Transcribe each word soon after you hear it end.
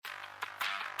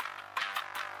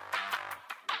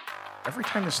every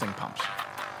time this thing pumps,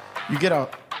 you get a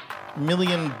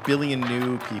million, billion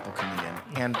new people coming in,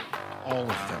 and all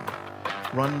of them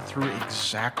run through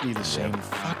exactly the same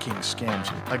fucking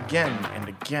scams again and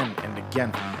again and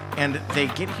again. And they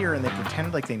get here and they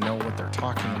pretend like they know what they're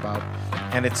talking about.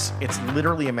 And it's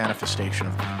literally a manifestation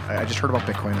of, I just heard about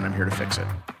Bitcoin and I'm here to fix it.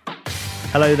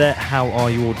 Hello there, how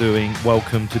are you all doing?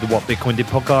 Welcome to the What Bitcoin Did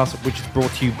podcast, which is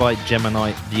brought to you by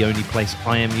Gemini, the only place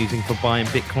I am using for buying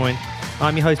Bitcoin.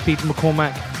 I'm your host, Peter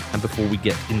McCormack, and before we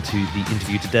get into the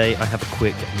interview today, I have a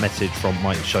quick message from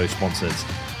my show sponsors.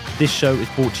 This show is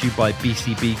brought to you by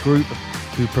BCB Group,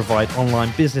 who provide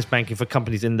online business banking for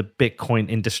companies in the Bitcoin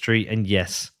industry. And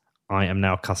yes, I am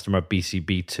now a customer of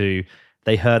BCB too.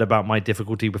 They heard about my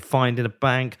difficulty with finding a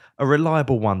bank, a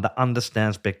reliable one that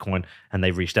understands Bitcoin, and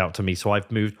they reached out to me. So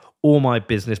I've moved all my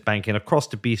business banking across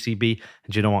to BCB,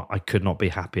 and you know what? I could not be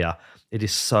happier. It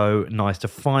is so nice to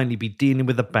finally be dealing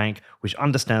with a bank which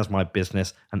understands my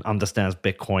business and understands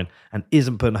Bitcoin and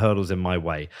isn't putting hurdles in my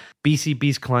way.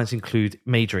 BCB's clients include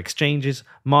major exchanges,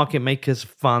 market makers,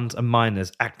 funds, and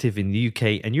miners active in the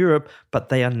UK and Europe, but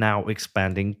they are now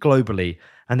expanding globally.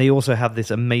 And they also have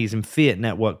this amazing fiat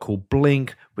network called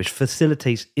Blink, which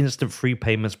facilitates instant free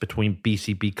payments between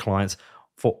BCB clients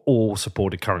for all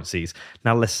supported currencies.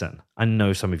 Now listen, I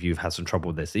know some of you have had some trouble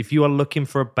with this. If you are looking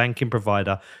for a banking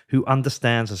provider who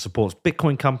understands and supports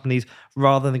Bitcoin companies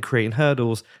rather than creating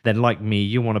hurdles, then like me,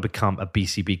 you want to become a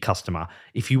BCB customer.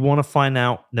 If you want to find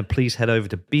out, then please head over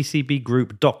to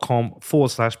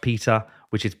bcbgroup.com/Peter,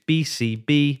 which is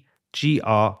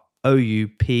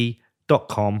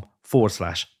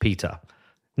bcbgroup.com/Peter.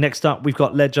 Next up, we've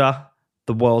got Ledger,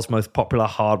 the world's most popular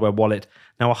hardware wallet.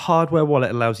 Now, a hardware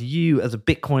wallet allows you as a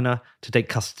Bitcoiner to take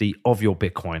custody of your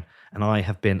Bitcoin. And I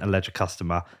have been a Ledger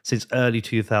customer since early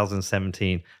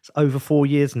 2017. It's over 4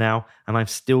 years now, and I'm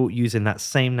still using that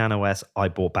same Nano S I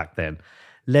bought back then.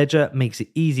 Ledger makes it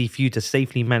easy for you to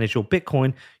safely manage your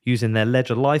Bitcoin using their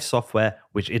Ledger Live software,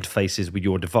 which interfaces with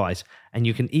your device. And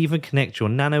you can even connect your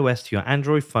Nano S to your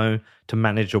Android phone to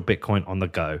manage your Bitcoin on the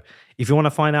go. If you want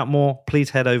to find out more,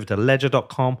 please head over to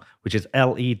ledger.com, which is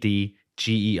ledger.com.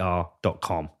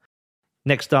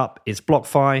 Next up is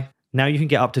BlockFi. Now you can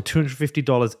get up to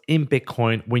 $250 in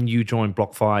Bitcoin when you join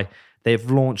BlockFi.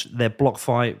 They've launched their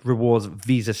BlockFi Rewards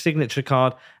Visa Signature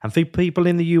Card. And for people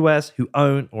in the US who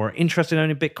own or are interested in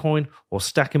owning Bitcoin or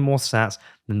stacking more sats,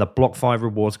 then the BlockFi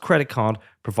Rewards Credit Card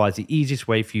provides the easiest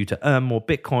way for you to earn more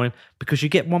Bitcoin because you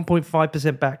get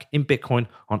 1.5% back in Bitcoin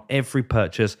on every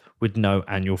purchase with no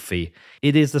annual fee.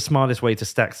 It is the smartest way to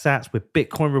stack sats with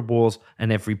Bitcoin rewards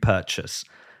and every purchase.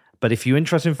 But if you're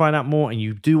interested in finding out more and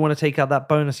you do want to take out that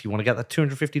bonus, you want to get that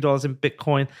 $250 in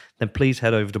Bitcoin, then please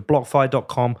head over to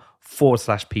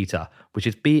blockfi.com/Peter, which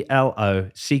is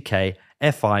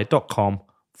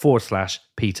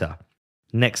blockfi.com/Peter.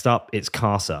 Next up, it's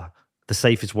Casa, the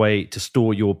safest way to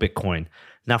store your Bitcoin.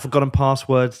 Now, forgotten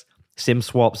passwords, SIM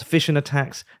swaps, phishing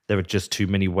attacks, there are just too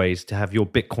many ways to have your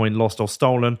Bitcoin lost or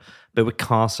stolen. But with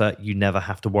Casa, you never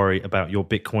have to worry about your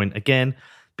Bitcoin again,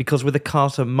 because with a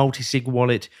Casa multi-sig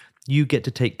wallet, you get to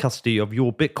take custody of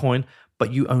your Bitcoin,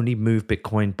 but you only move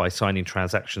Bitcoin by signing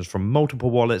transactions from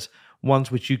multiple wallets, ones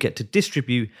which you get to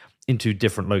distribute into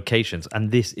different locations.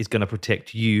 And this is going to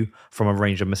protect you from a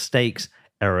range of mistakes,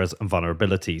 errors, and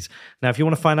vulnerabilities. Now, if you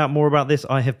want to find out more about this,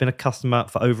 I have been a customer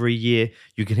for over a year.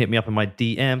 You can hit me up in my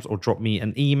DMs or drop me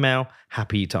an email.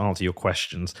 Happy to answer your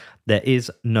questions. There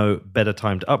is no better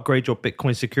time to upgrade your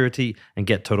Bitcoin security and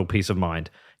get total peace of mind.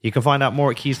 You can find out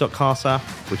more at keys.casa,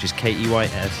 which is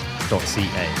keys.casa.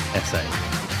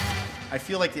 I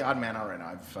feel like the odd man out right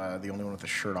now. I'm the only one with the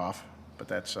shirt off. But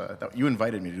that's you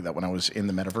invited me to do that when I was in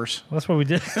the metaverse. Well, that's what we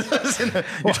did.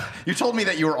 You told me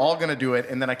that you were all going to do it,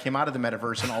 and then I came out of the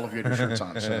metaverse, and all of you had your shirts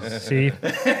on. So. See?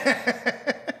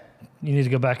 You need to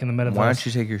go back in the metaverse. Why don't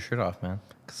you take your shirt off, man?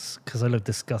 Because I look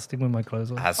disgusting with my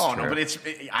clothes on. That's true. No, but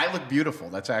I look beautiful.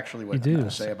 That's actually what you I do.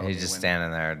 say about me. He's just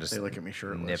standing there, just they look at me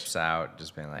shirtless. Nips out,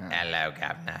 just being like, "Hello,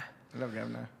 governor." Hello,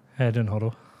 governor. Hey, I didn't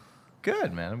huddle.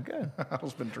 Good, man. I'm good.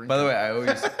 Huddle's been drinking. By the way, I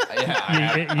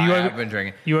have been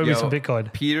drinking. You owe me some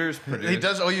Bitcoin. Peter's producer. He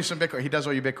does owe you some Bitcoin. He does owe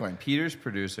you Bitcoin. Peter's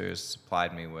producers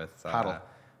supplied me with Huddle.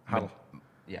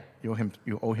 Yeah. You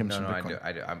owe him some No, Bitcoin.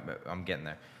 I do. I'm getting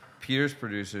there. Peter's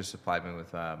producers supplied me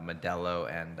with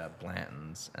Modelo and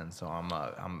Blanton's, and so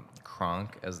I'm crunk,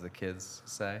 as the kids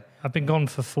say. I've been gone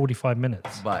for 45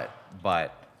 minutes. But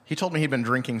he told me he'd been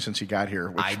drinking since he got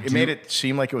here, which made it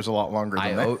seem like it was a lot longer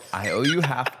than that. I owe you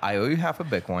half a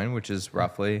Bitcoin, which is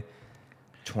roughly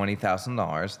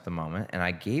 $20,000 at the moment, and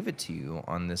I gave it to you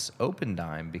on this open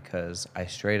dime because I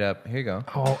straight up, here you go.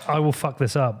 Oh, I will fuck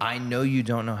this up. I know you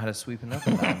don't know how to sweep an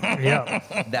open dime.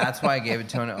 Yeah. That's why I gave it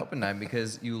to you on an open dime,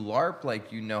 because you LARP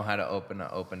like you know how to open an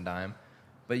open dime,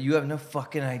 but you have no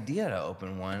fucking idea to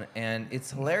open one. And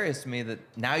it's hilarious to me that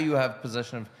now you have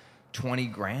possession of 20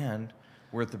 grand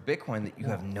worth of Bitcoin that you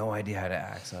have no idea how to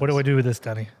access. What do I do with this,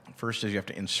 Danny? First is you have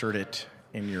to insert it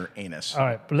in your anus. All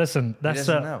right, but listen, that's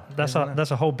doesn't know. He that's doesn't a know.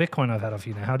 that's a whole Bitcoin I've had off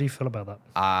you now. How do you feel about that?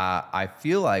 I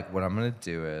feel like what I'm going to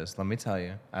do is, let me tell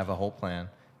you, I have a whole plan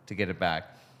to get it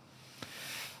back.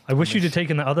 I wish you'd have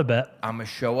taken the other bet. I'm going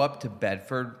to show up to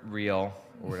Bedford Real,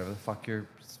 or whatever the fuck your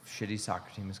shitty soccer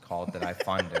team is called that I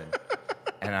funded,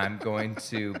 and I'm going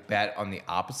to bet on the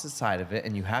opposite side of it,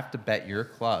 and you have to bet your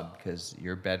club because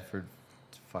you're Bedford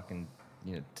fucking,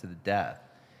 to the death.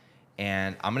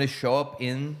 And I'm going to show up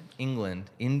in England,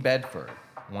 in Bedford,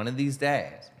 one of these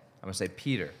days. I'm going to say,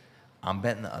 Peter, I'm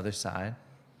betting the other side.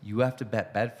 You have to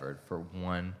bet Bedford for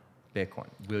 1 Bitcoin.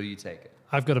 Will you take it?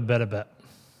 I've got a better bet.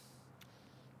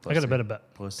 I got a better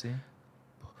bet. Pussy?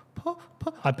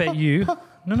 I bet you.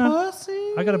 No.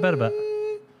 Pussy? I got a better bet.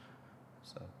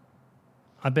 So,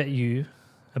 I bet you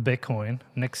a Bitcoin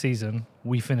next season.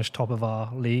 We finish top of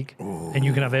our league, and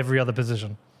you can have every other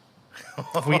position.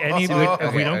 If we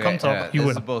don't come top, you this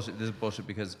win. is bullshit. This is bullshit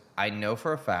because I know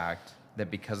for a fact that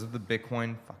because of the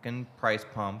Bitcoin fucking price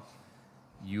pump,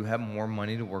 you have more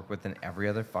money to work with than every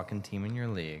other fucking team in your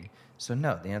league. So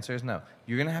no, the answer is no.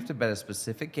 You're gonna have to bet a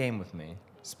specific game with me.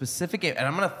 Specific game, and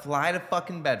I'm gonna fly to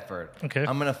fucking Bedford. Okay.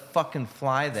 I'm gonna fucking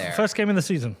fly there. First game of the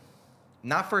season.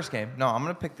 Not first game. No, I'm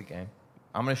gonna pick the game.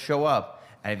 I'm gonna show up,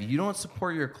 and if you don't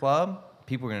support your club,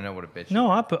 people are gonna know what a bitch. No, you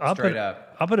are. I'll put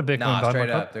up. I'll put a Bitcoin Nah, behind my straight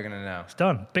club. up, they're gonna know. It's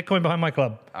done. Bitcoin behind my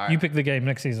club. All right. You pick the game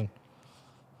next season.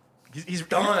 He's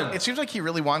Done. It seems like he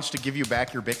really wants to give you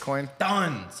back your Bitcoin.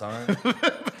 Done, son.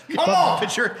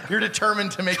 But you're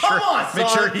determined to make Come sure on, make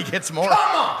son. sure he gets more.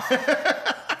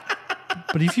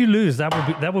 But if you lose,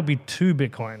 that would be 2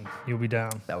 Bitcoin. You'll be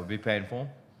down. That would be painful.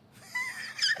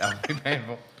 That would be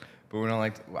painful. But we don't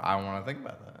like to, I don't want to think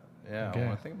about that. Yeah, Okay. I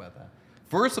want to think about that.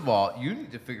 First of all, you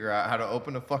need to figure out how to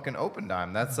open a fucking open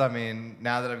dime. That's, I mean,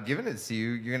 now that I've given it to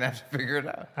you, you're gonna have to figure it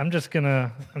out. I'm just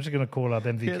gonna call up He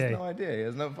MVK. has no idea. He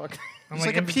has no fucking. It's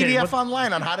like, like a MVK, PDF what-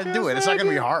 online on how to do it. It's not going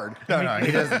to be hard. No,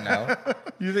 he doesn't know.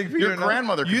 You think Peter Your knows?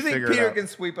 grandmother You could think figure it Peter out. can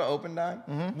sweep an open dime?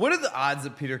 What are the odds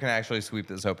that Peter can actually sweep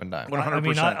this open dime?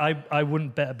 100%. I mean, I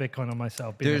wouldn't bet a Bitcoin on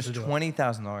myself. being able There's to do it.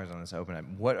 $20,000 on this open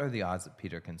dime. What are the odds that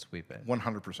Peter can sweep it?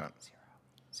 100%.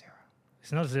 Zero.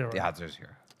 It's not 0. The odds are 0.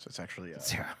 So it's actually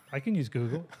Zero. I can use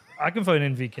Google. I can phone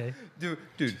NVK. Dude,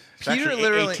 it's Peter actually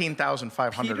literally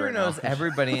 18,500 Peter right knows now.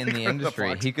 everybody in the industry.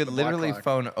 block- He could the block literally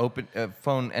clock.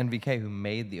 phone NVK who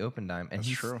made the open dime, and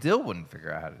he true. still wouldn't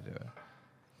figure out how to do it.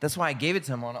 That's why I gave it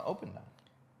to him on an open dime,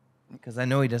 because I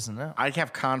know he doesn't know. I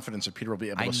have confidence that Peter will be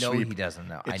able I to know sweep. he doesn't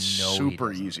know. It's I know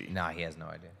super he doesn't. easy. No, he has no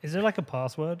idea. Is there like a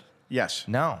password? Yes.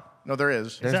 No, No, there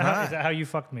is. There's Is not. that how you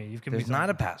fucked me? You've given There's me not a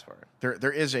something. password.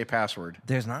 There is a password.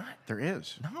 There's not. There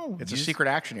is. No, It's you a just- secret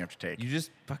action you have to take. You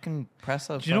just fucking press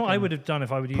a. Do you know what I fucking would have done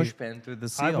if I would push use? pin through the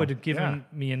seal? I would have given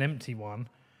Yeah. me an empty one,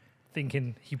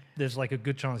 thinking there's like a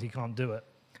good chance he can't do it.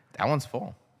 That one's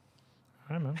full.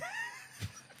 I don't know.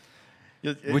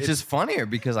 Which is funnier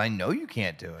because I know you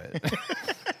can't do it.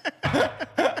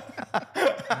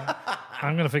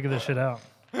 I'm gonna figure this shit out.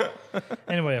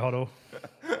 Anyway, Hoddle.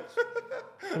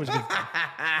 Always good.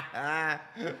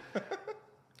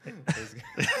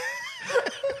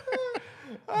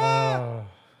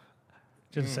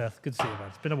 Good Seth. Good to see you, man.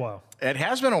 It's been a while. It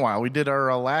has been a while. We did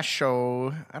our last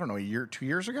show, I don't know, 2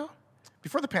 years ago?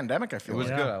 Before the pandemic, I It feel was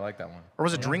like. good. I like that one. Or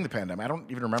was it during the pandemic? I don't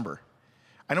even remember.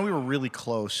 I know we were really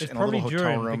close It's in a probably little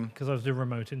hotel during room. because I was doing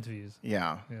remote interviews.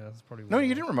 Yeah. Yeah, that's probably. No, what it you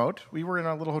was. didn't remote. We were in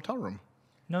a little hotel room.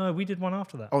 No, we did one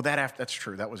after that Oh, that's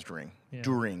true. That was during. Yeah.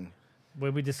 During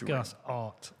where we discuss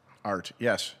art, art.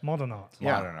 Yes. modern art,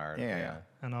 Yeah. Modern art. Yeah.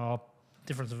 and our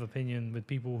difference of opinion with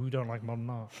people who don't like modern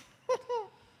art.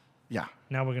 Yeah.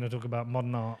 Now we're going to talk about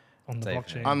modern art on the Safe.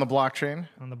 blockchain. On the blockchain.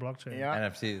 on the blockchain. Yeah.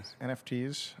 NFTs.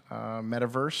 NFTs,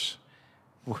 metaverse,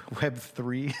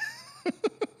 Web3.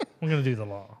 We're going to do the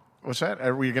law. What's that?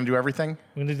 Are we going to do everything?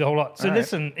 We're going to do the whole lot. So All right.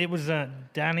 listen, it was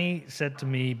Danny said to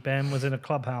me, Ben was in a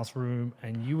clubhouse room,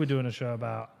 and you were doing a show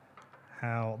about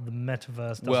how the metaverse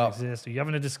doesn't Well- exist. Or you're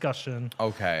having a discussion.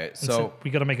 Okay, And so we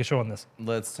got to make a show on this.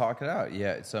 let's talk it out.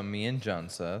 Yeah, so me and John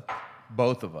Seth,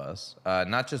 both of us,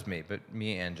 not just me, but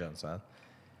me and John Seth,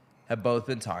 have both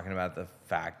been talking about the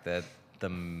fact that the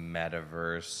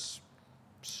metaverse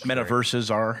Metaverses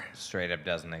are. straight up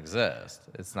doesn't exist.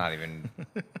 It's not even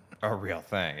a real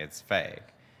thing. It's fake.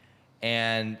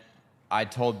 And I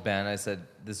told Ben, I said,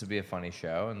 this would be a funny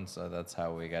show. And so that's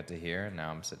how we got to here. And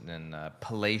now I'm sitting in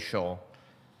palatial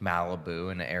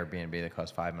Malibu in an Airbnb that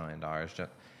costs $5 million.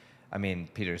 I mean,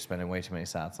 Peter's spending way too many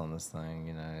sats on this thing.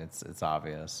 You know, it's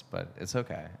obvious, but it's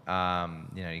okay.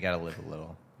 You know, you got to live a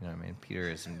little. You know what I mean? Peter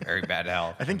is in very bad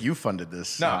health. I think you funded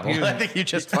this. No, model. I think you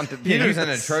just funded Peter's in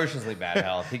this. atrociously bad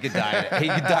health. He could die. He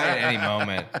could die at any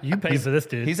moment. You pay for this,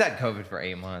 dude. He's had COVID for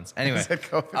 8 months. Anyway,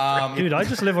 Dude, I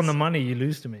just live on the money you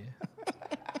lose to me.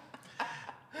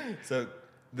 so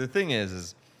the thing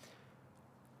is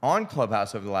on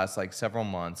Clubhouse over the last like several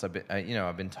months,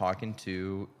 I've been talking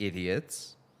to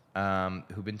idiots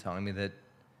who've been telling me that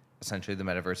essentially the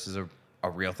metaverse is a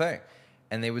real thing.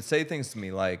 And they would say things to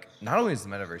me like, not only is the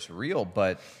metaverse real,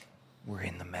 but we're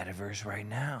in the metaverse right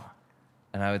now.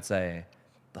 And I would say,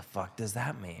 the fuck does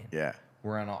that mean? Yeah.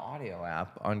 We're on an audio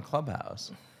app on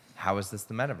Clubhouse. How is this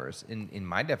the metaverse? In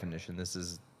my definition, this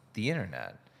is the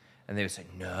internet. And they would say,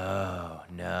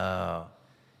 no,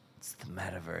 it's the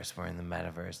metaverse. We're in the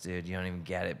metaverse, dude. You don't even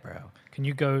get it, bro. Can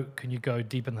you go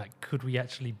deep in that? Could we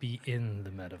actually be in the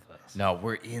metaverse? No,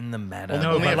 we're in the metaverse.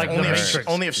 no, but like the Matrix.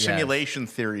 Only if Yes. simulation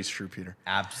theory is true, Peter.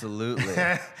 Absolutely.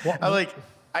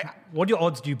 What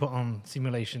odds do you put on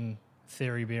simulation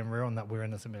theory being real and that we're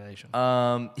in a simulation?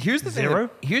 Here's the Zero?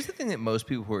 here's the thing that most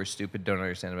people who are stupid don't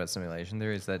understand about simulation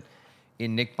theory is that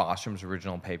in Nick Bostrom's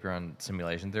original paper on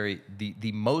simulation theory,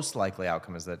 the most likely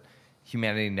outcome is that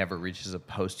humanity never reaches a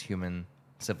post-human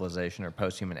civilization or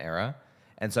post-human era.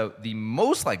 And so the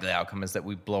most likely outcome is that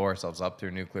we blow ourselves up through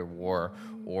nuclear war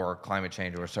or climate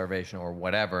change or starvation or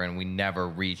whatever, and we never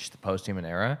reach the post-human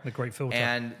era. The great filter.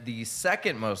 And the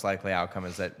second most likely outcome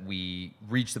is that we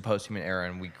reach the post-human era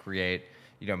and we create,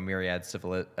 myriad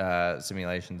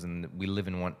simulations, and we live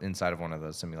inside of one of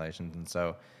those simulations. And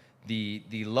so the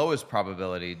lowest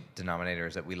probability denominator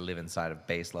is that we live inside of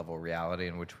base level reality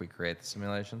in which we create the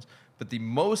simulations. But the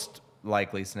most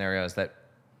likely scenario is that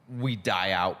we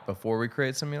die out before we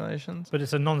create simulations. But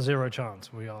it's a non-zero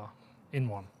chance we are in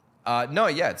one.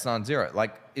 It's non-zero.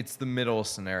 Like, it's the middle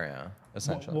scenario,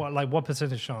 essentially. What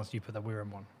percentage chance do you put that we're in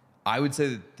one? I would say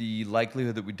that the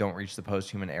likelihood that we don't reach the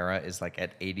post-human era is like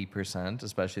at 80%,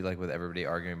 especially like with everybody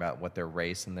arguing about what their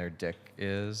race and their dick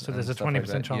is. So there's a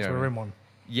 20% chance we're in one.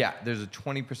 Yeah, there's a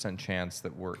 20% chance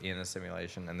that we're in a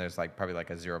simulation, and there's like probably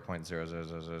like a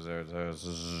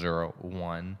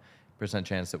 0.0000001%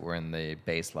 chance that we're in the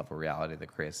base level reality that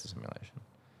creates the simulation.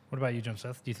 What about you, John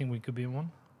Seth? Do you think we could be in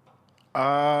one?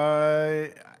 I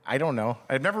don't know.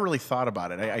 I've never really thought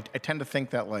about it. I tend to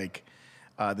think that like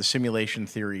the simulation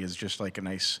theory is just like a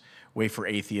nice way for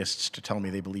atheists to tell me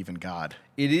they believe in God.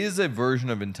 It is a version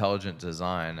of intelligent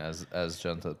design, as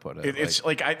John Seth put it. It's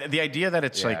the idea that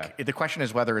it's like the question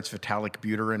is whether it's Vitalik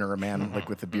Buterin or a man like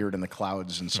with the beard in the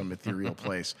clouds in some ethereal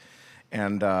place,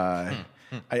 and I'd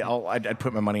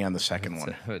put my money on the second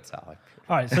one. Vitalik.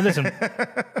 All right, so listen,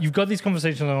 you've got these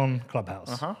conversations on Clubhouse.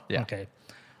 Uh-huh. Yeah. Okay.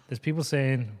 There's people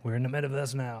saying we're in the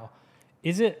metaverse now.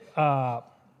 Is it? Are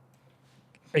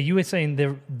you saying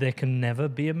there can never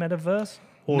be a metaverse?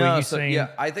 Or are you saying? Yeah,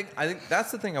 I think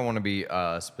that's the thing I want to be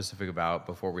specific about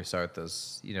before we start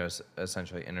this,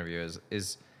 essentially interview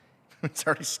is. It's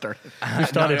already started. We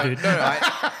started, dude. No,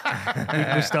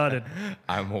 We started.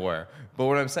 I'm aware, but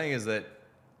what I'm saying is that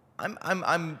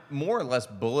I'm more or less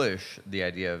bullish the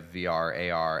idea of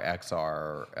VR, AR,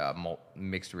 XR,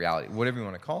 mixed reality, whatever you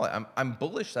want to call it. I'm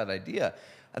bullish that idea.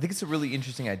 I think it's a really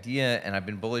interesting idea, and I've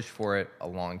been bullish for it a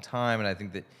long time, and I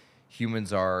think that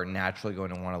humans are naturally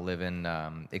going to want to live in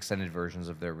extended versions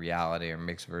of their reality or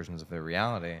mixed versions of their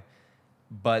reality.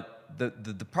 But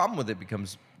the problem with it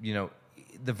becomes,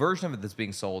 the version of it that's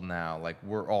being sold now, like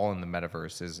we're all in the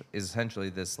metaverse, is essentially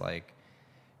this like,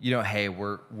 hey,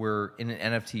 we're in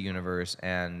an NFT universe,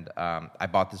 and I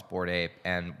bought this Bored Ape,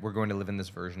 and we're going to live in this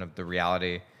version of the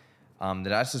reality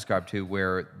that I subscribe to,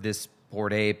 where this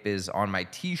Bored Ape is on my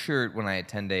T-shirt when I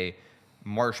attend a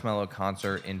Marshmello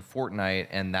concert in Fortnite,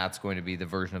 and that's going to be the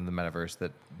version of the metaverse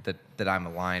that I'm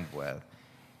aligned with.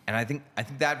 And I think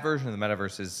that version of the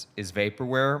metaverse is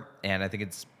vaporware, and I think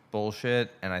it's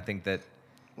bullshit, and I think that.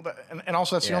 And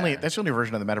also that's the only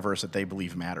version of the metaverse that they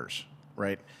believe matters,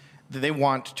 right? They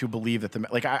want to believe that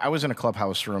I was in a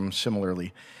Clubhouse room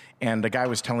similarly, and a guy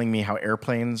was telling me how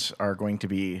airplanes are going to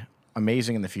be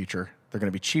amazing in the future. They're going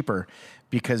to be cheaper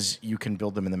because you can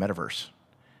build them in the metaverse.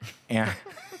 And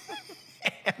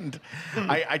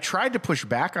I tried to push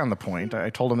back on the point. I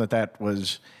told him that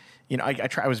was,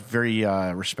 I was very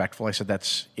respectful. I said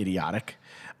that's idiotic.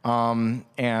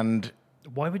 And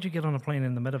Why would you get on a plane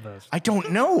in the metaverse? I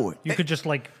don't know. You could just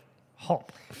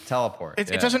hop. Teleport.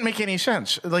 It doesn't make any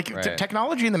sense. Like Right.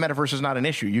 technology in the metaverse is not an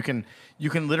issue. You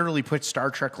can literally put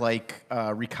Star Trek like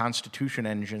reconstitution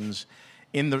engines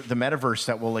in the metaverse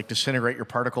that will like disintegrate your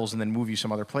particles and then move you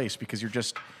some other place because you're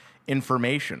just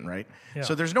information, right? Yeah.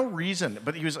 So there's no reason.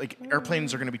 But he was like,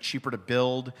 airplanes are going to be cheaper to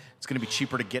build. It's going to be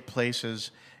cheaper to get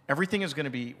places. Everything is going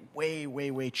to be way,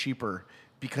 way, way cheaper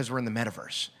because we're in the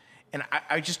metaverse. And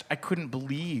I couldn't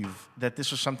believe that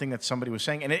this was something that somebody was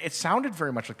saying. And it sounded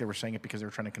very much like they were saying it because they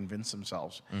were trying to convince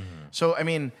themselves. So, I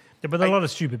mean... Yeah, but there are a lot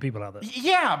of stupid people out there.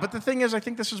 Yeah, but the thing is, I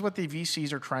think this is what the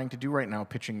VCs are trying to do right now,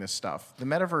 pitching this stuff. The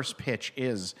metaverse pitch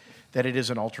is that it is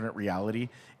an alternate reality.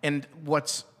 And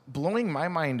what's blowing my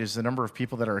mind is the number of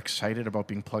people that are excited about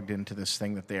being plugged into this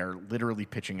thing that they are literally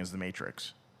pitching as the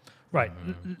Matrix. Right.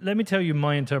 Let me tell you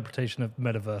my interpretation of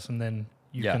metaverse, and then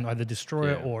you Yeah. can either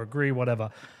destroy it Yeah. or agree,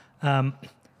 whatever.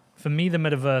 For me, the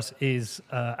metaverse is,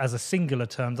 as a singular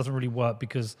term, doesn't really work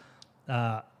because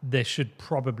there should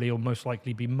probably or most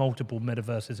likely be multiple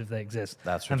metaverses if they exist.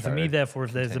 That's and for me, retarded. therefore,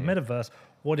 if there's a Continue. metaverse,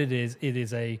 what it is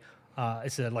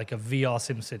like a VR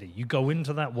sim city. You go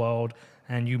into that world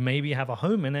and you maybe have a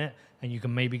home in it, and you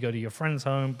can maybe go to your friend's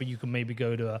home, but you can maybe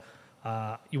go to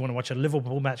you want to watch a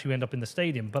Liverpool match, you end up in the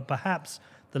stadium. But perhaps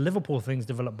the Liverpool thing's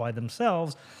developed by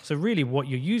themselves. So really what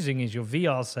you're using is your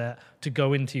VR set to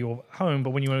go into your home.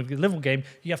 But when you want to do the Liverpool game,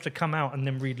 you have to come out and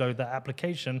then reload that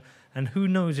application. And who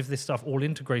knows if this stuff all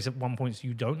integrates at one point so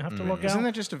you don't have to log Isn't out.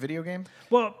 that just a video game?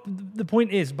 Well, the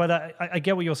point is, but I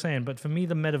get what you're saying. But for me,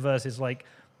 the metaverse is like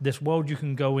this world you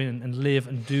can go in and live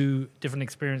and do different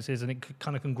experiences, and it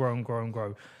kind of can grow and grow and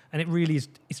grow. And it really is,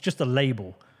 it's just a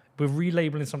label. We're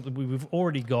relabeling something we've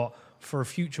already got for a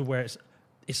future where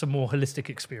it's a more holistic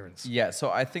experience. Yeah,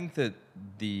 so I think that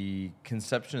the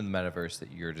conception of the metaverse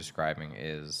that you're describing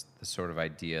is the sort of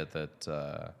idea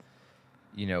that,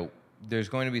 there's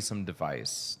going to be some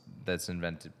device that's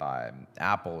invented by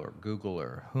Apple or Google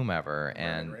or whomever,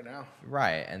 and right now.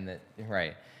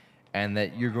 and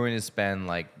that you're going to spend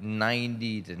like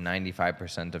 90 to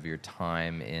 95% of your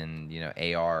time in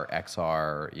AR,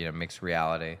 XR, mixed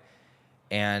reality,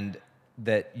 and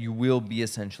that you will be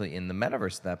essentially in the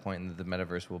metaverse at that point, and that the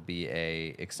metaverse will be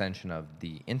a extension of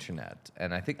the internet.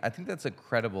 And I think that's a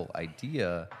credible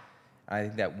idea. I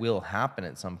think that will happen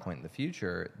at some point in the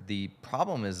future. The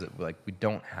problem is that we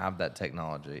don't have that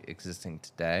technology existing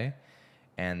today,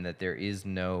 and that there is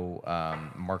no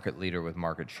market leader with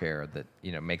market share that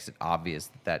makes it obvious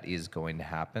that is going to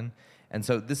happen. And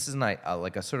so this is not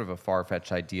like a sort of a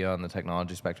far-fetched idea on the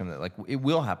technology spectrum that it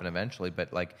will happen eventually, but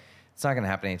it's not going to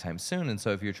happen anytime soon. And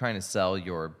so if you're trying to sell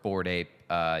your Bored Ape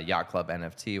Yacht Club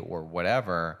NFT or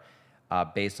whatever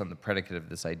based on the predicate of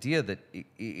this idea, that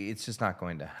it's just not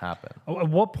going to happen. At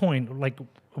what point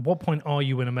are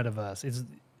you in a metaverse?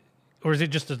 Or is it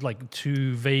just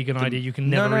too vague an idea? You can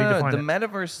never really define The it.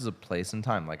 metaverse is a place and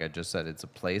time. Like I just said, it's a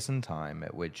place and time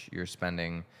at which you're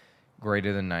spending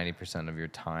greater than 90% of your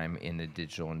time in a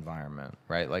digital environment,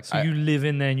 right? So you live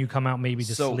in there and you come out maybe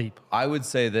to sleep. I would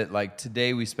say that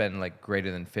today we spend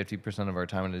greater than 50% of our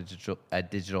time in a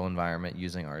digital environment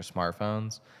using our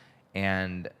smartphones,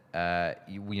 and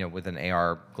with an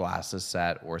AR glasses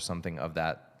set or something of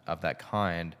that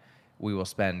kind, we will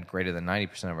spend greater than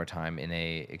 90% of our time in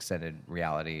a extended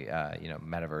reality,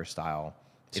 metaverse style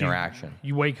interaction.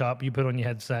 You wake up, you put on your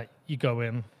headset, you go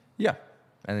in. Yeah.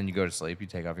 And then you go to sleep, you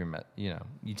take off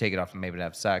you take it off maybe to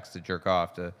have sex, to jerk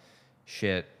off, to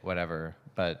shit, whatever.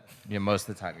 But most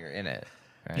of the time you're in it.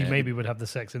 Right? You maybe would have the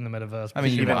sex in the metaverse. I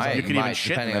mean, you Depends- might. you could even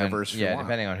shit in the depending on- metaverse if you Yeah, want.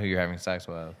 depending on who you're having sex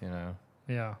with,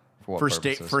 Yeah. for what First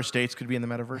purposes. dates could be in the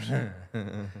metaverse.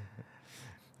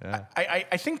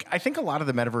 I think a lot of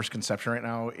the metaverse conception right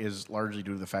now is largely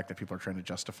due to the fact that people are trying to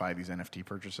justify these NFT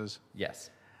purchases. Yes.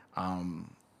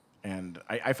 And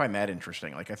I find that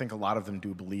interesting. I think a lot of them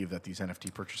do believe that these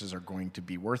NFT purchases are going to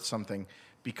be worth something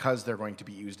because they're going to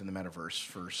be used in the metaverse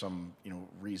for some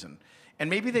reason. And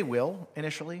maybe they will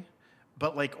initially,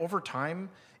 but over time,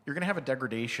 you're going to have a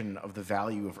degradation of the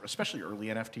value of, especially early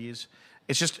NFTs.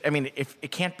 It's just, if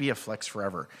it can't be a flex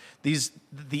forever. The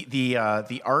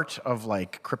art of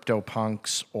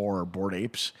CryptoPunks or Bored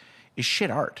Apes is shit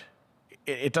art.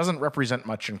 It doesn't represent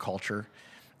much in culture.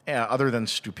 Other than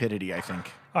stupidity, I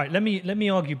think. All right, let me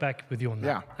argue back with you on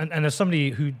that. Yeah. And as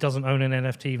somebody who doesn't own an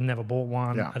NFT, never bought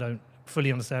one, Yeah. I don't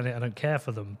fully understand it, I don't care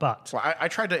for them. But Well, I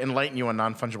tried to enlighten you on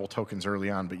non-fungible tokens early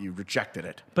on, but you rejected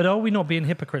it. are we not being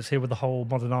hypocrites here with the whole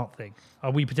modern art thing?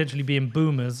 Are we potentially being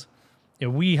boomers? You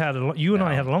and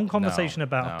I had a long conversation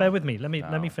about. no, Bear with me. Let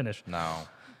me finish.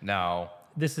 No.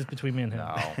 this is between me and him.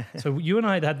 No. So you and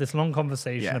I had this long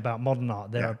conversation Yeah. about modern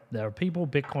art. Yeah. There are people,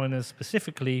 Bitcoiners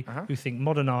specifically, who think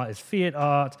modern art is fiat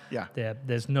art. Yeah.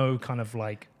 There's no kind of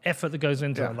like effort that goes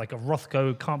into Yeah. it. Like a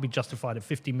Rothko can't be justified at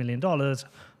 $50 million,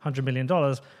 $100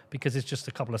 million, because it's just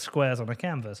a couple of squares on a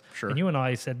canvas. Sure. And you and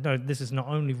I said, no, this is not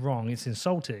only wrong, it's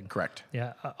insulting. Correct.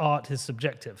 Yeah, art is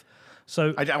subjective.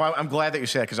 So I'm glad that you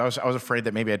say that, because I was afraid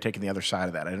that maybe I'd taken the other side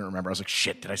of that. I didn't remember. I was like,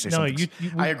 shit, did I say No, something?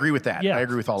 I agree with that. Yeah. I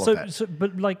agree with all so, of that. So,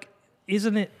 but like,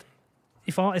 isn't it,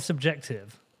 if art is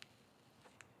subjective,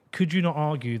 could you not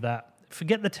argue that,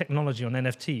 forget the technology on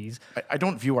NFTs, I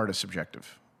don't view art as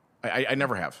subjective. I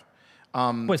never have.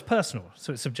 well, it's personal,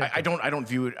 so it's subjective. I don't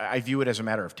view it. I view it as a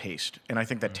matter of taste, and I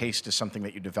think that taste is something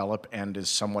that you develop and is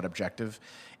somewhat objective.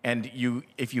 And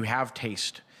if you have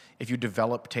taste, if you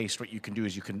develop taste, what you can do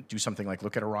is you can do something like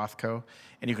look at a Rothko,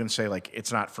 and you can say like,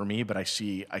 it's not for me, but I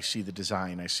see the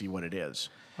design, I see what it is.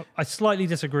 I slightly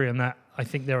disagree on that. I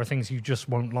think there are things you just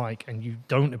won't like and you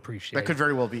don't appreciate. That could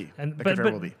very well be. And That could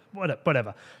very well be.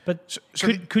 Whatever. But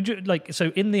so could you like,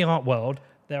 so in the art world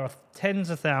there are tens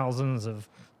of thousands of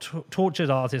tortured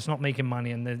artists not making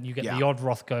money, and then you get Yeah. the odd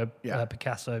Rothko, Yeah.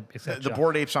 Picasso, etc. The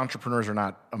Bored Apes entrepreneurs are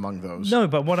not among those. No,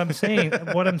 but what I'm saying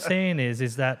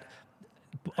is that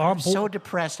aren't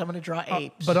depressed. I'm going to draw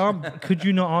apes. but could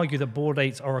you not argue that Bored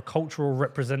Apes are a cultural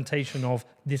representation of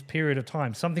this period of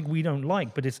time? Something we don't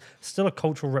like, but it's still a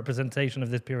cultural representation of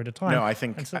this period of time. No, I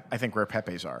think And so- I think Rare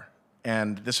Pepes are,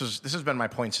 and this has been my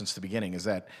point since the beginning: is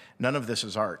that none of this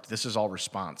is art. This is all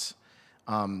response.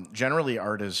 Generally,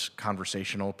 art is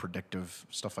conversational, predictive,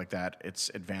 stuff like that. It's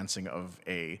advancing of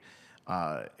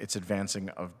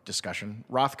discussion.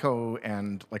 Rothko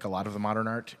and like a lot of the modern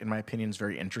art, in my opinion, is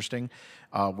very interesting.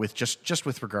 With just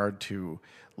with regard to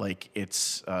like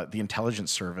its the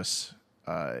intelligence service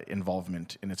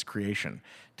involvement in its creation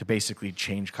to basically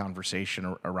change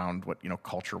conversation around what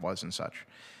culture was and such.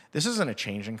 This isn't a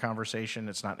change in conversation.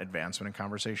 It's not an advancement in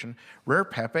conversation. Rare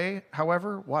Pepe,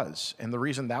 however, was, and the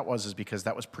reason that was is because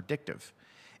that was predictive.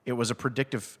 It was a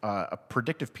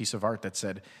predictive piece of art that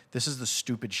said, this is the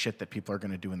stupid shit that people are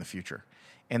going to do in the future.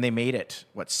 And they made it,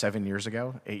 7 years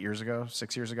ago, 8 years ago,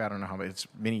 6 years ago? I don't know how many, it's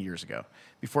many years ago,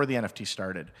 before the NFT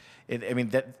started.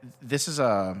 This is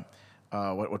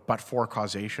what but-for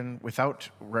causation. Without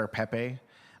Rare Pepe,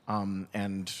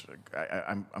 and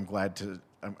I'm glad to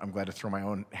throw my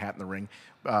own hat in the ring.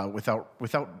 Without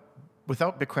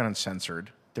Bitcoin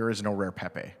Uncensored, there is no Rare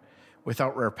Pepe.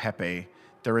 Without Rare Pepe,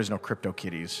 there is no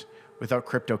CryptoKitties. Without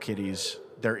CryptoKitties,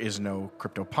 there is no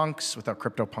CryptoPunks. Without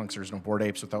CryptoPunks, there's no Bored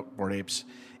Apes. Without Bored Apes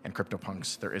and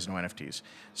CryptoPunks, there is no NFTs.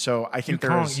 So I think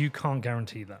you can't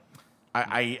guarantee that.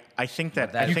 I think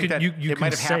that That- I think that you it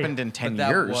might have can say happened it. in 10 But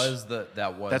years.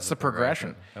 that's the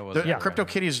progression. That was The the progression.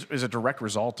 CryptoKitties is a direct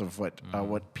result of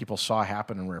what people saw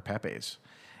happen in Rare Pepes,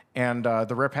 and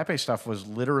the Rare Pepe stuff was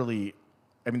literally.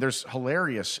 There's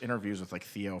hilarious interviews with like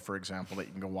Theo, for example, that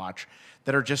you can go watch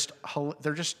that are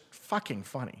they're just fucking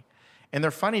funny, and they're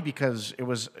funny because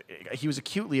he was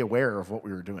acutely aware of what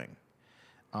we were doing.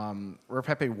 Rare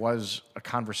Pepe was a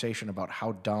conversation about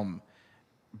how dumb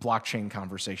blockchain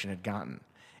conversation had gotten,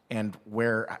 and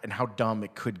how dumb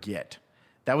it could get.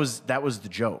 That was the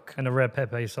joke. And the Rare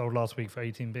Pepe sold last week for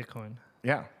 18 Bitcoin.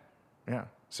 Yeah.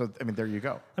 So there you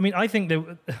go. I think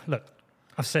look,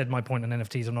 I've said my point on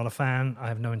NFTs. I'm not a fan. I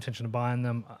have no intention of buying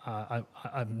them. I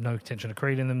have no intention of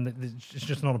creating them. It's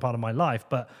just not a part of my life.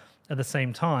 But at the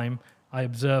same time, I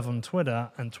observe on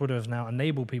Twitter, and Twitter has now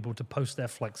enabled people to post their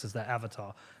flex as their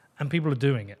avatar, and people are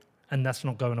doing it. And that's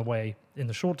not going away in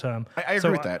the short term. I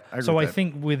agree with that. I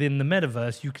think within the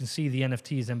metaverse, you can see the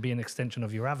NFTs and be an extension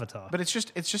of your avatar. But it's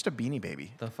just a Beanie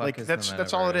Baby. The fuck is the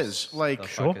that's all it is. metaverse? Like the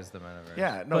Sure. fuck is the metaverse?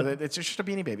 yeah, no, it's just a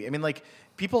Beanie Baby.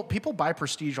 People buy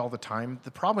prestige all the time.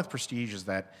 The problem with prestige is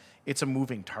that it's a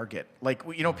moving target. Like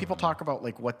people talk about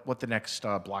like what the next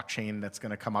blockchain that's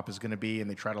going to come up is going to be, and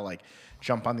they try to like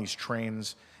jump on these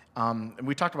trains. And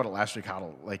we talked about it last week,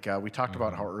 Huddle. Like we talked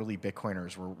about how early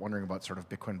Bitcoiners were wondering about sort of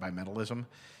Bitcoin bimetallism.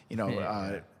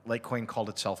 Litecoin called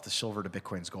itself the silver to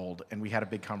Bitcoin's gold, and we had a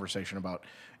big conversation about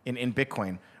in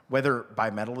Bitcoin whether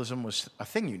bimetallism was a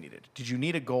thing you needed. Did you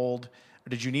need a gold, or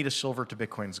did you need a silver to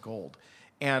Bitcoin's gold?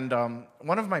 And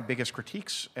one of my biggest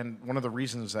critiques, and one of the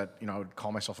reasons that I would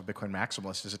call myself a Bitcoin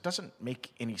maximalist, is it doesn't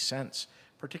make any sense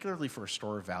particularly for a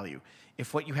store of value,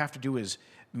 if what you have to do is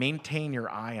maintain your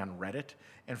eye on Reddit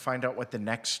and find out what the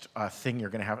next thing you're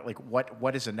going to have, like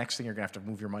what is the next thing you're going to have to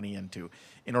move your money into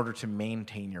in order to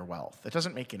maintain your wealth. That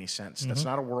doesn't make any sense. That's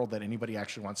not a world that anybody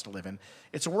actually wants to live in.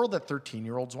 It's a world that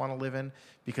 13-year-olds want to live in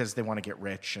because they want to get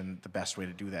rich, and the best way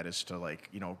to do that is to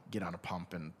get on a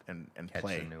pump and Catch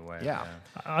play. a new wave, Yeah.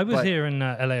 I was But- here in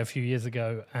LA a few years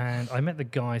ago, and I met the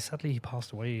guy. Sadly, he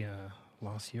passed away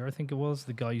last year, I think it was.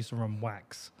 The guy used to run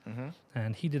Wax,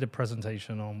 and he did a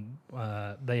presentation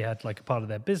on. They had like a part of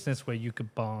their business where you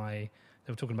could buy.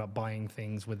 They were talking about buying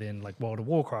things within like World of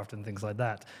Warcraft and things like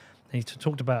that. And he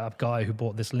talked about a guy who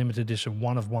bought this limited edition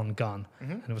one of one gun,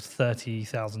 and it was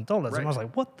 $30,000. And I was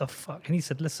like, "What the fuck?" And he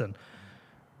said, "Listen,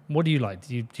 what do you like?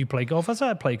 Do you play golf?" I said,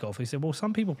 "I play golf." He said, "Well,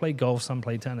 some people play golf, some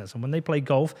play tennis. And when they play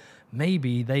golf,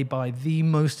 maybe they buy the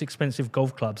most expensive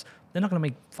golf clubs. They're not going to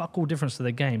make fuck all difference to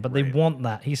their game, but they want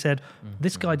that." He said,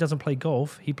 "This guy doesn't play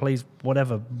golf. He plays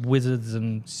whatever, Wizards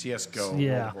and CSGO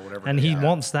yeah. or whatever. And he yeah.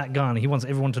 wants that gun. He wants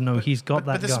everyone to know he's got that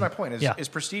gun." But this is my point: yeah. is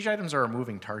prestige items are a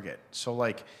moving target. So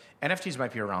like NFTs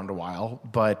might be around a while,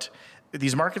 but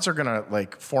these markets are gonna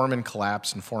like form and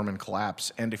collapse and form and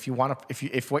collapse. And if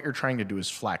what you're trying to do is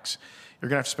flex, you're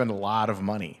gonna have to spend a lot of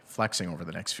money flexing over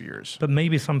the next few years. But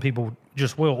maybe some people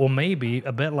just will, or maybe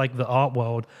a bit like the art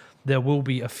world, there will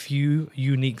be a few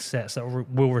unique sets that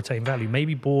will retain value.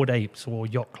 Maybe Bored Apes or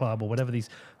Yacht Club or whatever these.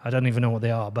 I don't even know what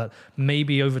they are, but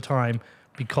maybe over time,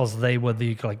 because they were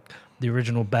the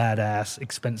original badass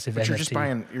expensive But NFT.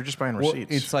 you're just buying Well,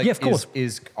 receipts. it's like, Yeah, of course.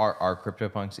 Are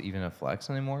CryptoPunks even a flex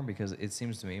anymore? Because it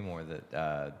seems to me more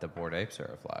that the Bored Apes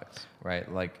are a flex,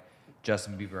 right? Like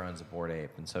Justin Bieber owns a Bored Ape,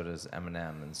 and so does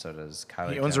Eminem, and so does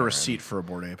Kylie. he owns a Jenner, receipt for a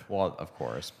Bored Ape. Well, of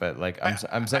course, but like I'm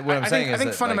saying, I think is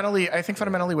that,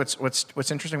 fundamentally,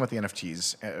 what's interesting with the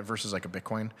NFTs versus like a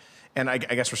Bitcoin, and I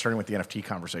guess we're starting with the NFT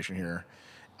conversation here,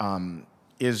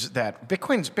 is that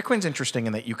Bitcoin's interesting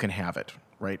in that you can have it,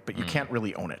 right? But you can't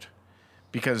really own it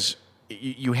because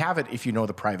you have it if you know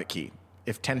the private key.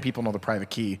 If 10 people know the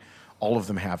private key, all of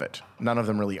them have it. None of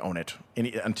them really own it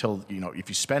until, if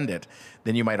you spend it,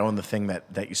 then you might own the thing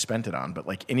that you spent it on. But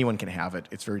like anyone can have it.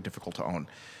 It's very difficult to own.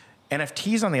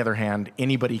 NFTs, on the other hand,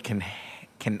 anybody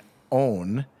can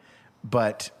own,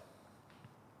 but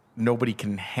nobody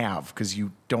can have because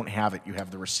you don't have it. You have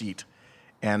the receipt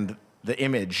and the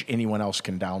image anyone else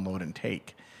can download and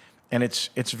take. And it's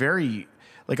very,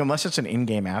 like, unless it's an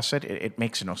in-game asset, it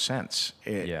makes no sense.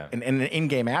 And an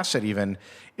in-game asset even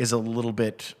is a little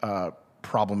bit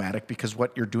problematic because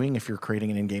what you're doing if you're creating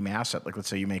an in-game asset, like let's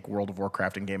say you make World of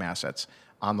Warcraft in-game assets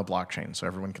on the blockchain so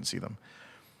everyone can see them.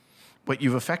 What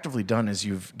you've effectively done is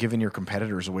you've given your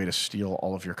competitors a way to steal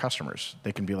all of your customers.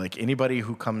 They can be like, anybody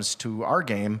who comes to our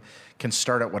game can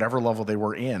start at whatever level they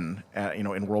were in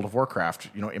World of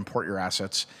Warcraft, import your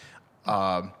assets.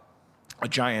 A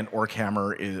giant orc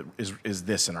hammer is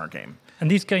this in our game.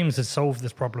 And these games have solved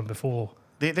this problem before.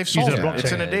 They've solved Using a it.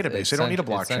 It's in a blockchain. database. They don't need a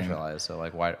It's blockchain. centralized. So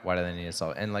like, why do they need to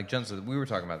solve? And like Johnson, we were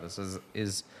talking about this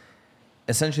is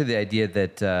essentially the idea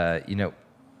that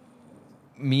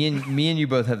me and you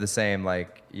both have the same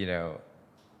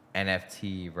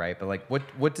NFT, right? But like,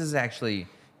 what does it actually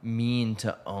mean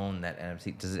to own that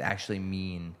NFT? Does it actually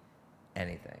mean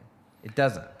anything? It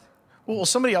doesn't. Well,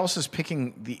 somebody else is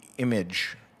picking the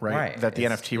image, right? That the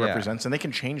NFT represents, and they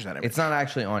can change that image. It's not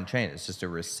actually on chain. It's just a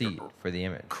receipt for the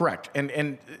image. Correct.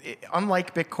 And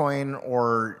unlike Bitcoin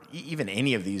or even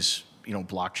any of these,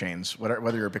 blockchains,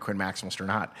 whether you're a Bitcoin maximalist or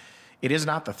not, it is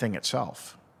not the thing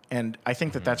itself. And I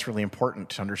think that that's really important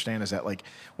to understand is that like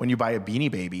when you buy a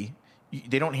Beanie Baby,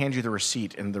 they don't hand you the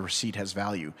receipt and the receipt has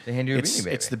value. They hand you a Beanie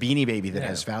Baby. It's the Beanie Baby that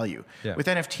has value. Yeah. With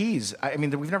NFTs, I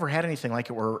mean, we've never had anything like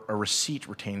it where a receipt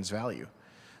retains value.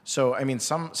 So, I mean,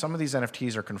 some of these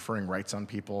NFTs are conferring rights on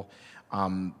people.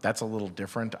 That's a little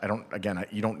different.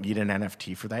 You don't need an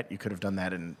NFT for that. You could have done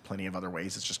that in plenty of other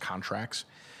ways. It's just contracts.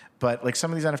 But like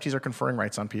some of these NFTs are conferring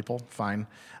rights on people, fine.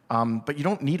 But you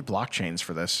don't need blockchains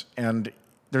for this. And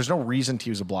there's no reason to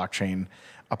use a blockchain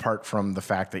apart from the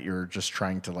fact that you're just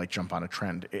trying to like jump on a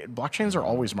trend. Blockchains are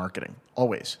always marketing,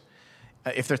 always.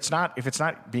 If it's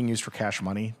not being used for cash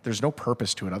money, there's no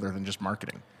purpose to it other than just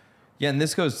marketing. Yeah, and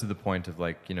this goes to the point of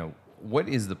like, what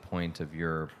is the point of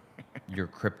your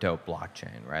crypto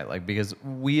blockchain, right? Like, because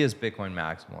we as Bitcoin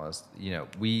maximalists,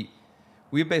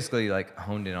 we basically like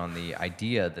honed in on the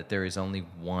idea that there is only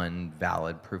one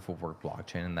valid proof of work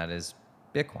blockchain, and that is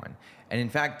Bitcoin. And in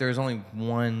fact, there's only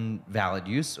one valid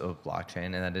use of blockchain,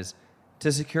 and that is to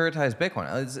securitize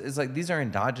Bitcoin. It's like these are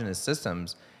endogenous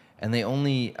systems, and they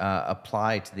only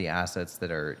apply to the assets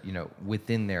that are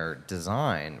within their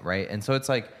design, right? And so it's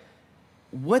like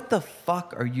what the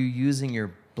fuck are you using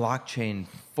your blockchain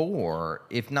for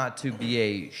if not to be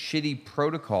a shitty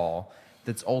protocol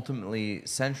that's ultimately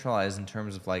centralized in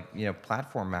terms of like, you know,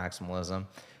 platform maximalism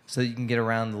so that you can get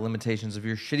around the limitations of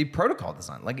your shitty protocol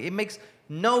design? Like, it makes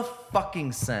no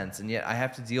fucking sense. And yet I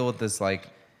have to deal with this like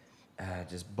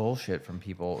just bullshit from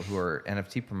people who are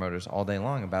NFT promoters all day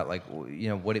long about like, you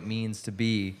know, what it means to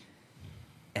be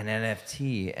an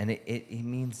NFT, and it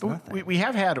means nothing. We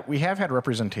have had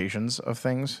representations of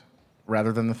things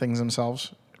rather than the things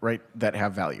themselves, right? That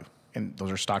have value, and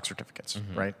those are stock certificates,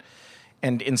 right?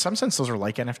 And in some sense, those are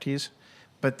like NFTs,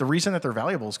 but the reason that they're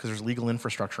valuable is because there's legal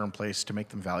infrastructure in place to make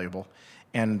them valuable,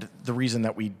 and the reason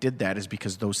that we did that is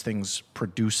because those things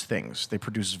produce things. They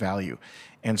produce value,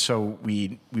 and so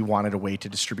we wanted a way to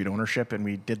distribute ownership, and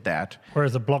we did that.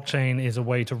 Whereas a blockchain is a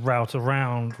way to route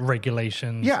around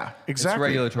regulations. Yeah, exactly.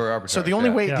 regulatory arbitrage. So the only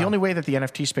way Yeah. the only way that the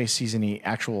NFT space sees any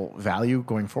actual value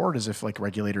going forward is if like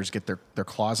regulators get their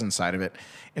claws inside of it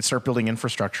and start building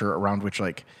infrastructure around which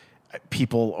like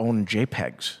people own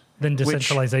JPEGs. Then which-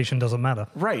 decentralization doesn't matter.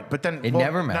 Right, but then It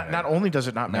never mattered. Not only does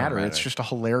it not Never matter, it's mattered. just a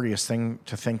hilarious thing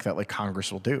to think that like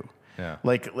Congress will do. Yeah.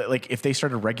 Like if they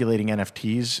started regulating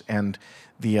NFTs and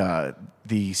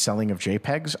the selling of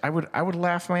JPEGs, I would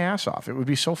laugh my ass off. It would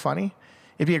be so funny.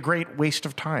 It'd be a great waste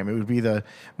of time. It would be the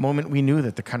moment we knew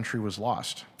that the country was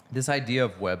lost. This idea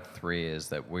of Web3 is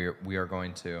that we are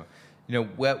going to, you know,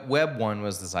 Web 1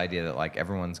 was this idea that like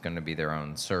everyone's going to be their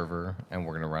own server and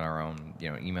we're going to run our own, you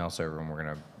know, email server and we're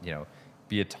going to, you know,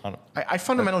 be a ton of. I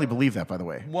fundamentally believe that, by the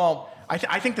way. Well,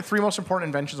 I think the three most important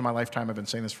inventions of my lifetime, I've been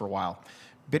saying this for a while: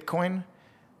 Bitcoin,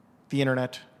 the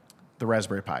internet, the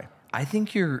Raspberry Pi. I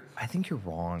think you're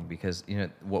wrong because, you know,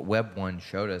 what Web 1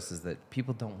 showed us is that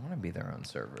people don't want to be their own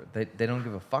server. They don't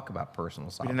give a fuck about personal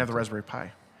We software. didn't have the Raspberry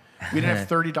Pi. We didn't have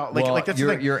 $30. Like that's the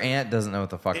thing. your aunt doesn't know what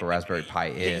the fuck a Raspberry Pi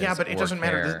is. Yeah, but it or doesn't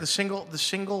matter. care. The single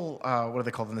what are they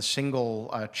called? The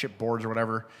single chip boards or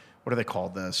whatever. What are they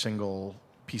called? The single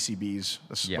PCBs,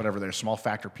 Yeah. whatever they're, small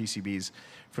factor PCBs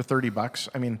for $30.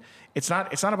 I mean, it's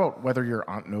not about whether your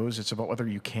aunt knows. It's about whether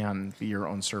you can be your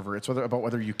own server. It's about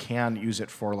whether you can use it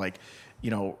for like,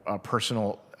 you know,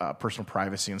 personal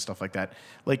privacy and stuff like that.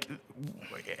 Like,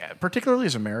 particularly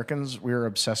as Americans, we're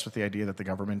obsessed with the idea that the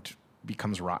government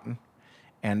becomes rotten,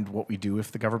 and what we do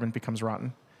if the government becomes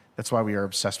rotten. That's why we are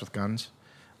obsessed with guns.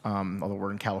 Although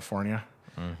we're in California,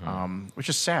 which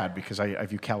is sad because I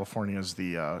view California as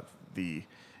the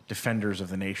defenders of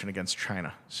the nation against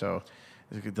China. So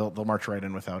they'll march right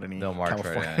in without any. They'll march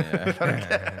California. right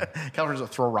in. Californians will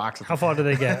throw rocks at How far do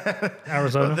they get?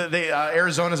 Arizona?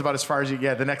 Arizona's about as far as you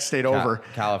get. The next state over,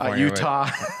 California Utah.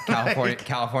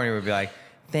 California would be like,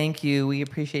 thank you. We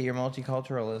appreciate your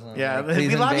multiculturalism. Yeah, Like, please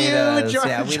we love invade you. us. Join-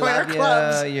 Yeah, we join our love you.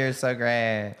 clubs. You're so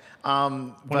great. But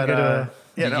go to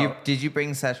yeah, no. Did you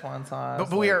bring Szechuan sauce?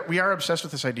 But we are obsessed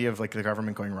with this idea of like the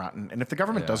government going rotten, and if the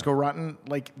government does go rotten,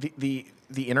 like the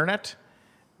internet,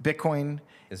 Bitcoin,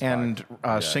 Is and fucked.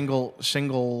 Yeah. single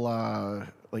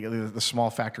like the small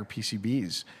factor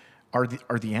PCBs are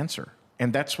the answer,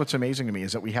 and that's what's amazing to me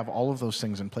is that we have all of those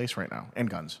things in place right now, and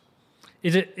guns.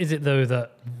 Is it though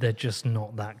that they're just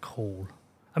not that cool?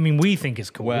 I mean, we think it's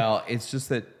cool. Well, it's just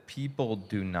that people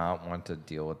do not want to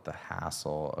deal with the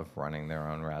hassle of running their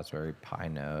own Raspberry Pi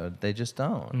node. They just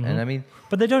don't. And I mean,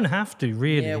 but they don't have to,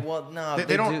 really. yeah, well, no,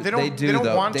 They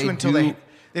don't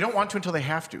want to until they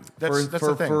have to. That's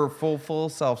the thing. For full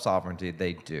self sovereignty,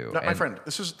 they do. No, my And- friend,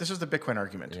 this is the Bitcoin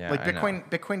argument. Yeah, like I know.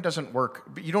 Bitcoin doesn't work.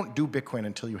 But you don't do Bitcoin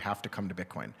until you have to come to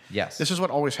Bitcoin. Yes. This is what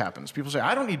always happens. People say,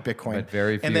 "I don't need Bitcoin," But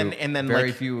very few, and then very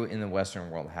like, few in the Western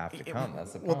world have to come.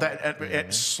 That's the well, problem.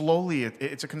 it slowly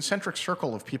it's a concentric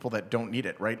circle of people that don't need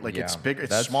it, right? Like it's Yeah, big, it's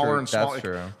that's smaller true, and smaller. that's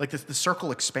true. Like the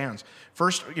circle expands.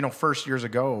 First years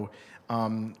ago.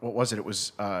 What was it? It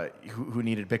was who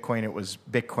needed Bitcoin. It was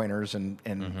Bitcoiners and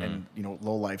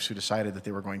lowlifes who decided that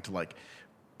they were going to like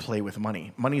play with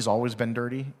money. Money's always been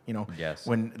dirty, Yes.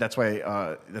 When that's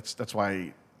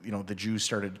why the Jews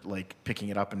started like picking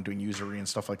it up and doing usury and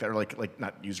stuff like that, or like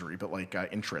not usury, but like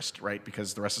interest, right?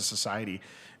 Because the rest of society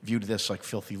viewed this like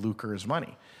filthy lucre as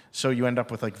money. So you end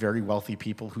up with like very wealthy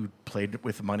people who played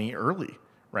with money early,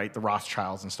 right? The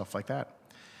Rothschilds and stuff like that.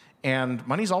 And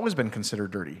money's always been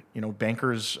considered dirty.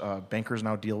 Bankers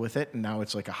now deal with it, and now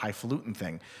it's like a highfalutin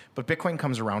thing. But Bitcoin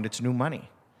comes around, it's new money,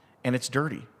 and it's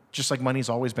dirty. Just like money's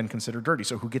always been considered dirty.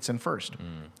 So who gets in first?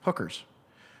 Hookers.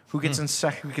 Who gets in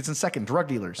second? Drug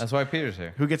dealers. That's why Peter's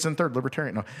here. Who gets in third?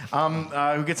 Libertarian. No.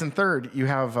 Who gets in third? You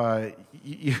have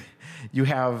you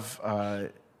have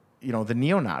the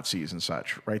neo-Nazis and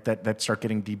such, right? That start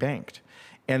getting debanked.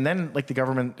 And then, like, the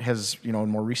government has, in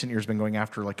more recent years been going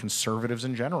after, like, conservatives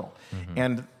in general.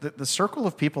 And the circle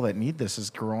of people that need this is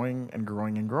growing and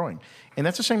growing and growing. And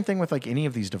that's the same thing with, like, any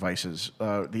of these devices.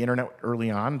 The internet early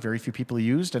on, very few people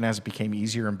used, and as it became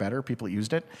easier and better, people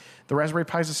used it. The Raspberry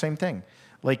Pi is the same thing.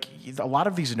 Like, a lot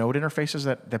of these node interfaces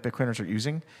that Bitcoiners are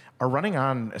using are running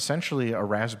on essentially a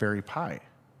Raspberry Pi,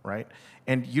 right?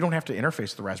 And you don't have to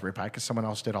interface the Raspberry Pi because someone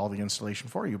else did all the installation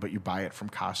for you, but you buy it from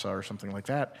Casa or something like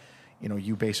that.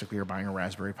 You basically are buying a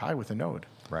Raspberry Pi with a node.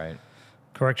 Right.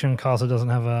 Correction, Casa doesn't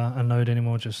have a node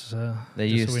anymore, They just so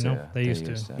used we know. to. They used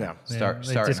to. Yeah. Start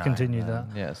they discontinued 9, that.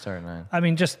 Yeah, start 9. I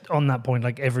mean, just on that point,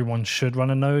 like, everyone should run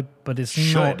a node, but it's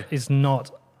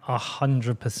not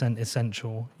 100%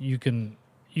 essential. You can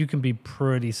be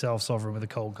pretty self-sovereign with a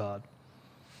cold card.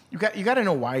 You got to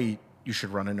know why you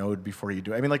should run a node before you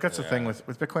do. I mean, like, that's the thing with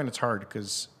Bitcoin. It's hard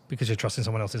because you're trusting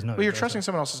someone else's node. you're trusting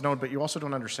someone else's node, but you also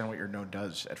don't understand what your node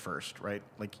does at first, right?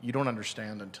 Like, you don't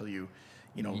understand until you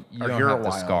You are don't here have a the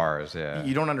while. scars, yeah.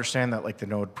 You don't understand that, like, the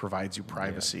node provides you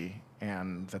privacy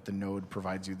and that the node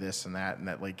provides you this and that, and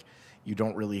that, like, you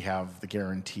don't really have the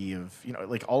guarantee of,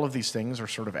 like, all of these things are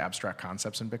sort of abstract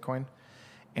concepts in Bitcoin,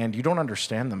 and you don't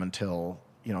understand them until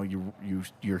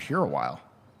you're here a while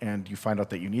and you find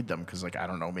out that you need them because, like, I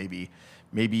don't know,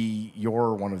 maybe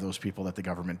you're one of those people that the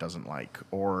government doesn't like,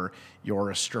 or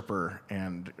you're a stripper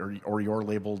or you're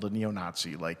labeled a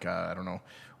neo-Nazi, like, I don't know,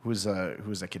 who's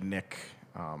that kid, Nick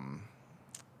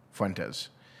Fuentes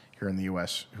here in the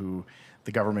U.S., who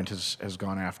the government has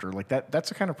gone after. Like, that's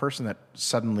the kind of person that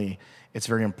suddenly it's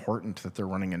very important that they're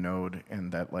running a node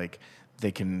and that, like,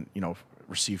 they can,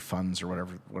 receive funds or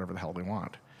whatever the hell they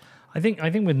want. I think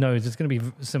with nodes, it's going to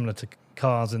be similar to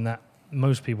cars in that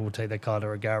most people will take their car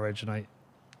to a garage, and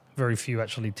very few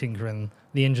actually tinker in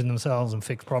the engine themselves and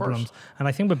fix problems. And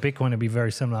I think with Bitcoin, it'll be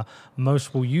very similar.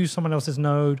 Most will use someone else's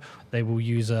node. They will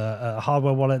use a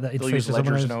hardware wallet that They'll interfaces use with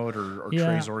someone Ledger's else. node or Yeah.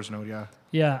 Trezor's node, yeah.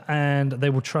 Yeah, and they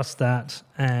will trust that,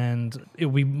 and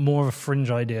it'll be more of a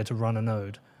fringe idea to run a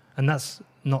node. And that's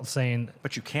not saying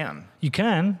But you can. you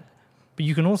can, but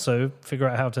you can also figure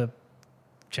out how to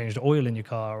change the oil in your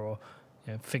car or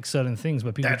fix certain things,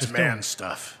 but people just don't.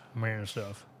 stuff. Man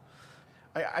stuff.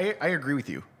 I agree with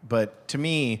you, but to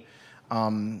me,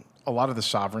 a lot of the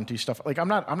sovereignty stuff, like, I'm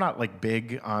not like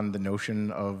big on the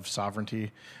notion of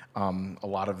sovereignty. A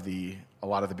lot of the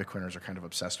Bitcoiners are kind of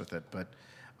obsessed with it, but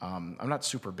I'm not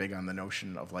super big on the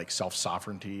notion of, like,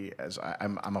 self-sovereignty. As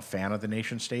I'm a fan of the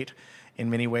nation state in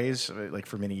many ways. Like,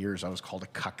 for many years, I was called a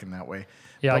cuck in that way.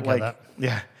 Yeah, but, I get like, that.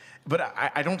 Yeah. But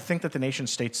I don't think that the nation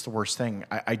state's the worst thing.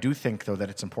 I do think, though, that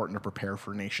it's important to prepare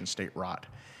for nation state rot.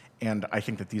 And I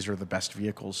think that these are the best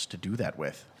vehicles to do that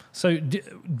with. So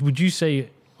would you say,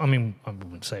 I mean, I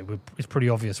wouldn't say, it's pretty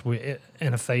obvious we're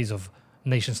in a phase of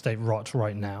nation state rot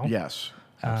right now. Yes.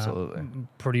 Absolutely.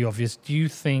 Pretty obvious. Do you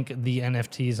think the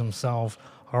NFTs themselves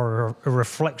are a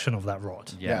reflection of that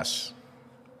rot? Yes.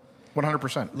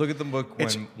 100%. Look at the book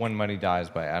When Money Dies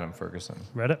by Adam Ferguson.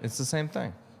 Read it? It's the same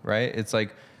thing, right? It's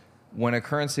like when a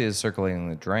currency is circulating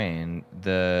the drain,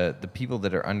 the people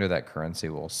that are under that currency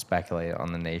will speculate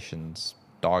on the nation's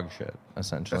dog shit,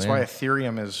 essentially. That's why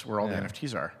Ethereum is where all the Yeah.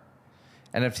 NFTs are.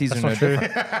 NFTs That's are no not true.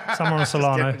 different. Someone on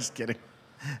Solano. Just kidding.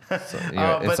 So, it's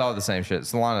but- all the same shit.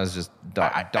 Solana is just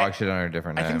dog shit under a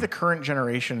different name. I think the current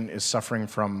generation is suffering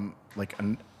from, like,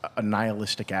 a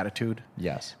nihilistic attitude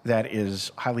Yes. that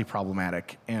is highly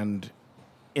problematic, and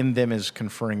in them is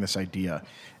conferring this idea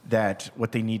that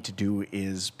what they need to do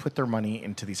is put their money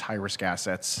into these high-risk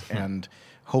assets and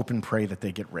hope and pray that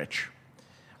they get rich.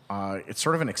 It's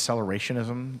sort of an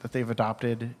accelerationism that they've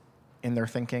adopted in their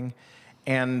thinking,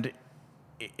 and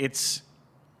it's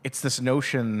this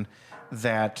notion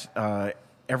that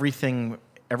everything,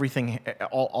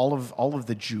 all of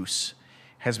the juice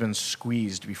has been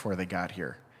squeezed before they got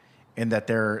here, and that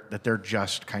they're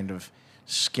just kind of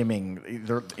skimming.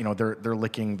 They're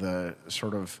licking the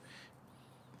sort of,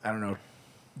 I don't know,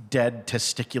 dead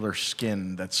testicular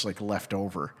skin that's, like, left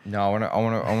over. No, I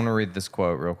want to read this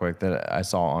quote real quick that I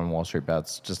saw on Wall Street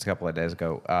Bets just a couple of days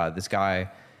ago. This guy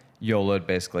YOLO'd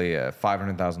basically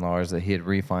 $500,000 that he had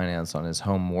refinanced on his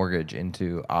home mortgage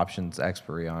into options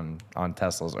expiry on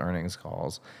Tesla's earnings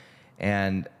calls,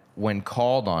 and when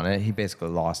called on it, he basically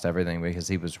lost everything because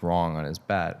he was wrong on his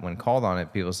bet. When called on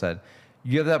it, people said,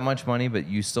 "You have that much money, but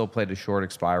you still played a short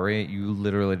expiry. You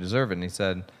literally deserve it." And he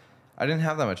said, "I didn't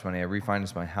have that much money. I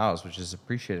refinanced my house, which has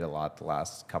appreciated a lot the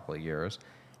last couple of years,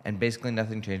 and basically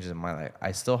nothing changes in my life.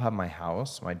 I still have my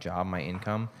house, my job, my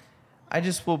income. I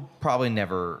just will probably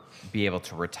never be able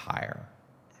to retire.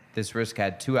 This risk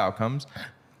had two outcomes.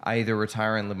 I either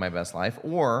retire and live my best life,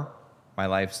 or my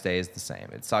life stays the same.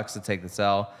 It sucks to take this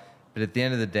L, but at the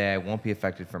end of the day, I won't be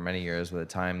affected for many years by the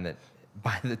time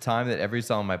that every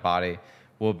cell in my body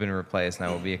will have been replaced, and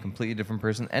I will be a completely different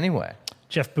person anyway.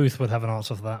 Jeff Booth would have an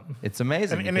answer for that. It's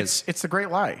amazing. And it's a great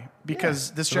lie,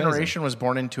 because this amazing. generation was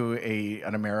born into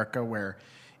an America where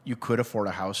you could afford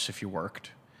a house if you worked.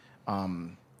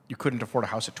 You couldn't afford a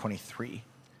house at 23.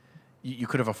 You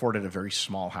could have afforded a very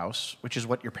small house, which is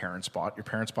what your parents bought. Your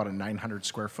parents bought a 900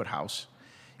 square foot house.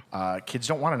 Kids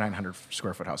don't want a 900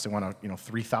 square foot house. They want a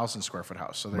 3,000 square foot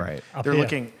house. So Right. they're Up here.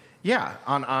 looking,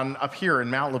 on up here in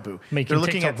Malibu. Making they're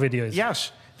looking TikTok at videos.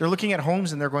 Yes, they're looking at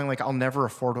homes and they're going like, I'll never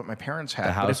afford what my parents had. The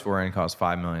But house we're in costs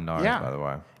 $5 million, by the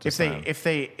way. Just saying. if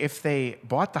they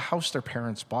bought the house their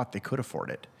parents bought, they could afford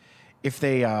it. If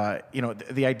they,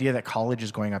 the idea that college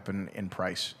is going up in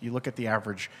price. You look at the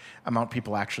average amount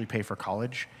people actually pay for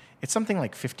college. It's something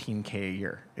like $15K a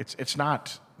year. It's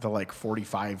not the like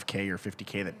 $45K or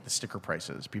 $50K that the sticker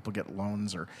price is. People get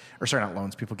loans or sorry, not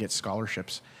loans. People get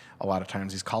scholarships. A lot of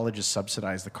times these colleges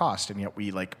subsidize the cost, and yet we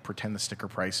like pretend the sticker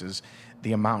price is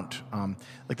the amount.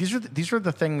 Like these are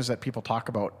the things that people talk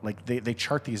about. Like they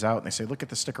chart these out and they say, look at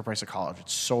the sticker price of college.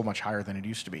 It's so much higher than it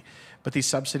used to be. But these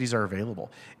subsidies are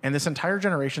available. And this entire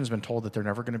generation has been told that they're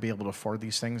never going to be able to afford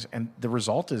these things. And the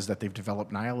result is that they've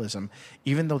developed nihilism,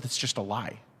 even though it's just a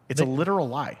lie. It's a literal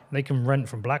lie. They can rent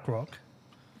from BlackRock.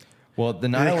 Well, the They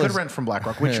nihilism, could rent from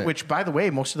BlackRock, which, by the way,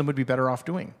 most of them would be better off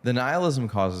doing. the nihilism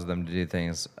causes them to do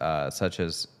things such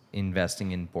as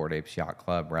investing in Bored Apes Yacht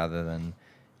Club rather than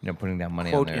putting down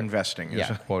money Quote on their investing.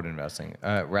 Yeah, quote investing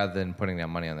rather than putting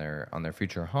down money on their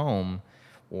future home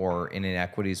or in an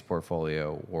equities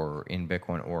portfolio or in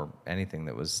Bitcoin or anything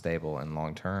that was stable and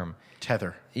long term.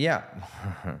 Tether. Yeah,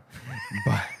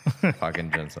 but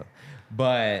fucking Jensen.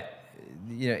 But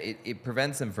it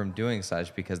prevents them from doing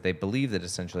such because they believe that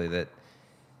essentially that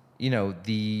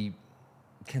the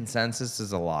consensus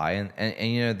is a lie,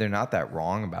 and they're not that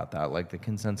wrong about that. Like the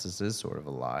consensus is sort of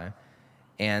a lie,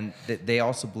 and they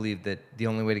also believe that the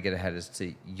only way to get ahead is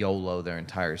to YOLO their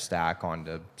entire stack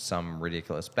onto some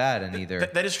ridiculous bet, and either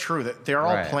That is true. That they're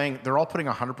all Right. playing. They're all putting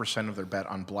 100% of their bet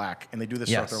on black, and they do this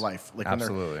throughout Yes, their life. Like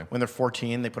absolutely. when they're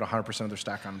 14, they put 100% of their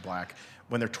stack on black.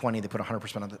 When they're 20, they put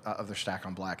 100% of their stack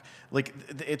on black. Like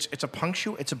it's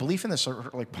a belief in this sort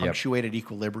of like punctuated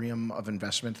equilibrium of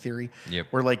investment theory, Yep.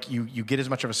 where like you get as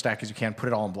much of a stack as you can, put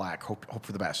it all in black, hope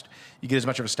for the best. You get as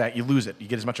much of a stack, you lose it. You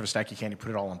get as much of a stack you can, you put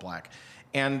it all in black,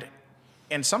 and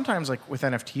sometimes like with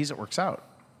NFTs it works out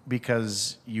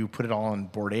because you put it all on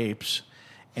Bored Apes,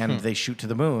 and they shoot to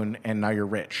the moon, and now you're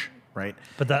rich. Right,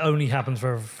 But that only happens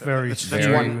for very that's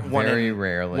very, one very in,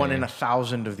 rarely. 1 in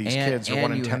 1,000 of these kids, or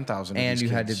 1 in 10,000 of and these you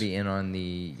kids. had to be in on the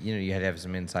you had to have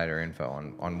some insider info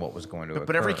on what was going to occur.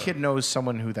 But every kid knows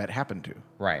someone who that happened to.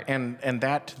 Right. And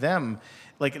that to them,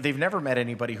 like they've never met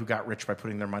anybody who got rich by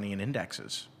putting their money in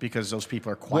indexes, because those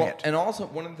people are quiet. Well, and also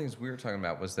one of the things we were talking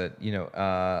about was that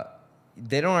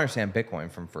they don't understand Bitcoin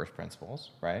from first principles,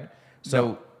 right?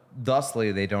 So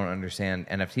thusly, they don't understand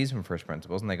NFTs from first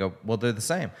principles, and they go, well, they're the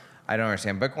same. I don't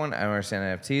understand Bitcoin. I don't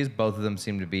understand NFTs. Both of them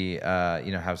seem to be,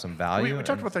 have some value. We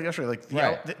talked about that yesterday. Like,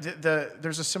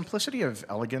 there's a simplicity of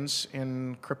elegance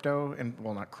in crypto, and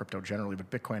well, not crypto generally, but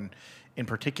Bitcoin in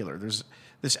particular. There's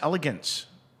this elegance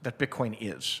that Bitcoin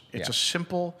is. It's a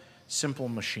simple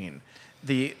machine.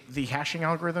 The hashing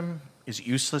algorithm is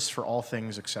useless for all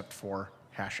things except for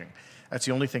hashing. That's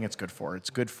the only thing it's good for. It's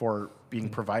good for being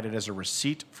provided as a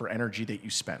receipt for energy that you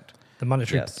spent. The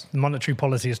monetary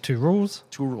policy is 2 rules.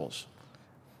 2 rules.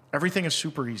 Everything is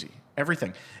super easy.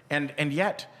 Everything. And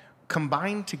yet,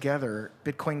 combined together,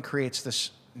 Bitcoin creates this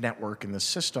network and this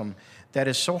system that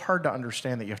is so hard to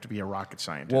understand that you have to be a rocket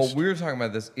scientist. Well, we were talking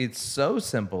about this. It's so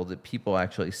simple that people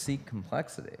actually seek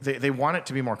complexity. They want it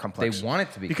to be more complex. They want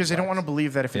it to be because they don't want to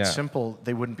believe that if it's Yeah. simple,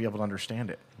 they wouldn't be able to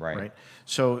understand it. Right.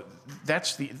 So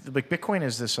that's like Bitcoin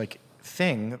is this like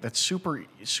thing that's super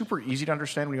easy to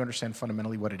understand when you understand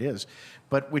fundamentally what it is,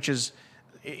 but which is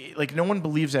like no one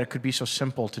believes that it could be so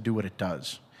simple to do what it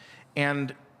does.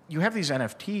 And you have these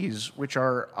NFTs which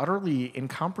are utterly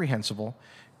incomprehensible,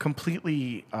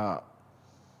 completely.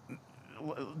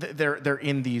 They're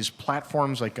in these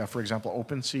platforms like, for example,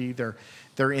 OpenSea.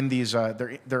 They're in these.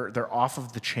 They're off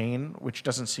of the chain, which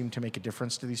doesn't seem to make a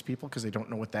difference to these people because they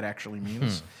don't know what that actually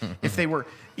means. If they were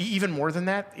even more than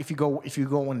that, if you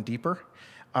go one deeper,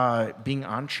 being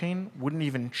on chain wouldn't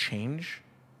even change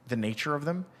the nature of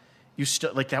them. You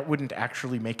still like that wouldn't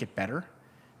actually make it better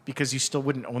because you still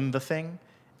wouldn't own the thing.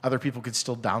 Other people could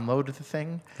still download the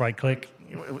thing. Right click.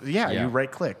 Yeah. You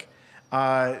right click.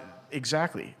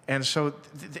 Exactly. And so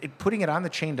putting it on the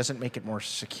chain doesn't make it more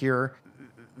secure.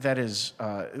 that is,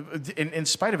 in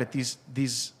spite of it,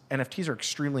 these NFTs are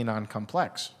extremely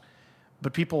non-complex,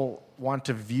 but people want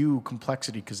to view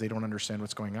complexity because they don't understand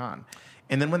what's going on.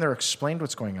 And then when they're explained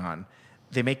what's going on,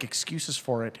 they make excuses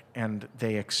for it, and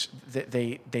they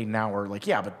now are like,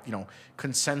 yeah, but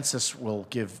consensus will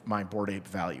give my Bored Ape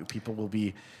value. People will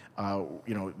be,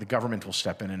 the government will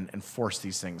step in and force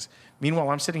these things. Meanwhile,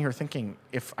 I'm sitting here thinking,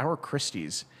 if I were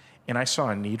Christie's and I saw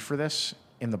a need for this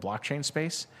in the blockchain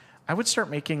space, I would start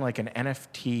making like an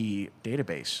NFT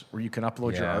database where you can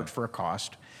upload your art for a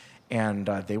cost, and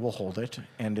they will hold it,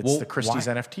 and it's the Christie's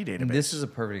NFT database. This is a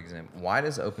perfect example. Why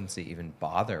does OpenSea even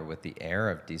bother with the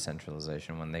era of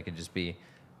decentralization when they could just be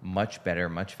much better,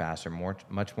 much faster,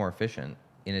 much more efficient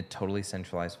in a totally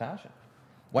centralized fashion?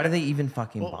 Why do they even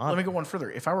fucking bother? Let me go one further.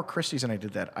 If I were Christie's and I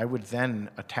did that, I would then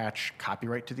attach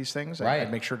copyright to these things. Right. I'd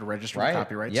make sure to register the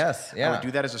copyrights. Yes, yeah. I would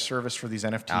do that as a service for these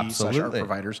NFT/art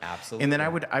providers. Absolutely. And then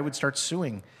I would start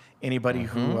suing anybody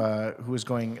who is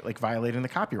going like violating the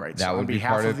copyrights That would on be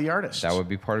behalf part of the artist. That would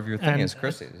be part of your thing as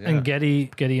Christie's. Yeah. And Getty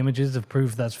Images have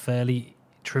proved that's fairly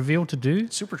trivial to do.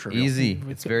 super trivial. Easy.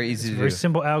 It's very easy to do. Very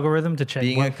simple algorithm to check.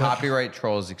 Being a work. copyright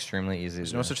troll is extremely easy There's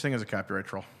to no do. such thing as a copyright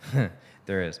troll.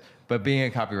 There is. But being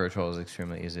a copyright troll is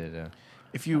extremely easy to do.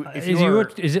 If you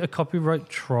Is it a copyright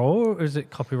troll or is it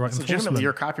copyright it's enforcement? legitimately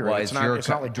your copyright. Well, it's not like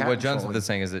what patent John trolling. Smith is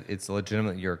saying is that it's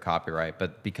legitimately your copyright,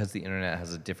 but because the internet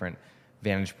has a different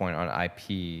vantage point on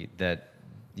IP, that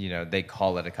they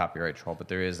call it a copyright troll, but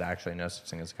there is actually no such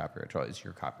thing as a copyright troll. It's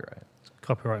your copyright.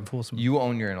 Copyright enforcement. You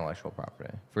own your intellectual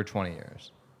property for 20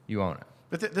 years. You own it.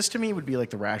 But this to me would be like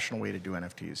the rational way to do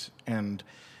NFTs. And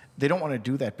they don't want to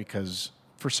do that because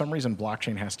for some reason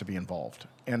blockchain has to be involved.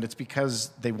 And it's because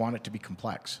they want it to be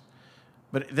complex.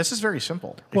 But this is very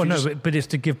simple. If Well, you no, just- but it's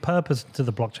to give purpose to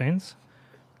the blockchains.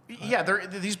 yeah, the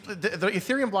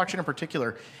Ethereum blockchain in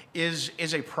particular is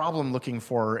a problem looking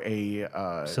for a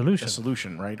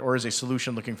solution, right? Or is a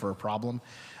solution looking for a problem.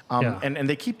 Yeah. And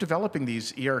they keep developing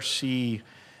these ERC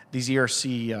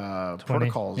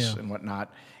protocols yeah. and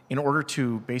whatnot in order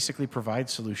to basically provide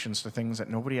solutions to things that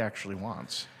nobody actually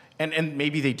wants. And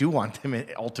maybe they do want them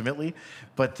ultimately,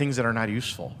 but things that are not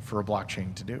useful for a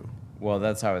blockchain to do. Well,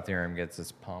 that's how Ethereum gets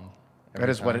its pump.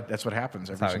 That's what happens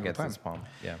every That's how it single gets time. its pump.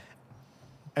 Yeah.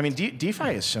 I mean, DeFi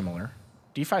is similar.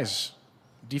 DeFi's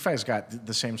got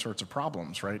the same sorts of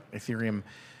problems, right? Ethereum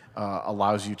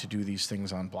allows you to do these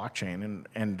things on blockchain,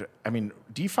 and I mean,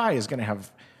 DeFi is going to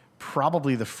have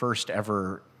probably the first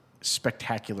ever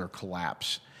spectacular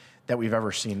collapse that we've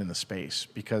ever seen in the space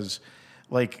because,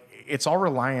 like, it's all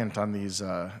reliant on these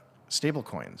stable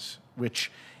coins, which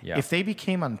if they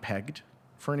became unpegged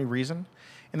for any reason,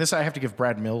 and this I have to give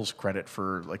Brad Mills credit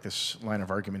for like this line of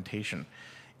argumentation.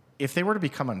 If they were to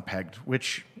become unpegged,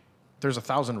 which there's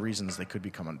 1,000 reasons they could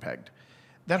become unpegged,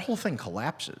 that whole thing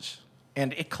collapses,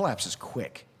 and it collapses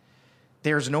quick.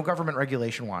 There's no government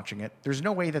regulation watching it. There's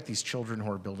no way that these children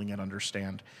who are building it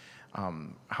understand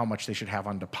how much they should have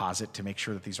on deposit to make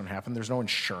sure that these don't happen. There's no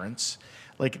insurance.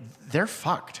 Like, they're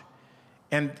fucked.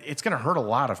 And it's going to hurt a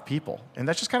lot of people. And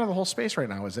that's just kind of the whole space right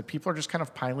now, is that people are just kind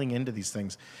of piling into these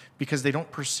things because they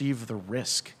don't perceive the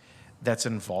risk that's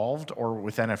involved, or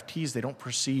with NFTs, they don't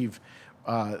perceive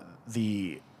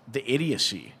the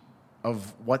idiocy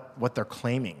of what they're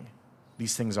claiming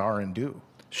these things are and do.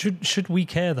 Should we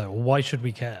care though? Why should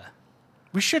we care?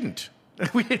 We shouldn't. I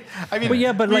mean, But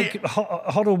yeah, but like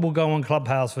Hoddle will go on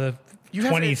Clubhouse for You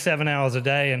have 27 hours a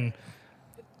day and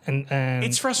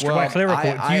it's frustrating. Quite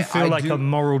clerical. Do you feel like do- a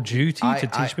moral duty to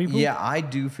teach people? Yeah, I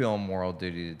do feel a moral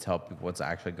duty to tell people what's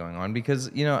actually going on because,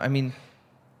 I mean,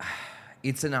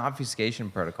 it's an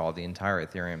obfuscation protocol, the entire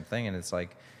Ethereum thing. And it's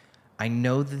like, I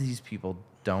know that these people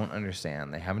don't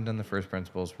understand. They haven't done the first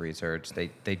principles research.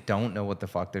 They don't know what the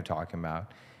fuck they're talking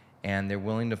about. And they're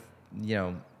willing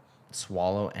to,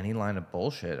 swallow any line of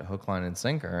bullshit, hook, line, and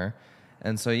sinker.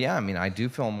 And so, yeah, I mean, I do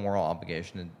feel a moral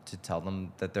obligation to tell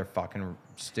them that they're fucking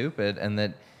stupid and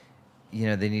that,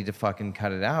 they need to fucking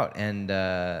cut it out. And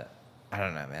I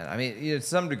don't know, man. I mean, to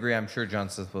some degree, I'm sure John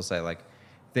Smith will say, like,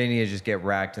 they need to just get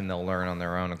wrecked and they'll learn on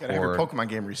their own accord. Gotta have your Pokemon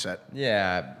game reset.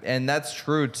 Yeah, and that's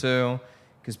true, too,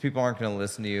 because people aren't going to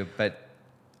listen to you. But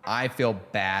I feel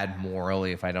bad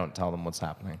morally if I don't tell them what's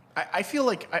happening. I feel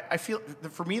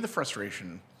for me, the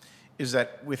frustration is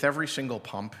that with every single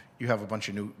pump, you have a bunch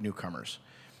of newcomers.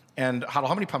 And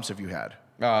how many pumps have you had?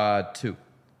 Two.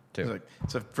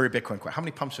 It's a very Bitcoin question. How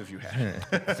many pumps have you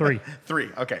had? 3. 3.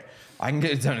 Okay. I can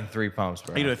get it done in 3 pumps,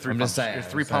 bro. You do 3 I'm pumps. just saying. You're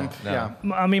 3 I'm saying, pump. no.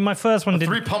 Yeah. I mean, my first one A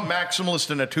didn't. 3 pump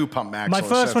maximalist and a 2 pump maximalist. My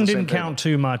first That's one the didn't same count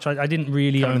too much. I didn't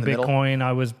really Kind of own in the middle? Bitcoin.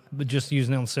 I was just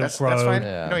using it on Silk That's Road. fine.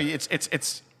 Yeah. No,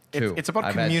 it's Two. It's about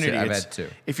I've had two. community. I've It's- had two.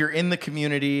 If you're in the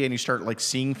community and you start like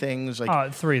seeing things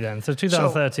like. 3 then. So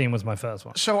 2013 was my first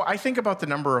one. So I think about the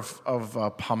number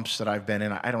of pumps that I've been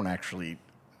in. I don't actually,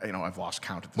 I've lost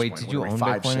count at this Wait, point. did you What are own we,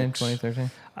 5, Bitcoin in 6?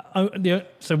 2013?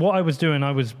 So what I was doing,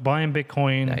 I was buying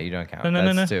Bitcoin. No, you don't count.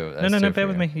 No. That's two. That's no. two Bear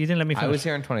for with you. me. You didn't let me finish. I was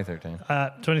here in 2013.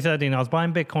 2013, I was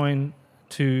buying Bitcoin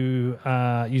to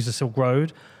use the Silk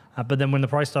Road. But then when the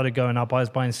price started going up, I was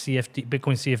buying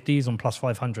Bitcoin CFDs on plus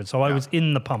 500. So I was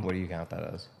in the pump. What do you count that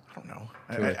as? I don't know.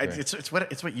 Two or three.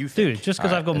 It's what you think. Dude, just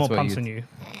because All I've got right, more that's what pumps you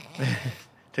than you.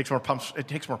 Takes more pumps. It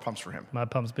takes more pumps for him. My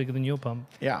pump's bigger than your pump.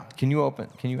 Yeah. Can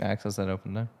you access that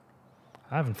open now?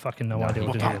 I haven't fucking no idea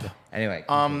what to pump. do. Anyway.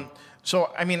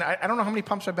 So I mean, I don't know how many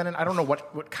pumps I've been in. I don't know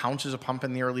what counts as a pump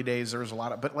in the early days. There was a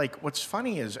lot of, but like, what's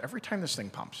funny is every time this thing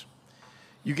pumps,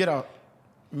 you get a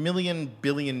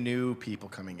billion new people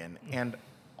coming in, and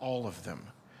all of them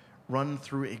run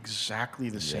through exactly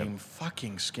the same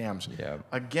fucking scams Yep.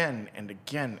 again and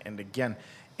again and again.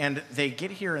 And they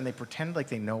get here and they pretend like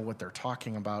they know what they're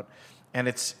talking about. And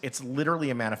it's literally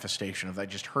a manifestation of I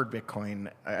just heard about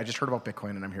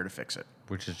Bitcoin and I'm here to fix it.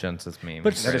 Which is Jensen's meme.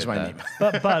 But He That is my created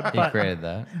meme. But He created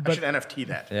that. I should NFT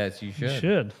that. Yes, you you should.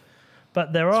 should.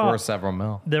 But there It's are worth several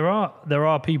mil. there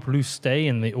are people who stay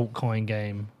in the altcoin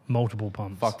game multiple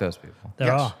pumps. Fuck those people. There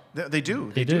Yes. are. They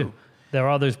do. They do. There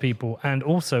are those people. And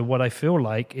also, what I feel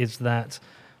like is that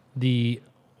the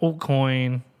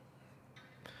altcoin,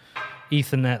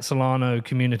 Ethernet, Solana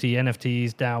community,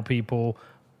 NFTs, DAO people,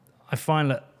 I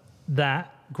find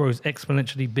that grows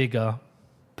exponentially bigger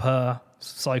per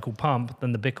cycle pump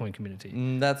than the Bitcoin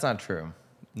community. That's not true.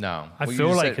 No. I What you feel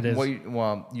just like said- it is.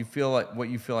 what you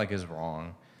feel like is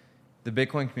wrong. The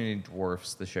Bitcoin community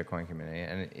dwarfs the shitcoin community,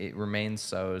 and it remains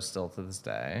so still to this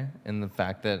day. In the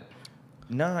fact that,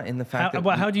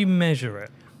 How do you measure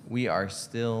it? we are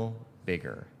still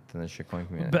bigger than the shitcoin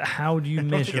community. But how do you I don't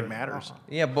measure think it matters.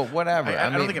 Yeah, but whatever. I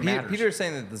don't mean, think it matters. Peter's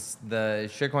saying that the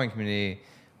shitcoin community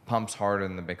pumps harder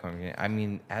than the Bitcoin community. I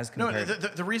mean, as No, compared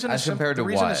the reason as is simple. compared The to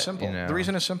reason what, is simple. you know? The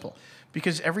reason is simple.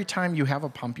 Because every time you have a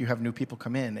pump, you have new people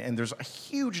come in, and there's a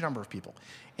huge number of people.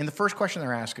 And the first question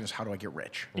they're asking is, how do I get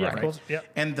rich? Yeah, of course. Yeah.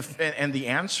 And the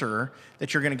answer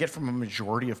that you're going to get from a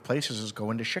majority of places is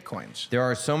go into shitcoins. There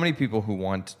are so many people who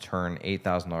want to turn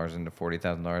 $8,000 into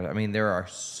 $40,000. I mean, there are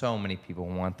so many people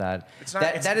who want that. It's not.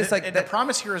 that is like the that,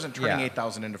 promise here isn't turning Yeah.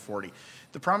 8,000 into 40.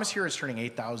 The promise here is turning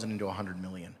 8,000 into 100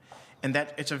 million, and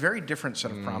that it's a very different set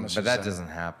of promises. but that doesn't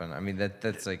happen. I mean,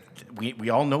 that's like.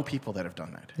 We all know people that have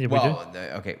done that. Yeah, we do. Well,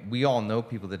 okay, we all know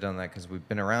people that done that because we've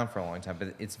been around for a long time,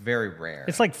 but it's very rare.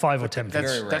 It's like 5 or 10 That's people.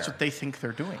 very that's rare. what they think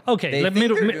they're doing. Okay, they let think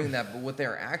middle, they're mid- doing that, but what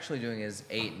they're actually doing is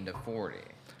 8 into 40.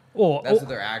 or That's what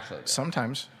they're actually doing.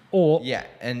 Sometimes. or Yeah,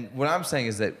 and what I'm saying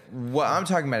is that what I'm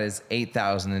talking about is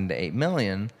 8,000 into 8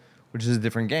 million, which is a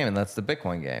different game, and that's the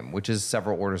Bitcoin game, which is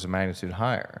several orders of magnitude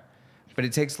higher. But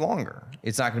it takes longer.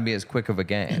 It's not going to be as quick of a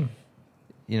game.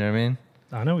 You know what I mean?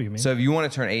 I know what you mean. So if you want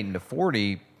to turn 8 into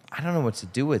 40, I don't know what to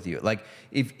do with you. Like,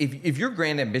 if your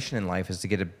grand ambition in life is to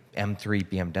get a M3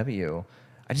 BMW,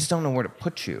 I just don't know where to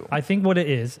put you. I think what it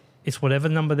is, it's whatever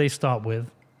number they start with,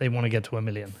 they want to get to 1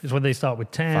 million. It's whether they start with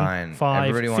 10, Fine. 5,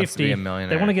 Everybody 50. wants to be a They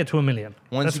millionaire. want to get to 1 million.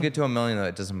 Once That's- you get to 1 million, though,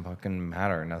 it doesn't fucking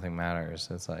matter. Nothing matters.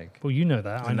 It's like, Well, you know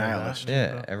that. I know nihilist. that.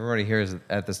 yeah, everybody here is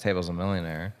at this table is a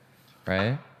millionaire,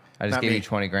 right? I just Not gave me. you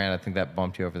 20 grand. I think that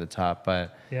bumped you over the top,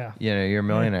 but Yeah. you know, you're a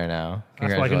millionaire now.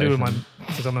 That's what I can do with my, Congratulations.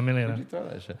 because I'm a millionaire. You throw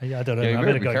that shit. Yeah, I don't know. Yeah, you I better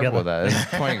better be go careful get with that.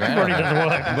 It's 20 grand. Already doesn't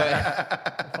work.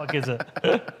 But, Fuck is it?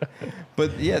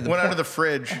 but yeah, the Went point- under the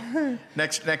fridge.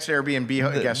 Next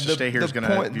Airbnb guest to stay here is going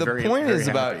to be the very point very is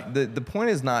happy. about the point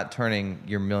is not turning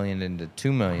your million into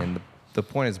 2 million. The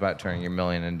point is about turning your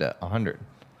million into 100.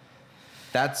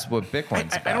 That's what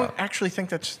Bitcoin's I about. don't actually think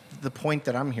that's the point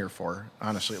that I'm here for,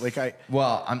 honestly. Like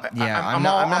Well, I'm I'm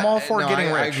not. all for getting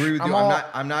I rich. agree with you. I'm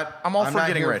all for not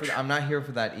getting here rich. I'm not here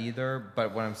for that either.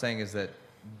 But what I'm saying is that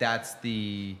that's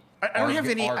the. I don't have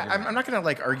any. argument. I'm not going to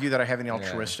like argue that I have any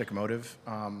altruistic motive.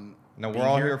 No, we're being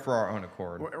all here for our own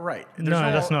accord. Right. No,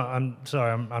 There's that's not. I'm sorry.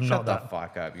 I'm Shut not the that.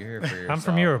 fuck up. You're here for yourself. I'm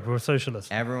from Europe. We're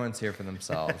socialists. Everyone's here for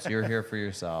themselves. You're here for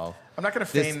yourself. I'm not going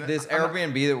to This, feign. this I'm not-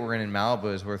 Airbnb that we're in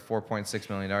Malibu is worth $4.6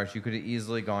 million. You could have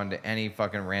easily gone to any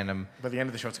fucking random. By the end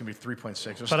of the show, it's going to be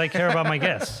 3.6. But I care about my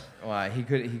guests. Well, he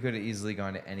could have easily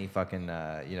gone to any fucking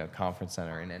conference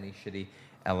center in any shitty.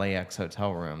 LAX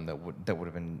hotel room that would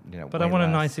have been, But way I want a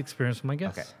less. nice experience for my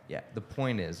guests. Okay, yeah. The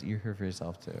point is, you're here for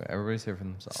yourself too. Everybody's here for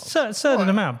themselves. Certain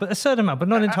amount, but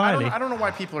not entirely. I don't know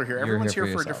why people are here. You're Everyone's here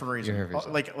here for for a yourself. different reason. You're here for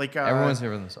yourself. Like Everyone's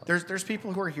here for themselves. There's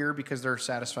people who are here because they're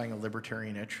satisfying a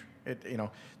libertarian itch.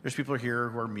 There's people here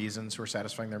who are Mesons who are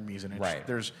satisfying their Meson itch. Right.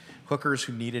 There's hookers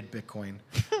who needed Bitcoin.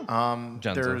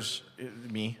 Johnson. There's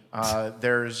me.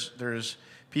 There's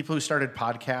people who started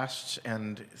podcasts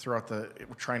and throughout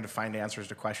trying to find answers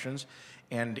to questions,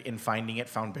 and in finding it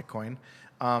found Bitcoin.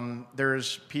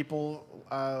 There's people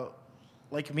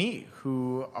like me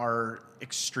who are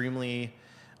extremely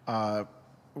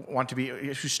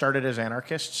who started as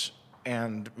anarchists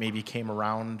and maybe came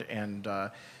around and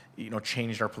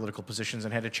changed our political positions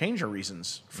and had to change our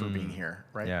reasons for being here,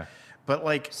 right? Yeah. But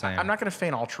Same. I'm not going to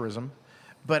feign altruism,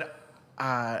 but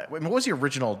what was the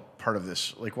original part of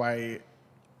this? Like, why?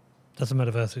 Does the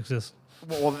metaverse exist?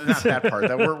 Well, not that part.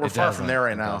 That we're It far doesn't. from there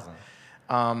right It now.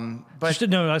 doesn't.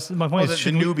 But My point the is,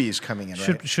 should we, newbies coming in,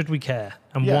 right? should we care,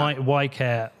 and Yeah. why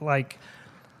care? Like,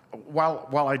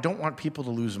 While I don't want people to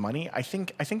lose money, I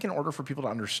think in order for people to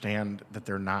understand that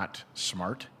they're not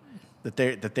smart, that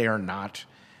they are not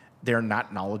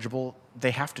knowledgeable,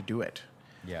 they have to do it.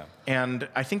 Yeah. And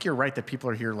I think you're right that people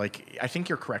are here. I think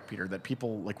you're correct, Peter, that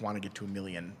people want to get to 1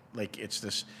 million. It's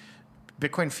this.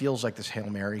 Bitcoin feels like this Hail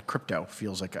Mary. Crypto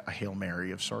feels like a Hail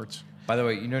Mary of sorts. By the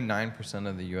way, 9%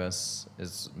 of the U.S.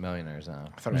 is millionaires now.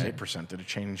 I thought it was 8%. Did it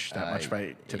change that much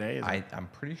by today? Is it- I'm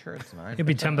pretty sure it's 9%. it'd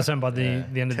be 10% by the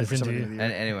end of this 10% of the interview. end of the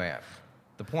And anyway,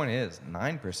 the point is,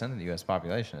 9% of the U.S.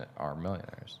 population are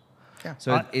millionaires. Yeah.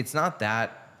 So it's not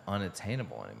that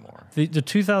unattainable anymore. The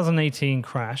 2018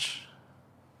 crash,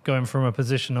 going from a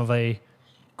position of a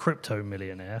crypto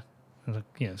millionaire,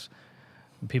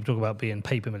 people talk about being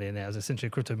paper millionaires, essentially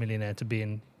a crypto millionaire, to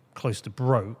being close to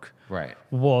broke, Right.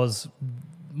 was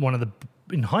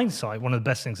in hindsight, one of the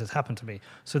best things that's happened to me.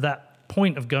 So that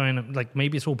point of going,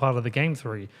 maybe it's all part of the game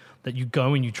theory, that you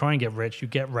go and you try and get rich, you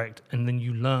get wrecked, and then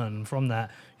you learn from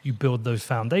that, you build those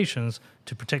foundations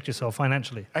to protect yourself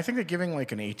financially. I think that giving an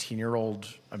 18-year-old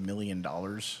 $1 million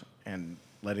and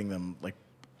letting them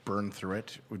burn through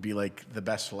it would be the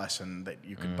best lesson that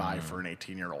you could buy for an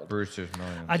 18-year-old. Brewster's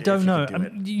Millions. I if don't you know.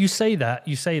 could do it. You say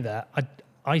that.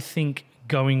 I think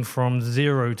going from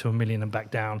 0 to 1 million and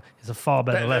back down is a far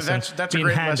better lesson. That's a being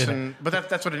great handed it. lesson, but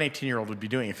that's what an 18-year-old would be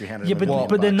doing if you handed Yeah, them $1 million.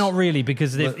 but they're bucks. not really,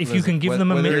 because if you can give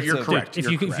them a whether million, it's a- You're correct. If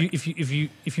You're you correct. if you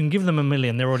can give them $1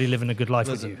 million, they're already living a good life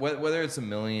Listen, with you. whether it's $1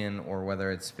 million or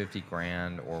whether it's 50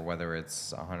 grand or whether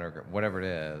it's 100 grand, whatever it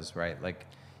is, right?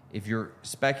 If you're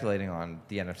speculating on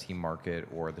the NFT market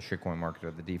or the shitcoin market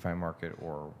or the DeFi market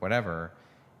or whatever,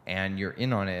 and you're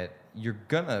in on it, you're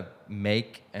gonna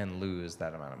make and lose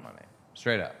that amount of money,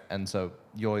 straight up. And so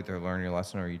you'll either learn your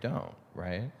lesson or you don't,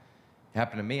 right? It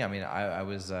happened to me. I mean, I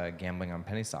was gambling on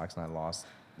penny stocks and I lost,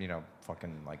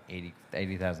 fucking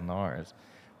 $80,000,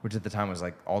 which at the time was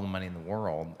all the money in the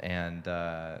world. And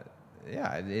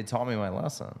yeah, it taught me my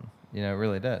lesson. It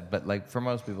really did. But for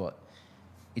most people,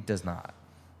 it does not.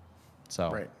 So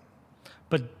Right.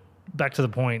 But back to the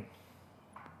point,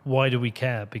 why do we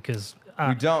care? Because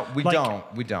we don't. We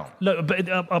don't. Look, but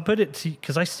I'll put it to you,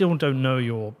 because I still don't know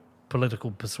your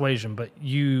political persuasion, but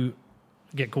you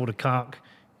get called a cuck,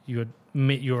 you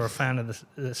admit you're a fan of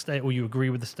the state, or you agree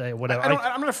with the state, or whatever.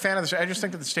 I'm not a fan of this. I just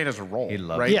think that the state has a role. He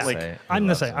loves right? to Yeah, say- I'm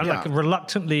the same. it. I'm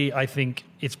reluctantly, I think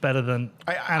it's better than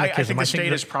I anarchism. think the state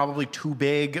that- is probably too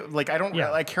big.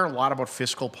 Yeah. I care a lot about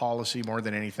fiscal policy more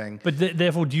than anything. But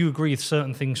therefore, do you agree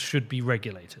certain things should be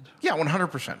regulated? Yeah,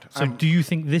 100%. So do you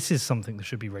think this is something that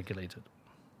should be regulated?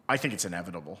 I think it's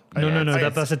inevitable. No,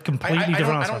 that's a completely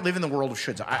different I answer. don't live in the world of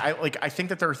shoulds. I think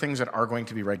that there are things that are going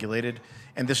to be regulated,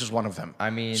 and this is one of them. I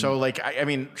mean- so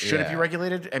should it be Yeah.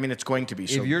 regulated? I mean, it's going to be.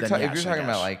 So If you're then talking yes, I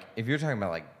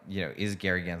about is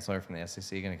Gary Gensler from the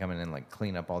SEC going to come in and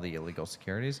clean up all the illegal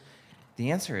securities?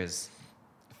 The answer is,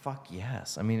 fuck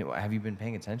yes. I mean, have you been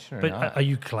paying attention or But not? are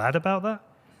you glad about that?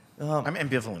 I'm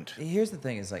ambivalent. Here's the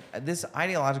thing: is this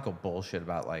ideological bullshit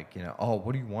about oh,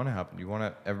 what do you want to happen? Do you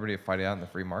want everybody to fight it out in the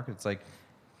free market? It's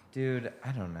dude,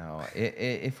 I don't know.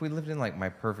 If we lived in my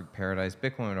perfect paradise,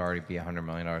 Bitcoin would already be $100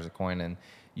 million a coin, and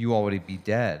you already be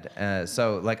dead.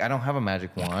 So I don't have a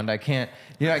magic wand. I can't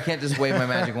just wave my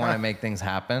magic wand and make things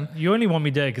happen. You only want me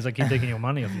dead because I keep taking your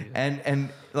money off you. And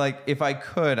if I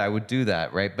could, I would do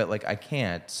that, right? But I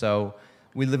can't. So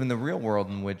we live in the real world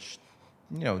in which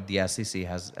the SEC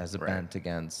has a bent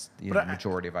against the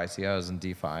majority of ICOs and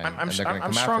DeFi, and they're going to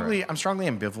come after it. I'm strongly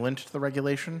ambivalent to the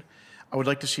regulation. I would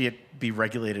like to see it be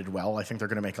regulated well. I think they're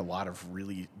going to make a lot of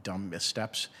really dumb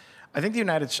missteps. I think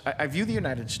I view the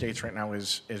United States right now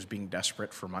as being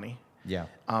desperate for money. Yeah.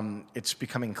 It's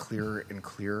becoming clearer and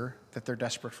clearer that they're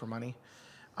desperate for money.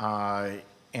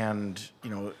 And,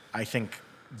 I think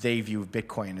they view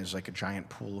Bitcoin as like a giant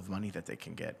pool of money that they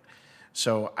can get.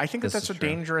 So I think This that's is a true.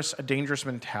 dangerous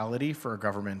mentality for a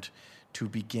government to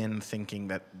begin thinking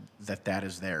that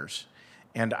is theirs.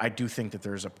 And I do think that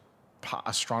there's a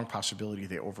strong possibility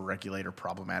they overregulate or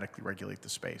problematically regulate the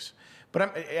space.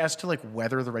 But as to like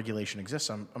whether the regulation exists,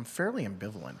 I'm fairly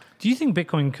ambivalent. Do you think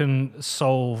Bitcoin can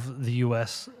solve the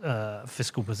U.S.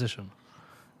 Fiscal position?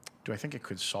 Do I think it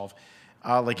could solve,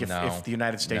 if No. the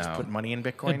United States No. put money in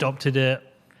Bitcoin? Adopted it.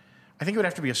 I think it would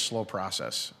have to be a slow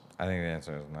process. I think the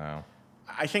answer is no.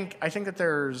 I think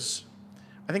Bitcoin's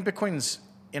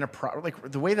in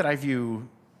the way that I view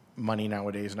money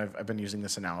nowadays, and I've been using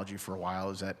this analogy for a while,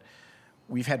 is that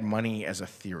we've had money as a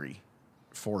theory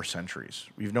for centuries.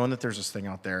 We've known that there's this thing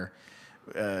out there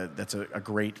that's a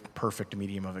great, perfect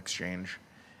medium of exchange,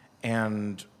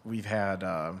 and we've had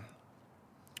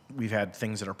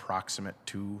things that are proximate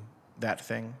to that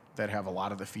thing that have a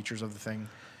lot of the features of the thing: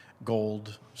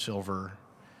 gold, silver,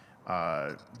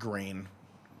 grain,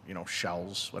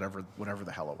 shells, whatever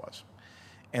the hell it was.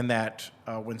 And that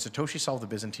when Satoshi solved the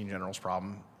Byzantine generals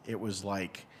problem, it was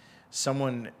like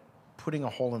someone putting a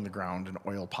hole in the ground and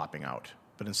oil popping out.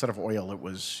 But instead of oil, it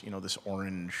was this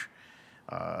orange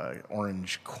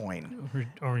coin.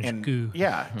 Orange goo.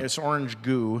 Yeah, it's orange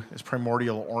goo. It's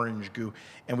primordial orange goo.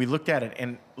 And we looked at it,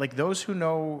 and like those who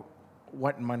know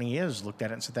what money is looked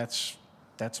at it and said,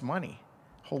 "That's money.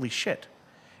 Holy shit!"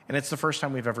 And it's the first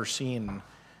time we've ever seen,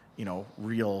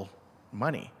 real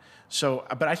money. So,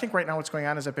 but I think right now what's going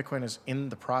on is that Bitcoin is in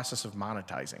the process of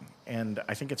monetizing. And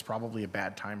I think it's probably a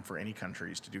bad time for any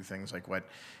countries to do things like what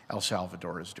El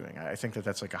Salvador is doing. I think that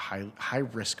that's like a high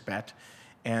risk bet.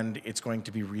 And it's going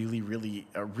to be a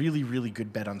really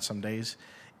good bet on some days.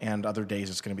 And other days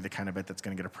it's going to be the kind of bet that's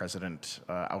going to get a president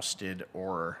ousted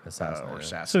or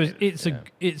assassinated. So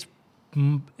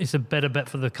it's a better bet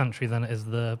for the country than it is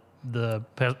the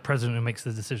president who makes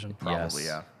the decision. Probably,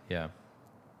 Yes. Yeah.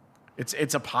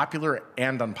 It's a popular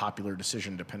and unpopular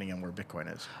decision depending on where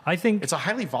Bitcoin is. I think It's a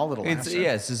highly volatile asset.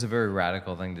 It's just a very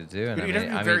radical thing to do. And You'd have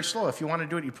to be very slow. If you want to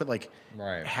do it, you put like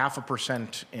Right.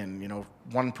 0.5% in,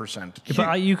 1%.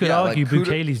 but you could yeah, argue like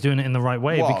Bukele's doing it in the right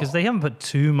way Well, because they haven't put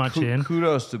too much in.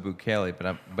 Kudos to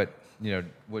Bukele, but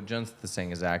what Jonathan is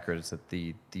saying is accurate. Is that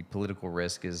the political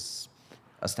risk is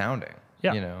astounding.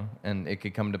 Yeah. And it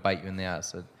could come to bite you in the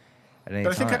ass at any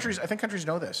But I time. think countries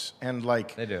know this, and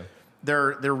like They do.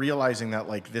 They're realizing that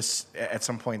like this at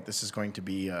some point this is going to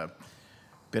be a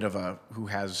bit of a who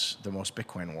has the most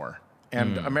Bitcoin war.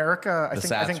 And America, I The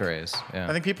think sats race. Yeah.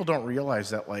 I think people don't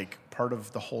realize that like part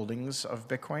of the holdings of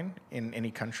Bitcoin in any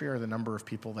country are the number of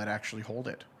people that actually hold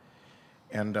it.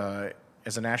 And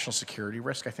as a national security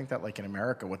risk, I think that like in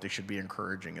America, what they should be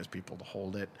encouraging is people to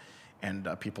hold it and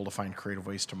people to find creative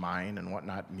ways to mine and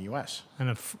whatnot in the U.S.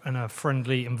 And a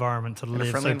friendly environment to live,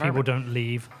 so friendly people environment. don't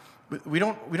leave. We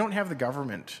don't have the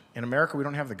government in America. We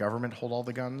don't have the government hold all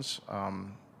the guns.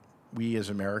 We as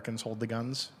Americans hold the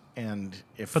guns, and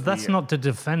But that's not to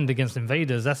defend against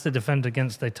invaders. That's to defend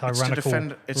against a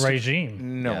tyrannical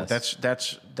regime. No, Yes.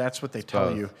 that's what they tell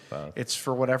both, you. both. It's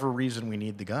for whatever reason we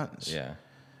need the guns. Yeah.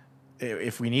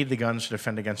 If we need the guns to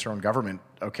defend against our own government,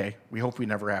 okay, we hope we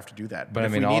never have to do that. But I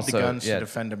if mean, we need also- the guns yeah. to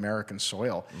defend American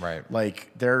soil, Right.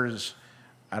 Like there's,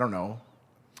 I don't know.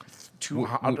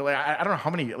 I don't know how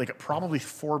many, like probably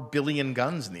 4 billion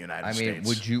guns in the United States.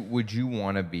 would you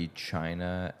want to be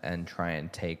China and try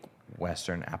and take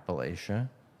Western Appalachia?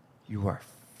 You are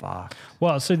fucked.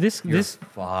 Well, so this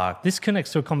Fucked.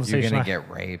 connects to a You're conversation. gonna get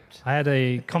raped. I had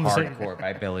a conversation. Hardcore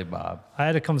by Billy Bob. I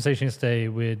had a conversation yesterday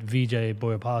with Vijay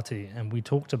Boyapati, and we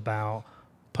talked about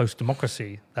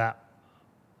post-democracy, that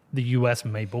the US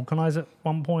may balkanize at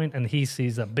one point, and he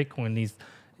sees that Bitcoin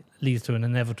leads to an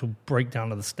inevitable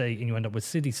breakdown of the state, and you end up with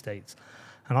city-states.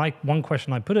 And one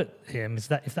question I put at him is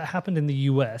that if that happened in the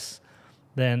US,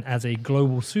 then as a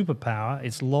global superpower,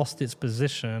 it's lost its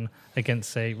position against,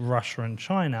 say, Russia and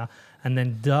China. And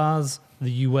then does the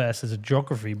US as a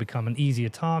geography become an easier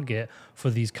target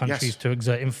for these countries Yes. to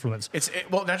exert influence?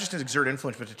 Well, not just to exert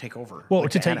influence, but to take over. Well,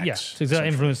 like to annex, to exert essentially.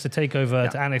 influence, to take over,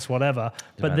 to annex whatever.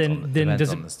 But Depends then on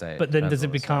does the it? state. But then Depends does on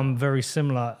it the become very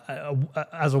similar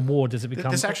as a war? Does it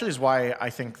become? This actually is why I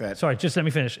think that. Sorry, just let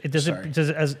me finish. Does Sorry. it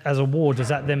as a war? Does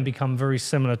that then become very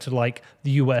similar to like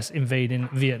the U.S. invading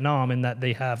Vietnam in that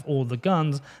they have all the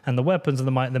guns and the weapons and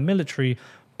the might and the military,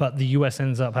 but the U.S.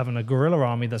 ends up having a guerrilla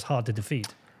army that's hard to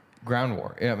defeat? Ground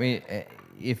war. I mean,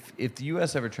 if the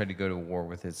U.S. ever tried to go to war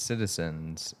with its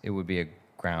citizens, it would be a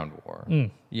ground war.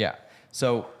 Yeah.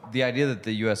 So the idea that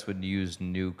the U.S. would use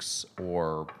nukes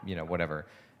or whatever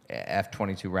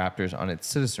F-22 Raptors on its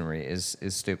citizenry is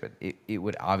stupid. It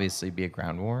would obviously be a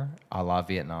ground war, a la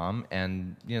Vietnam,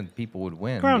 and people would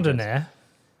win. Ground and air.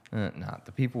 Not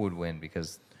the people would win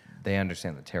because they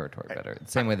understand the territory better.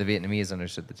 The same way the Vietnamese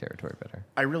understood the territory better.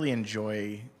 I really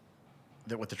enjoy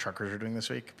what the truckers are doing this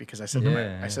week because I said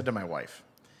to my wife,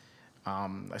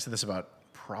 I said this about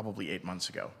probably 8 months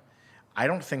ago. I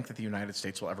don't think that the United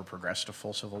States will ever progress to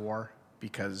full civil war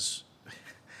because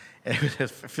I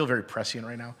feel very prescient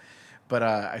right now. But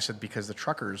I said because the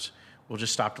truckers will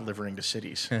just stop delivering to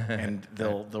cities and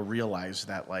they'll realize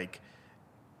that like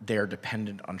they're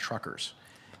dependent on truckers.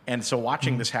 And so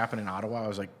watching this happen in Ottawa, I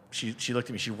was like, she looked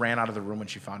at me, she ran out of the room when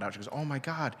she found out. She goes, "Oh my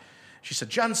God." She said,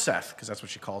 "John Seth," because that's what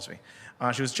she calls me.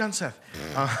 She was, "John Seth."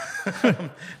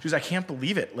 She was, "I can't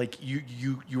believe it. Like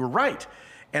you were right."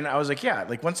 And I was like, yeah,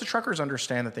 like once the truckers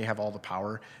understand that they have all the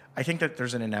power, I think that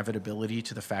there's an inevitability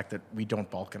to the fact that we don't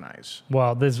balkanize.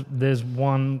 Well, there's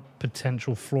one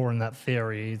potential flaw in that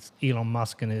theory. It's Elon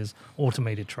Musk and his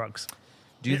automated trucks.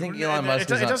 Do you think Elon Musk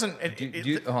it is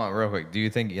doesn't. hold on, real quick. Do you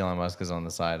think Elon Musk is on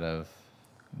the side of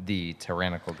the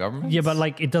tyrannical government? Yeah, but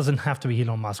like it doesn't have to be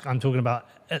Elon Musk. I'm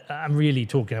really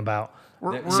talking about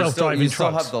self-driving you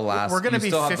still trucks. have the last. We're going to be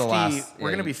 50. We're We're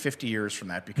going to be 50 years from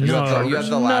that because You have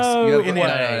the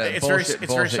last. It's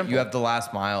very simple. You have the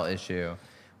last mile issue,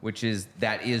 which is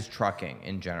trucking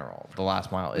in general. The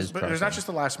last mile is. But trucking. there's not just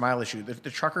the last mile issue. The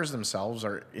truckers themselves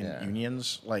are in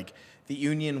unions. Like the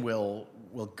union will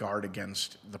guard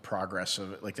against the progress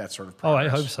of like that sort of Oh, I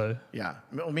progress. hope so. Yeah,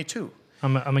 well, me too.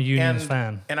 I'm a unions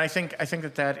fan. And I think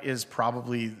that is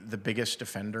probably the biggest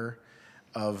defender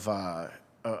of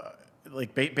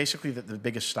basically the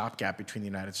biggest stopgap between the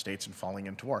United States and falling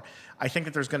into war. I think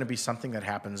that there's going to be something that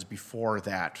happens before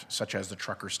that, such as the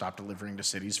truckers stop delivering to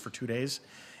cities for 2 days,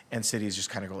 and cities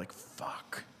just kind of go like,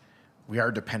 "Fuck, we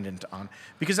are dependent on,"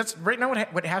 because that's right now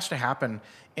what has to happen.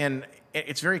 And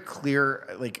it's very clear.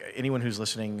 Like anyone who's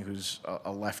listening, who's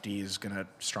a lefty, is going to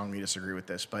strongly disagree with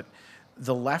this, but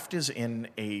the left is in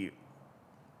a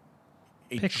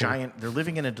giant. They're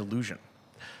living in a delusion,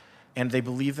 and they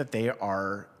believe that they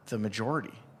are the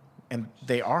majority, and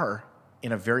they are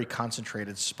in a very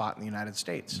concentrated spot in the United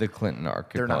States. The Clinton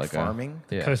archipelago. They're not farming.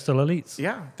 Yeah. Coastal elites.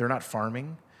 Yeah, they're not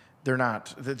farming. They're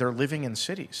not. They're living in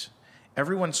cities.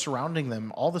 Everyone surrounding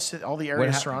them, all the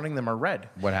areas surrounding them are red.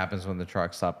 What happens when the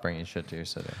trucks stop bringing shit to your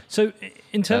city? So,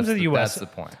 in terms of the US, that's the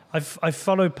point. I've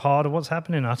followed part of what's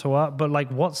happening in Ottawa, but like,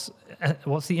 what's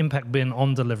the impact been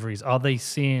on deliveries? Are they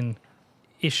seeing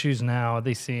issues now? Are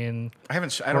they seeing? I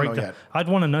don't know yet. I'd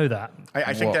want to know that.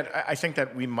 I think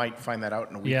that we might find that out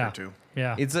in a week or two.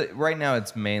 Yeah. Right now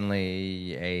it's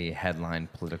mainly a headline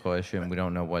political issue, and we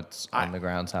don't know what's on the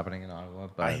grounds happening in Ottawa.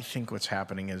 But I think what's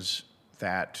happening is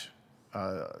that,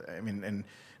 and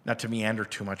not to meander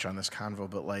too much on this convo,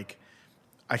 but like,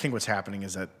 I think what's happening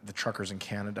is that the truckers in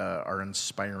Canada are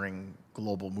inspiring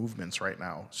global movements right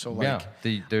now. So like,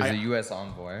 there's a U.S.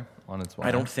 envoy on its way.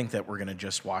 I don't think that we're going to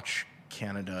just watch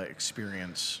Canada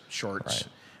experience shorts.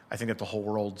 Right. I think that the whole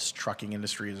world's trucking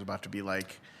industry is about to be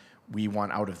like, we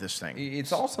want out of this thing.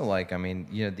 It's also like,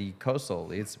 the coastal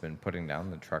elites have been putting down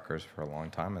the truckers for a long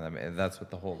time, and that's what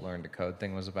the whole learn to code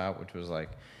thing was about, which was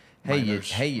like,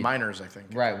 miners, I think.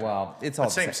 Right. Well, it's all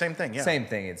the same thing. Yeah. Same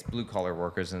thing. It's blue collar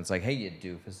workers, and it's like, hey, you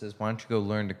doofuses, why don't you go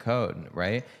learn to code,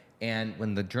 right? And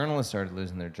when the journalists started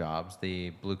losing their jobs, the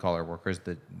blue collar workers,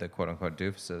 the quote unquote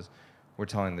doofuses, were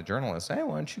telling the journalists, hey,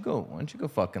 why don't you go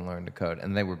fucking learn to code?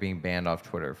 And they were being banned off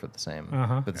Twitter for the same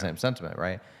same sentiment,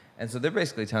 right? And so they're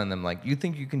basically telling them, like, you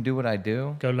think you can do what I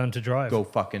do? Go learn to drive. Go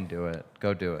fucking do it.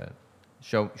 Go do it.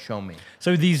 Show me.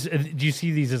 So do you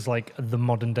see these as like the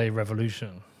modern day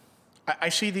revolution? I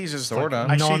see these as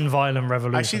non-violent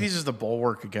revolution. I see these as the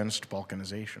bulwark against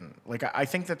balkanization. Like I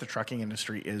think that the trucking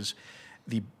industry is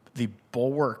the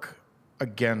bulwark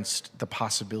against the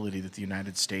possibility that the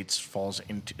United States falls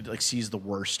into, like, sees the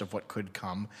worst of what could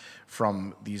come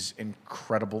from these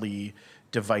incredibly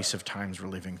divisive times we're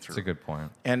living through. That's a good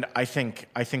point. And I think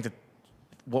that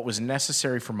what was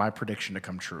necessary for my prediction to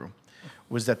come true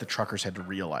was that the truckers had to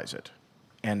realize it,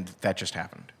 and that just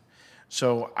happened.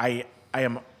 So I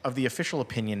am of the official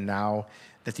opinion now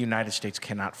that the United States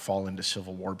cannot fall into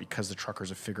civil war because the truckers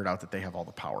have figured out that they have all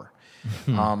the power.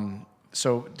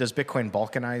 So does Bitcoin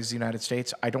balkanize the United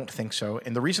States? I don't think so.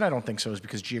 And the reason I don't think so is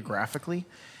because geographically,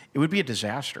 it would be a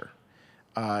disaster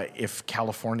if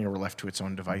California were left to its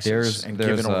own devices and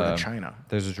given over to China.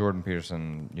 There's a Jordan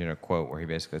Peterson quote where he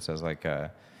basically says, like,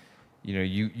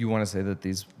 you want to say that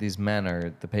these men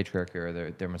are the patriarchy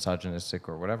or they're misogynistic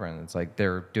or whatever, and it's like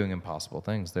they're doing impossible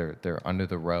things. They're under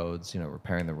the roads,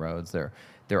 repairing the roads.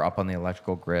 They're up on the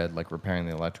electrical grid, like repairing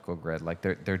the electrical grid. Like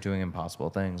they're doing impossible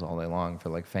things all day long for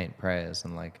like faint praise.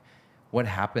 And like, what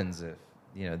happens if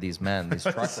these men, these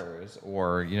truckers,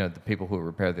 or the people who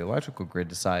repair the electrical grid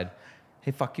decide,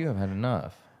 hey, fuck you, I've had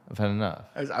enough. I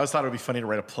always thought it would be funny to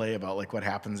write a play about like what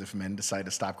happens if men decide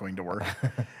to stop going to work.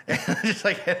 Just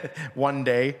like one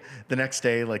day, the next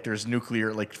day, like there's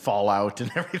nuclear like fallout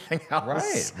and everything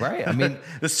else. Right. I mean,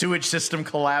 the sewage system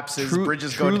collapses,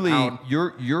 bridges go down.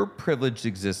 Your privileged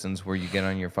existence where you get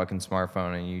on your fucking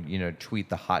smartphone and you tweet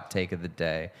the hot take of the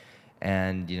day,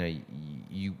 and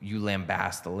you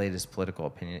lambast the latest political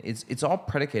opinion. It's all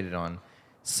predicated on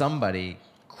somebody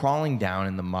crawling down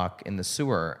in the muck in the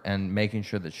sewer and making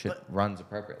sure that shit runs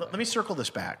appropriately. Let me circle this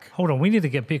back. Hold on, we need to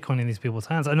get Bitcoin in these people's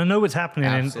hands. And I know it's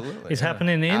happening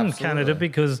happening in Canada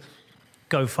because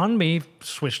GoFundMe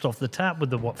switched off the tap with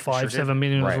the 7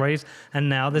 million was raised, and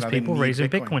now there's people raising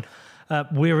Bitcoin.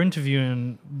 We're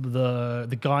interviewing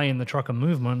the guy in the trucker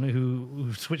movement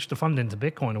who switched the funding to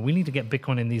Bitcoin, and we need to get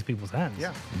Bitcoin in these people's hands.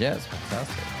 Yeah, it's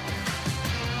fantastic.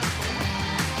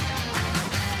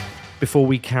 Before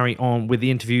we carry on with the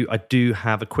interview, I do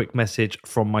have a quick message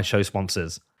from my show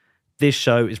sponsors. This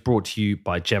show is brought to you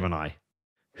by Gemini,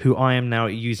 who I am now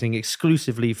using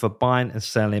exclusively for buying and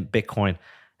selling Bitcoin.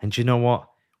 And do you know what?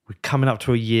 We're coming up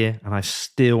to a year and I've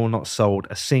still not sold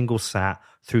a single sat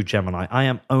through Gemini. I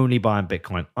am only buying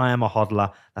Bitcoin. I am a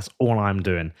hodler. That's all I'm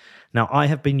doing. Now, I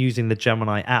have been using the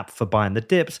Gemini app for buying the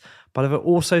dips, but I've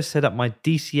also set up my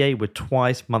DCA with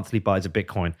twice monthly buys of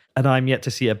Bitcoin, and I'm yet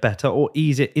to see a better or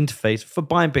easier interface for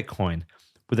buying Bitcoin.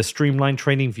 With a streamlined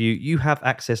trading view, you have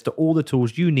access to all the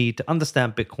tools you need to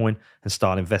understand Bitcoin and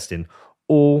start investing,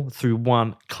 all through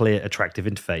one clear, attractive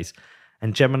interface.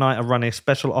 And Gemini are running a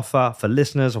special offer for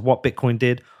listeners of What Bitcoin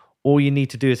Did. All you need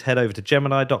to do is head over to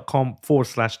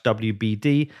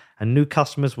gemini.com/WBD, and new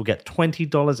customers will get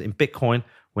 $20 in Bitcoin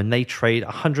when they trade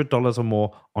 $100 or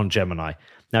more on Gemini.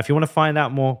 Now, if you want to find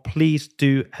out more, please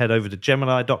do head over to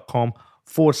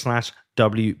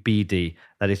gemini.com/WBD.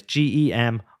 That is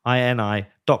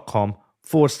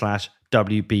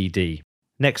GEMINI.com/WBD.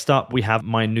 Next up, we have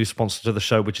my new sponsor to the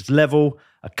show, which is Level,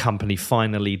 a company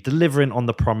finally delivering on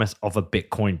the promise of a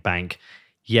Bitcoin bank.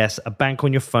 Yes, a bank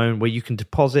on your phone where you can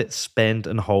deposit, spend,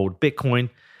 and hold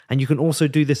Bitcoin. And you can also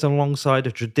do this alongside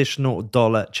a traditional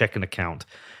dollar checking account.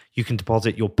 You can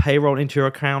deposit your payroll into your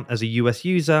account as a US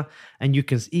user, and you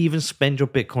can even spend your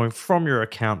Bitcoin from your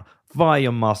account via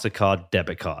your MasterCard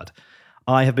debit card.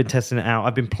 I have been testing it out.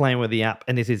 I've been playing with the app,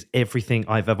 and it is everything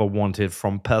I've ever wanted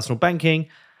from personal banking.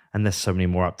 And there's so many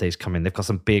more updates coming. They've got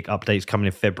some big updates coming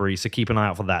in February, so keep an eye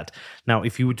out for that. Now,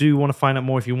 if you do want to find out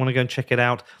more, if you want to go and check it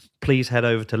out, please head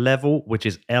over to Level, which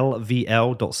is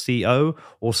lvl.co,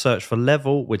 or search for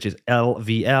Level, which is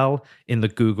LVL, in the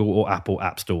Google or Apple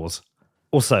app stores.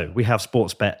 Also, we have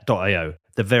sportsbet.io,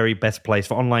 the very best place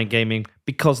for online gaming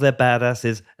because they're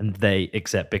badasses and they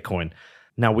accept Bitcoin.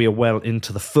 Now, we are well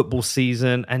into the football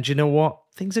season, and you know what?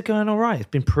 Things are going all right. It's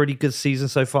been a pretty good season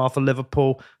so far for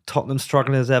Liverpool. Tottenham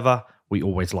struggling as ever. We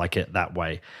always like it that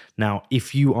way. Now,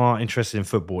 if you are interested in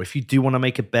football, if you do want to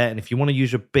make a bet, and if you want to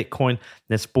use your Bitcoin,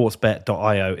 then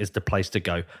sportsbet.io is the place to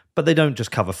go. But they don't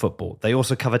just cover football. They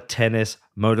also cover tennis,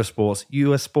 motorsports,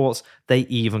 US sports. They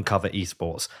even cover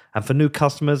esports. And for new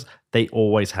customers, they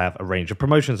always have a range of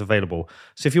promotions available.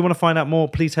 So if you want to find out more,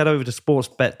 please head over to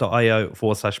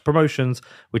sportsbet.io/promotions,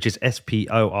 which is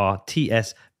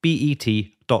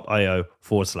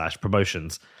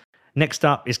sportsbet.io/promotions. Next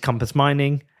up is Compass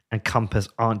Mining. And Compass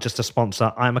aren't just a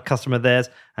sponsor. I'm a customer of theirs,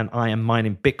 and I am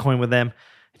mining Bitcoin with them.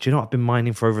 Do you know, I've been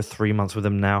mining for over 3 months with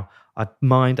them now. I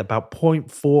mined about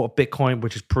 0.4 of Bitcoin,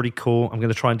 which is pretty cool. I'm going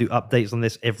to try and do updates on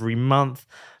this every month.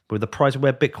 But with the price of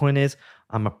where Bitcoin is,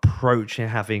 I'm approaching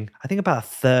having, I think, about a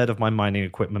third of my mining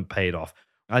equipment paid off.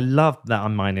 I love that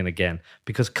I'm mining again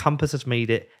because Compass has made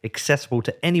it accessible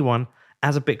to anyone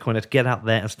as a Bitcoiner to get out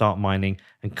there and start mining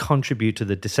and contribute to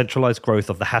the decentralized growth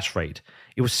of the hash rate.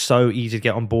 It was so easy to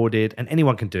get onboarded, and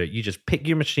anyone can do it. You just pick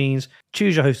your machines,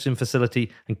 choose your hosting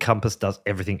facility, and Compass does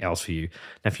everything else for you.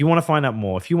 Now, if you want to find out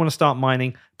more, if you want to start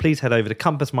mining, please head over to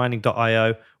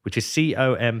compassmining.io, which is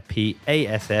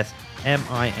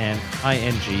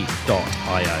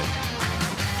COMPASSMINING.io.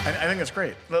 I think that's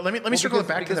great. Let me circle it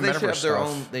back to the metaverse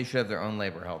stuff. They should have their own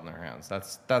labor held in their hands.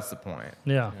 That's the point.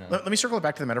 Yeah. Let me circle it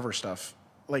back to the metaverse stuff.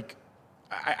 Like,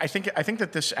 I think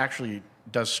that this actually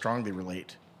does strongly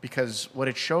relate because what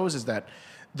it shows is that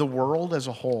the world as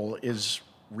a whole is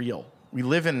real. We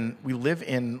live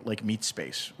in like meat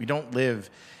space. We don't live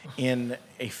in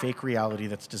a fake reality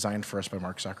that's designed for us by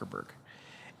Mark Zuckerberg.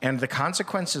 And the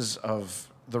consequences of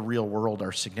the real world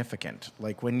are significant.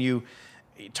 Like when you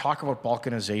talk about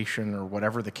balkanization or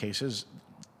whatever the case is,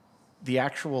 the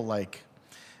actual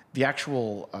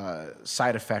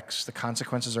side effects, the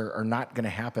consequences are not going to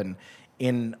happen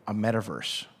in a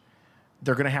metaverse.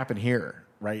 They're going to happen here,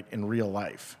 right, in real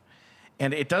life.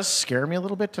 And it does scare me a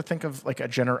little bit to think of like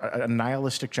a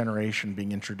nihilistic generation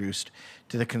being introduced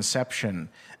to the conception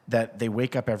that they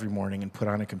wake up every morning and put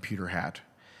on a computer hat,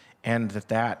 and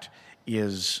that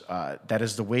is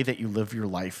the way that you live your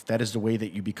life. That is the way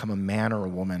that you become a man or a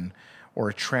woman, or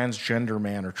a transgender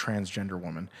man or transgender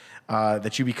woman.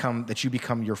 That you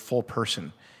become your full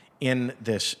person in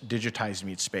this digitized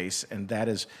meat space, and that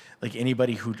is like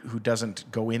anybody who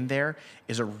doesn't go in there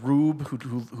is a rube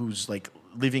who's like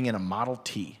living in a Model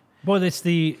T. Well,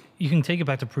 you can take it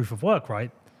back to proof of work,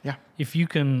 right? Yeah. If you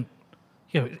can,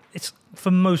 it's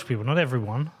for most people, not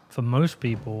everyone, for most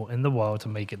people in the world to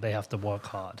make it, they have to work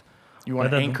hard. You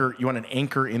want an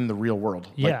anchor in the real world,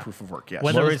 like proof of work. Yes.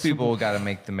 Most people got to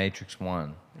make the Matrix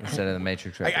 1 instead of the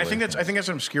Matrix I think that's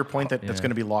an obscure point that's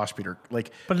going to be lost, Peter.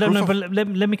 Like, but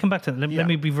let me come back to that. Let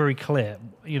me be very clear.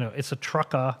 It's a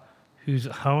trucker who's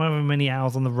however many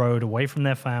hours on the road away from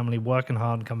their family, working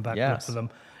hard and come back to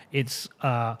them. It's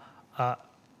I don't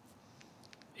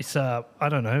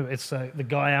know. It's the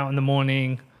guy out in the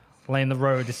morning laying the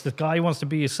road. It's the guy who wants to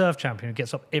be a surf champion who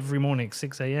gets up every morning at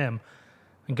 6 a.m.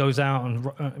 and goes out and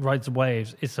rides the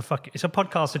waves. It's a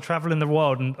podcast to travel in the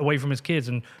world and away from his kids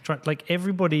and try. Like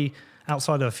everybody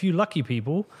outside of a few lucky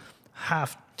people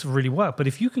have to really work. But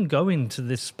if you can go into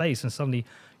this space and suddenly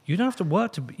you don't have to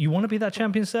work you want to be that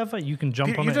champion surfer, you can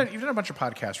jump on it. You've done a bunch of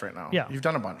podcasts right now. Yeah. You've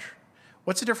done a bunch.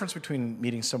 What's the difference between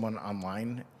meeting someone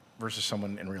online versus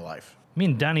someone in real life? Me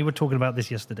and Danny were talking about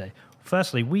this yesterday.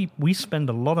 Firstly, we spend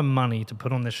a lot of money to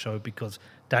put on this show because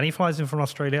Danny flies in from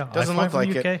Australia. Doesn't I look fly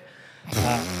like from the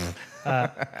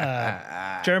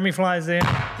UK. Jeremy flies in.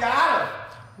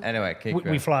 Anyway,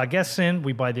 we fly our guests in.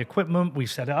 We buy the equipment. We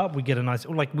set it up. We get a nice...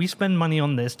 we spend money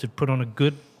on this to put on a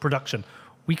good production.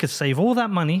 We could save all that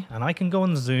money, and I can go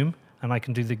on Zoom, and I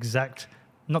can do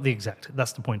not the exact,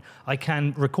 that's the point. I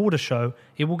can record a show.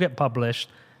 It will get published,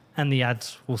 and the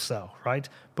ads will sell, right?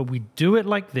 But we do it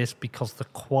like this because the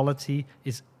quality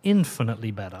is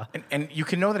infinitely better. And you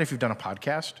can know that if you've done a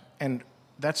podcast, and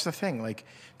that's the thing. Like,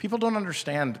 people don't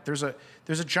understand. There's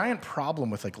a giant problem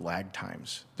with like lag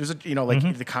times. There's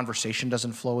the conversation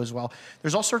doesn't flow as well.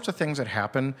 There's all sorts of things that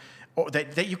happen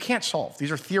that you can't solve.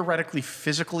 These are theoretically,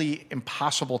 physically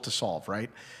impossible to solve, right?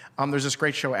 There's this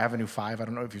great show, Avenue 5. I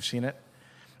don't know if you've seen it.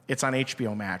 It's on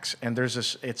HBO Max, and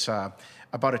it's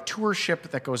about a tour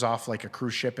ship that goes off like a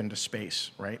cruise ship into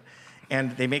space, right?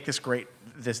 And they make they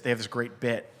have this great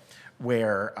bit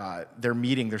where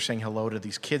they're saying hello to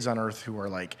these kids on Earth who are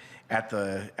like at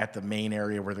the main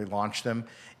area where they launched them,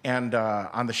 and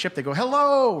on the ship they go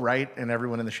hello, right? And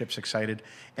everyone in the ship's excited,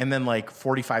 and then like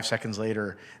 45 seconds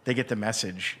later they get the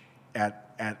message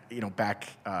back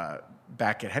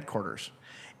at headquarters.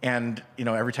 And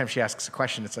every time she asks a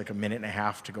question, it's like a minute and a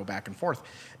half to go back and forth.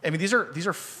 I mean, these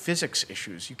are physics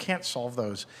issues. You can't solve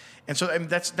those. And so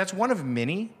that's one of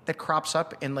many that crops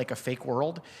up in like a fake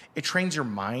world. It trains your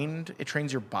mind, it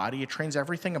trains your body, it trains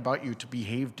everything about you to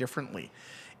behave differently.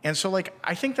 And so like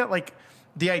I think that like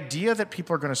the idea that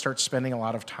people are going to start spending a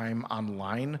lot of time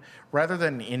online rather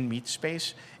than in meat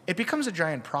space, it becomes a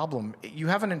giant problem. You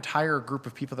have an entire group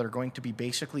of people that are going to be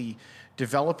basically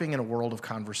developing in a world of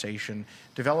conversation,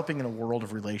 developing in a world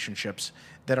of relationships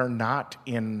that are not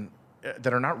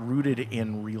rooted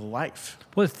in real life.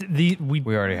 Well, we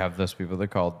already have those people. They're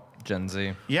called Gen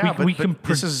Z. Yeah, but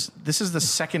this is the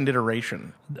second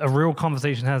iteration. A real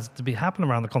conversation has to be happening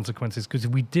around the consequences, because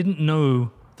we didn't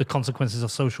know the consequences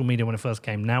of social media when it first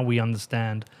came. Now we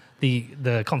understand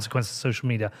the consequences of social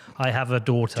media. I have a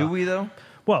daughter. Do we though?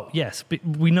 Well, yes, but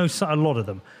we know a lot of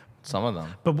them. Some of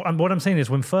them. But what I'm saying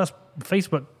is, when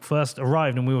Facebook first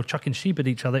arrived and we were chucking sheep at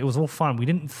each other, it was all fun. We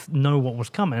didn't know what was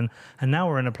coming, and now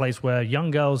we're in a place where young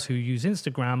girls who use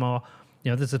Instagram are,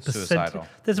 there's a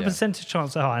percentage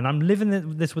chance they're high. And I'm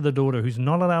living this with a daughter who's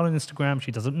not allowed on Instagram.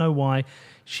 She doesn't know why.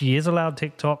 She is allowed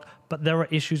TikTok, but there are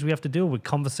issues we have to deal with,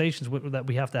 conversations that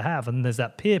we have to have, and there's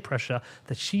that peer pressure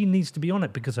that she needs to be on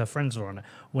it because her friends are on it.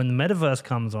 When the metaverse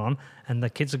comes on and the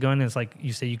kids are going, it's like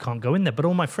you say you can't go in there, but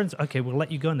all my friends, okay, we'll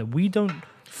let you go in there. We don't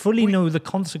fully know the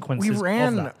consequences of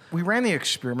that. We ran the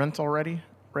experiment already,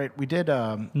 right? We did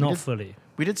fully.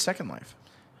 We did Second Life.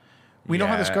 We know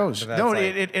how this Yeah, goes. but that's No,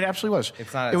 like- it absolutely was.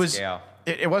 It's not it at was, scale.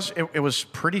 It was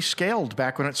pretty scaled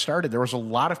back when it started. There was a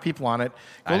lot of people on it.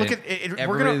 Go I look at didn't- it.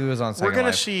 everybody who was on We're Second gonna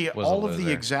Life see was a all of the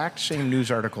loser. exact same news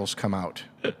articles come out.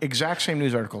 Exact same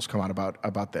news articles come out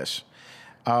about this.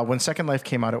 When Second Life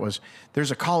came out, it was there's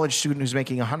a college student who's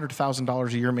making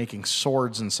 $100,000 a year making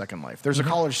swords in Second Life. There's a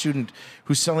college student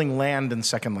who's selling land in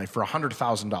Second Life for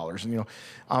 $100,000,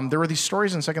 and there were these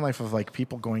stories in Second Life of like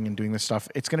people going and doing this stuff.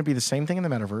 It's going to be the same thing in the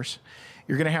metaverse.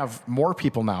 You're going to have more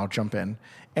people now jump in,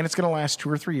 and it's going to last 2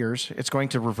 or 3 years. It's going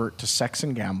to revert to sex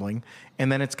and gambling,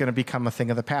 and then it's going to become a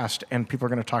thing of the past. And people are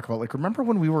going to talk about like, remember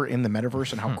when we were in the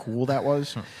metaverse and how cool that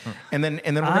was? And then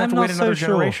we're going to have to I'm wait not so another sure.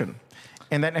 generation.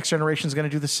 And that next generation is going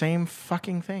to do the same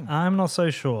fucking thing. I'm not so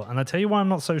sure. And I tell you why I'm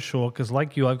not so sure, because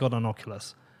like you, I've got an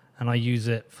Oculus and I use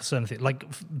it for certain things. Like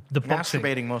the boxing.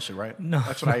 Masturbating mostly, right? No.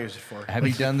 That's what I use it for. Have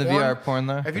you done the VR porn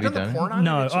though? Have you done the it? porn on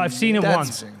No, it? It's I've seen it amazing.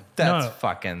 once. That's No.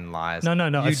 fucking lies. No.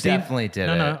 You I've seen- definitely did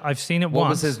no, it. No, I've seen it What once.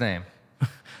 was his name?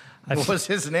 What was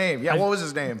his name? Yeah, what was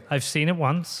his name? I've seen it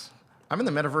once, I'm in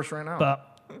the metaverse right now.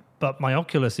 but my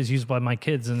Oculus is used by my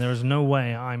kids, and there is no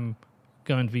way I'm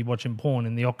going to be watching porn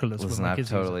in the Oculus with Listen, my I've kids.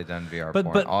 totally done VR But-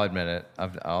 porn. but- I'll admit it.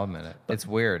 I'll admit it. It's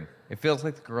weird. It feels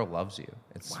like the girl loves you.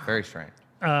 It's very strange.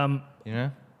 You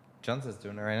know? Johnson's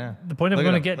doing it right now. The point I'm Look at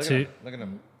gonna him. get Look to- at him. Look at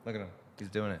him. Look at him. He's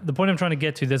doing it. The point I'm trying to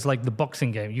get to, there's like the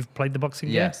boxing game. You've played the boxing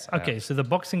game? Yes, I Okay, have. so the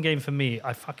boxing game for me,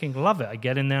 I fucking love it. I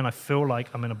get in there and I feel like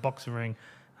I'm in a boxing ring,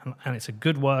 and it's a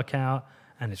good workout,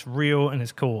 and it's real, and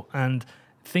it's cool. And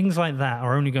things like that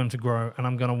are only going to grow, and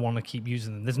I'm going to want to keep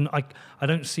using them. There's I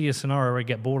don't see a scenario where I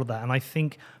get bored of that. And I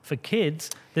think for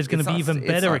kids, there's going It's to be not- even it's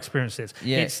better not- experiences.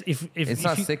 Yeah. It's if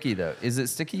not you, sticky though. Is it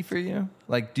sticky for you?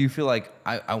 Like, do you feel like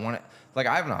I want it? Like,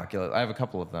 I have an Oculus. I have a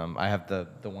couple of them. I have the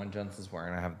one Johnson's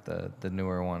wearing. I have the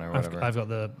newer one or whatever. I've got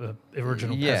the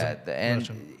original. yeah, peasant and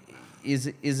version.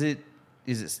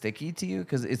 is it sticky to you?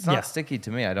 Because it's not Yeah. sticky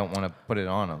to me. I don't want to put it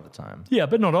on all the time. Yeah,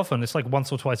 but not often. It's like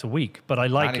once or twice a week. But I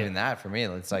like Not it. even that for me.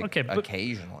 It's like Okay, but-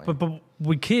 occasionally. But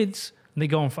with kids, they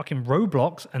go on fucking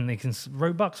Roblox and they can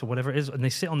Robux or whatever it is, and they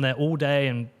sit on there all day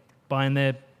and buying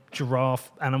their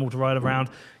giraffe animal to ride around.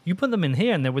 You put them in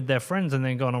here and they're with their friends and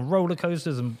they're going on roller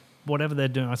coasters and whatever they're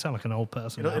doing. I sound like an old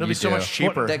person. It'll now. be so do. much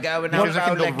cheaper. They're going because they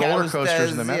can build roller coasters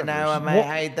in the metaverse. You know, I mean, What-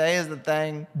 hey, there's the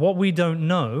thing. What we don't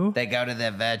know, They go to their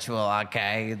virtual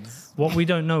arcades. what we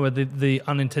don't know are the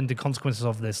unintended consequences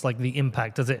of this, like the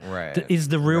impact. Does it? Right, Is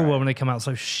the real right. world when they come out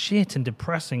so shit and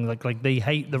depressing? Like they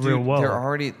hate the real Dude, world. They're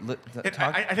already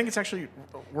I think it's actually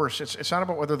worse. It's not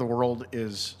about whether the world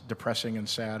is depressing and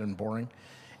sad and boring.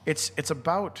 It's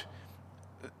about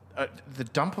the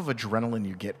dump of adrenaline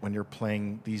you get when you're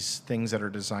playing these things that are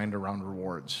designed around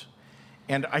rewards.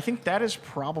 And I think that is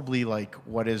probably like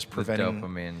what is preventing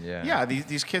dopamine, yeah. Yeah,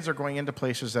 these kids are going into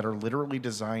places that are literally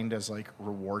designed as like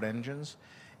reward engines.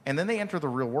 And then they enter the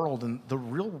real world, and the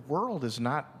real world is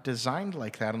not designed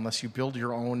like that unless you build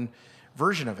your own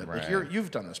version of it. Like Right.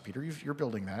 you've done this, Peter. You're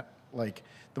building that. Like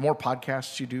the more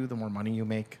podcasts you do, the more money you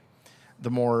make. The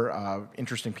more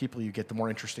interesting people you get, the more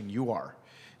interesting you are.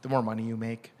 The more money you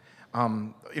make.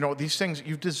 These things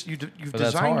you've that's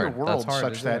designed your hard. world That's hard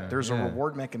such to that do, there's a yeah.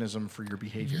 reward mechanism for your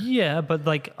behavior. Yeah, but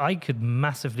like I could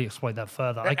massively exploit that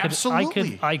further.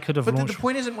 Absolutely. I could have But launched. the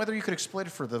point isn't whether you could exploit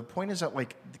it further. The point is that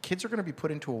like the kids are going to be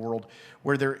put into a world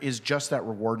where there is just that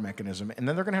reward mechanism, and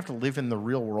then they're going to have to live in the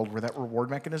real world where that reward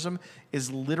mechanism is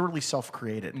literally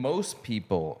self-created. Most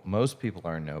people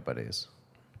are nobodies,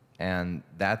 and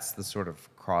that's the sort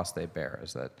of cross they bear,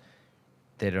 is that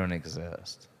they don't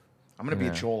exist. I'm going to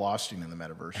be a Joel Osteen in the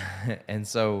metaverse. And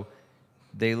so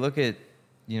they look at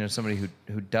somebody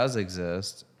who does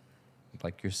exist,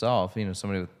 like yourself,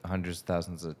 somebody with hundreds of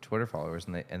thousands of Twitter followers,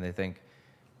 and they think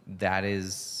that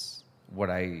is what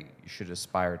I should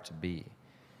aspire to be,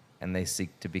 and they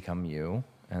seek to become you,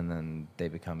 and then they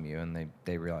become you, and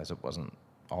they realize it wasn't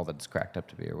all that it's cracked up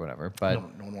to be or whatever. But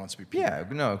No one wants to be Peter. yeah,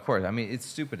 no, of course. I mean, it's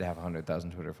stupid to have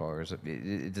 100,000 Twitter followers.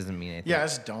 It doesn't mean anything. Yeah,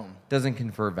 it's dumb. Doesn't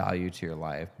confer value to your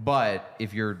life. But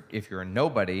if you're a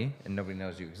nobody and nobody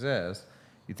knows you exist,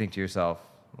 you think to yourself,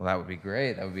 well, that would be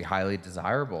great. That would be highly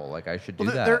desirable. Like I should do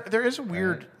Well, that. there is a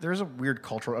weird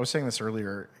cultural. I was saying this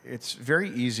earlier. It's very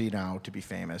easy now to be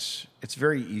famous. It's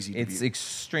very easy. It's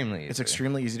extremely easy. It's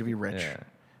extremely easy to be rich. Yeah.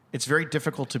 It's very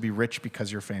difficult to be rich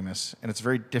because you're famous, and it's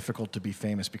very difficult to be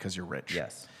famous because you're rich.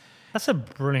 Yes. That's a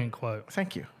brilliant quote.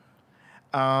 Thank you.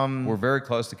 We're very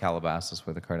close to Calabasas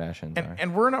where the Kardashians are.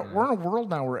 And we're in a world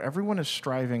now where everyone is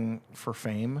striving for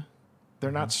fame.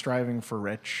 They're not striving for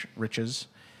riches.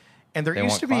 And there They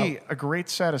used to want be a great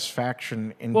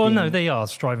satisfaction in Well, being... no, they are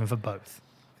striving for both.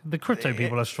 The crypto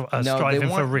people are No, striving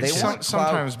for they riches. want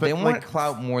Sometimes, clout, but they want like-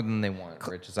 clout more than they want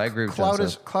riches. I agree with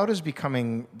Cloud is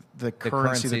becoming the currency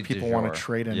currency that people du want jour. to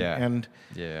trade in, Yeah. and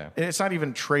Yeah. it's not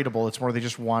even tradable. It's more they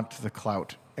just want the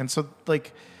clout, and so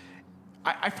like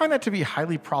I find that to be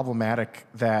highly problematic.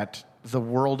 That the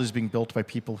world is being built by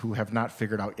people who have not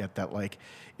figured out yet that like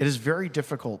it is very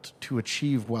difficult to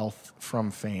achieve wealth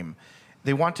from fame.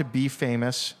 They want to be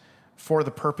famous for the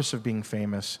purpose of being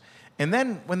famous, and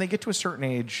then when they get to a certain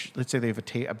age, let's say they've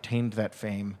obtained that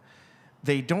fame,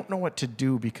 they don't know what to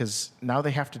do because now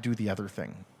they have to do the other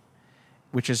thing,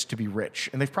 which is to be rich.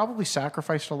 And they've probably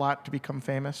sacrificed a lot to become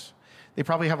famous. They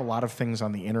probably have a lot of things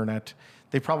on the internet.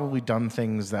 They've probably done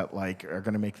things that like are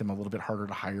going to make them a little bit harder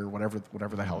to hire, whatever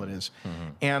the hell it is.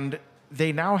 And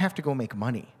they now have to go make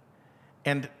money.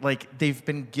 And like they've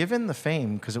been given the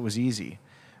fame because it was easy.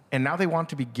 And now they want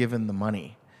to be given the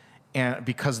money and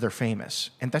because they're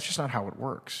famous. And that's just not how it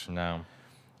works. No.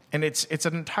 And it's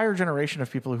an entire generation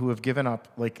of people who have given up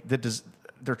like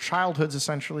their childhoods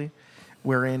essentially,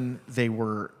 wherein they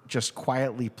were just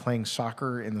quietly playing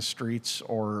soccer in the streets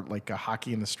or like a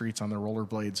hockey in the streets on their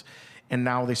rollerblades, and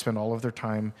now they spend all of their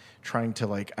time trying to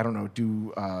like I don't know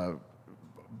do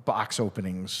box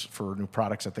openings for new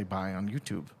products that they buy on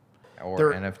YouTube. Or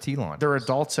They're- NFT launch. They're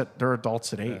adults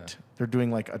at 8. They're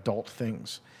doing like adult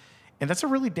things. And that's a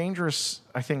really dangerous,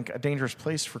 I think, a dangerous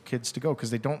place for kids to go because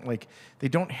they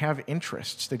don't have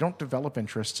interests. They don't develop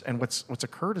interests. And what's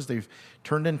occurred is they've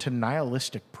turned into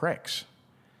nihilistic pricks.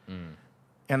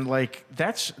 And like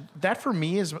that for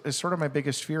me is sort of my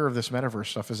biggest fear of this metaverse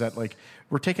stuff is that like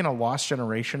we're taking a lost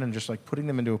generation and just like putting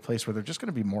them into a place where they're just going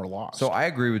to be more lost. So I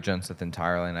agree with Jenseth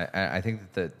entirely, and I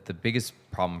think that the biggest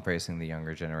problem facing the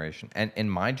younger generation, and in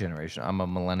my generation, I'm a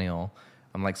millennial.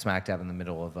 I'm like smack dab in the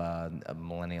middle of a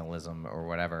millennialism or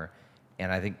whatever.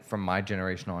 And I think from my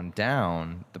generation on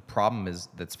down, the problem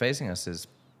that's facing us is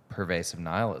pervasive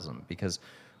nihilism because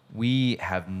we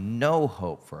have no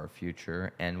hope for our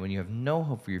future. And when you have no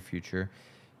hope for your future,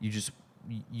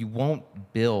 you won't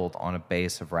build on a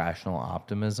base of rational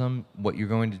optimism. What you're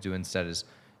going to do instead is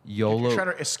YOLO. you're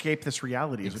trying to escape this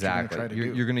reality is Exactly. what you're going to try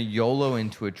to do. You're going to YOLO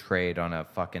into a trade on a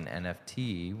fucking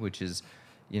NFT, which is,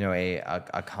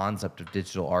 a concept of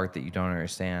digital art that you don't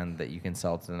understand that you can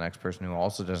sell to the next person who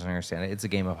also doesn't understand it. It's a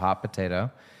game of hot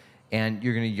potato. And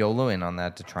you're going to YOLO in on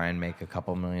that to try and make a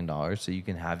couple $1 million so you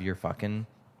can have your fucking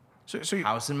So you,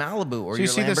 house in Malibu or So you your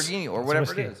see this- Lamborghini or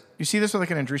whatever it whiskey. is. you see this with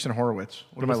like an Andreessen Horowitz.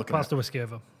 What am I looking Pass at? the whiskey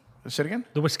over. Say it again?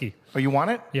 The whiskey. Oh, you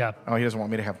want it? Yeah. Oh, he doesn't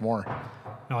want me to have more.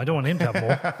 No, I don't want him to have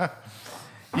more.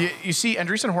 You see,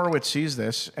 Andreessen Horowitz sees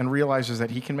this and realizes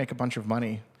that he can make a bunch of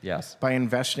money Yes. by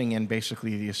investing in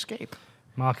basically the escape.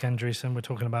 Mark Andreessen, we're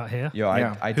talking about here. Yo,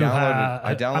 Yeah. I Who, downloaded.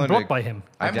 I I'm downloaded. blocked by him.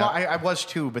 I was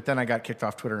too, but then I got kicked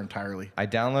off Twitter entirely. I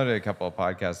downloaded a couple of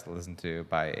podcasts to listen to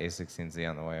by A16Z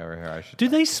on the way over here. I should. Do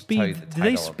they tell you speed? the Do they title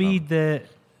of them. speed their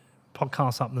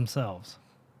podcasts up themselves?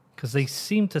 Because they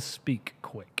seem to speak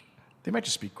quick. They might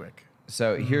just speak quick.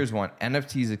 So here's one: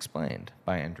 NFTs Explained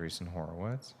by Andreessen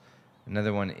Horowitz.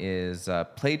 Another one is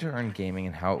Play to Earn Gaming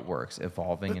and How It Works,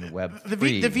 Evolving in Web The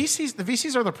 3.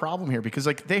 VCs are the problem here because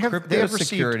like they have Crypto received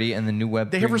security and the new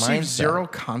Web 3 they have received mindset. zero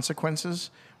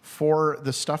consequences for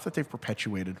the stuff that they've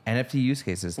perpetuated. NFT use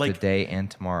cases Like, today and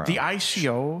tomorrow. The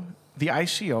ICO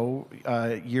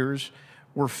years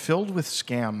were filled with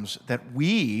scams that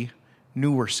we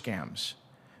knew were scams.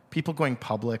 People going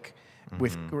public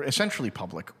with essentially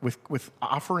public with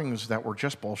offerings that were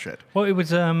just bullshit. Well, it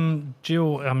was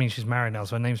Jill. I mean, she's married now,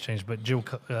 so her name's changed. But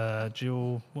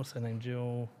Jill. What's her name?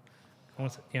 Jill. I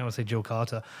want to say Jill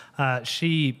Carter.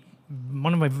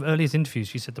 One of my earliest interviews,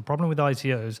 she said the problem with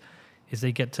ICOs is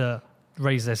they get to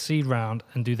raise their seed round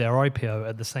and do their IPO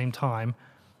at the same time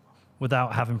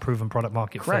without having proven product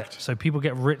market Correct. fit. So people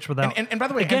get rich without. And by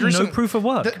the way, again, no Andreessen, proof of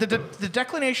work. The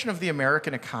declination of the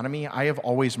American economy, I have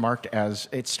always marked as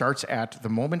it starts at the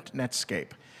moment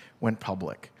Netscape went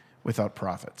public without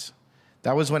profits.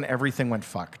 That was when everything went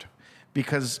fucked.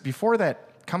 Because before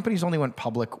that, companies only went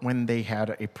public when they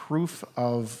had a proof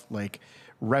of like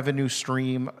revenue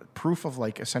stream, proof of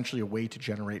like essentially a way to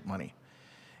generate money.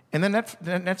 And then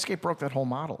Netscape broke that whole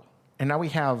model. And now we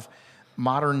have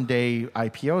modern day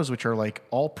IPOs, which are like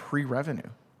all pre-revenue,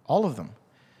 all of them.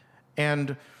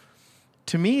 And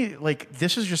to me, like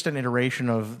this is just an iteration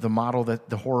of the model that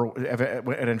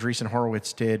Andreessen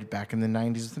Horowitz did back in the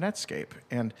 90s with Netscape.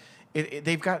 And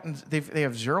they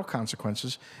have zero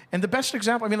consequences. And the best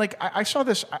example, I mean, like I saw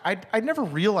this, I never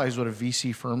realized what a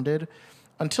VC firm did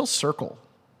until Circle.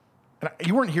 And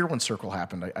you weren't here when Circle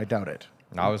happened. I doubt it.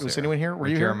 I was Was here. anyone here? Were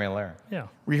With you Jeremy here? Allaire. yeah. Oh,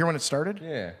 Were you here when it started?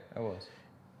 Yeah, I was.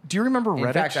 Do you remember Reddit?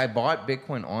 In fact, I bought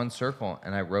Bitcoin on Circle,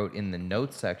 and I wrote in the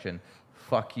notes section,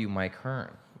 "Fuck you, Mike Hearn."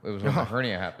 It was when the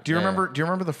hernia happened. Do you remember? Do you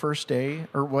remember the first day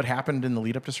or what happened in the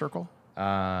lead up to Circle?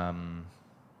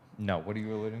 No. What are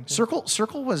you alluding to?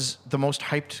 Circle was the most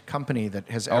hyped company that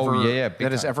has ever big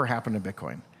time. ever happened in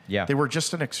Bitcoin. Yeah. They were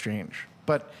just an exchange.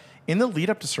 But in the lead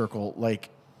up to Circle, like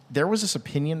there was this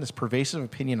opinion, this pervasive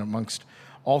opinion amongst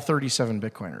all 37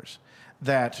 Bitcoiners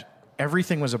that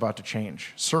everything was about to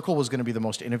change. Circle was going to be the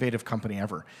most innovative company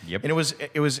ever. Yep. And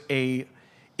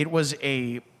it was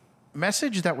a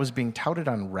message that was being touted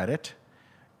on Reddit.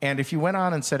 And if you went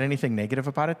on and said anything negative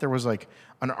about it, there was like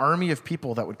an army of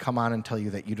people that would come on and tell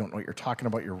you that you don't know what you're talking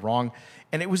about, you're wrong.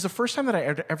 And it was the first time that I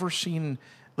had ever seen,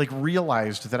 like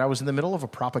realized that I was in the middle of a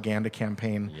propaganda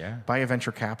campaign by a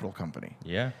venture capital company.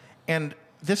 Yeah. And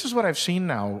this is what I've seen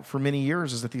now for many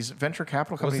years is that these venture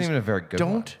capital companies even a very good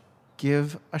don't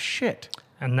give a shit.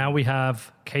 And now we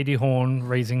have Katie Horn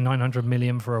raising $900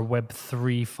 million for a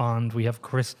Web3 fund. We have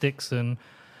Chris Dixon.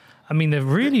 I mean, the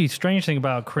really strange thing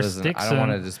about Chris Dixon... I don't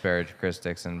want to disparage Chris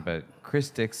Dixon, but Chris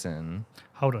Dixon...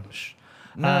 Hold on.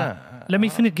 Let me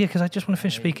finish, because I just want to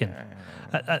finish speaking.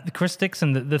 Chris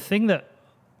Dixon, the thing that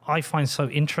I find so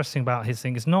interesting about his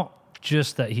thing is not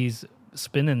just that he's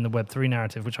spinning the Web3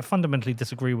 narrative, which I fundamentally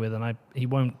disagree with, and he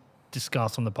won't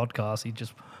discuss on the podcast.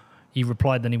 He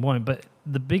replied, then he won't. But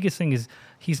the biggest thing is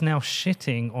he's now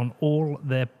shitting on all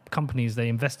their companies they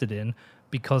invested in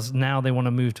because now they want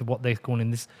to move to what they're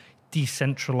calling this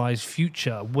decentralized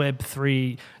future,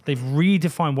 Web3. They've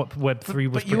redefined what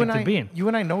Web3 was predicted being. You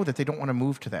and I know that they don't want to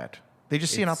move to that. They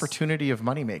just see an opportunity of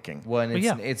money making. Well, and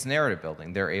it's narrative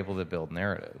building. They're able to build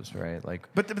narratives, right?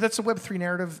 Like, but that's the Web3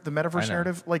 narrative, the metaverse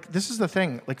narrative. Like, this is the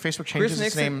thing. Like, Facebook changes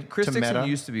its name Chris to Dixon Meta.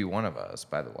 used to be one of us,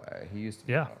 by the way. He used to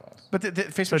be one of us. But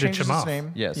Facebook changes its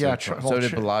name. Yeah, so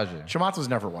did Balaji. Chamath was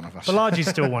never one of us. Balaji's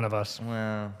still one of us.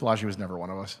 Well, Balaji was never one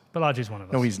of us. Balaji's one of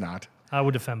us. No, he's not. I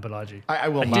would defend Balaji. I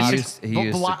will not.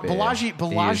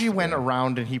 Balaji went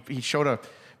around and he showed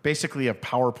basically a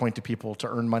PowerPoint to people to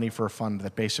earn money for a fund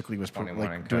that basically was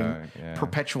doing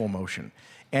perpetual motion.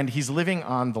 And he's living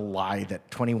on the lie that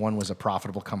 21 was a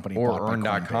profitable company. Or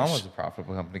Earn.com was a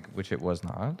profitable company, which it was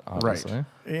not, obviously. Right.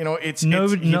 You know,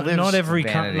 not every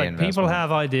company. Like, people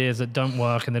have ideas that don't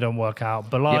work and they don't work out.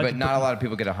 But not a lot of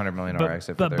people get $100 million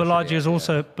exit. But Balaji has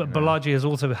also, Balaji has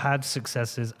also had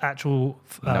successes.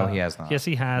 No, he has not. Yes,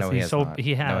 he has. No, he has. No,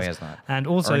 he has not. And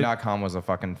also, Earn.com was a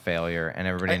fucking failure, and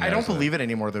everybody knows I don't believe it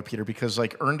anymore, though, Peter, because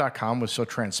like Earn.com was so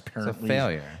transparently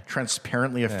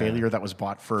a failure that was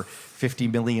bought for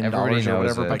 $50 million or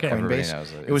whatever by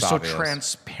Coinbase. It was so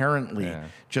transparently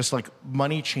just like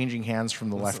money changing hands from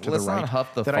the left to the right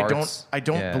that I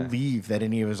don't believe that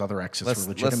any of his other exits were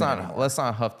legitimate. Let's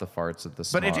not huff the farts at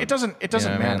this. But it doesn't matter.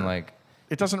 I mean? Like,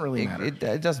 it doesn't really matter.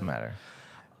 It doesn't matter.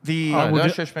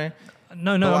 Don't shush me.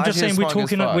 No, I'm just saying we're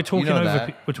talking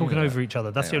over each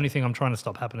other. That's the only thing I'm trying to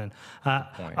stop happening.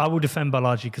 I will defend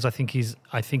Balaji because I think he's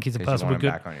a person with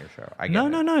good. Back on your show. No,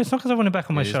 it's not because I want him back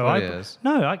on my show.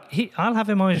 I'll have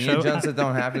him on your show. Me and Johnson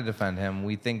don't have to defend him.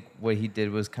 We think what he did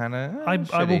was kind of.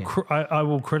 I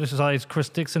will criticize Chris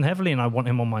Dixon heavily, and I want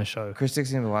him on my show. Chris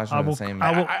Dixon and Balaji are the same.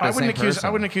 I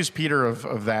wouldn't accuse Peter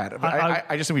of that.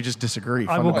 I just think we just disagree.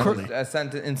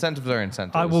 Incentives are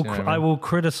incentives. I will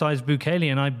criticize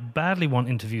Bukele, and I badly want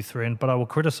interview 3 in, but I will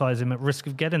criticize him at risk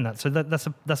of getting that. So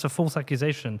that's a false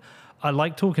accusation. I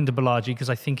like talking to Balaji because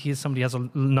I think he is somebody who has a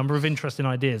number of interesting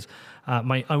ideas.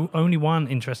 My only one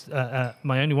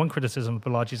criticism of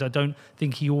Balaji is I don't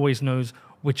think he always knows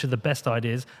which are the best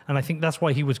ideas, and I think that's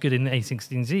why he was good in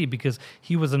A16Z, because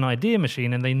he was an idea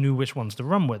machine and they knew which ones to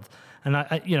run with. And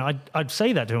I'd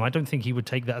say that to him. I don't think he would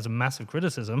take that as a massive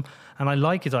criticism, and I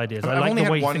like his ideas. I like the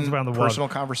way he thinks around the world. Personal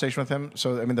conversation with him.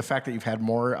 So I mean, the fact that you've had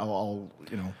more, I'll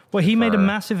Well, he made a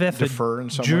massive effort defer in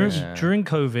some during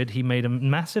COVID. He made a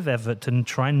massive effort to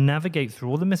try and navigate through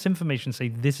all the misinformation. Say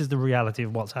this is the reality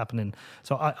of what's happening.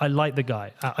 So I like the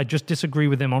guy. I just disagree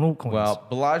with him on all coins. Well,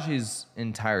 Balaji's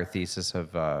entire thesis of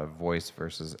voice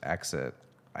versus exit,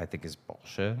 I think, is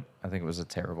bullshit. I think it was a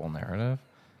terrible narrative.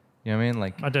 You know what I mean?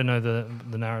 Like, I don't know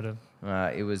the narrative.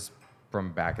 It was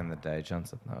from back in the day.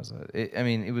 Johnson knows it.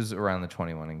 It was around the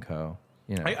 21 & Co.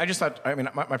 You know, I just thought. I mean,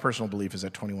 my personal belief is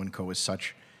that 21 Co is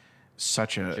such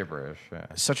a gibberish,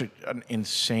 such an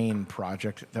insane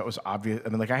project that was obvious. I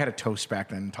mean, like I had a toast back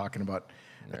then talking about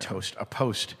a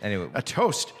post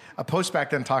back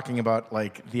then talking about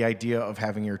like the idea of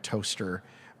having your toaster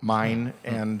mine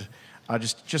and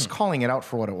just calling it out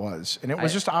for what it was, and it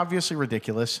was just obviously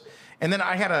ridiculous. And then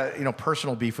I had a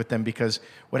personal beef with them because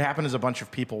what happened is a bunch of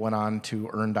people went on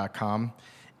to Earn.com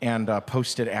and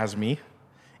posted as me.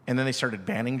 and then they started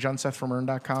banning John Seth from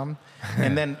Earn.com,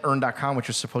 and then Earn.com, which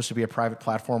was supposed to be a private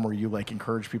platform where you like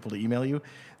encourage people to email you,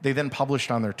 they then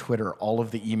published on their Twitter all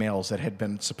of the emails that had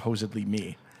been supposedly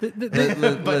me.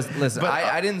 Listen,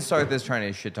 I didn't start this trying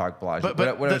to shit talk Balaji,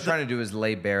 but what I was trying to do is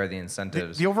lay bare the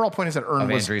incentives. The overall point is that Earn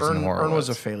was Horowitz.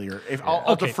 a failure.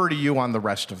 I'll defer to you on the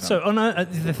rest of them. So on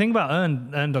the thing about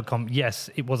Earn.com, yes,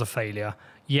 it was a failure.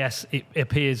 Yes, it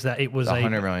appears that it was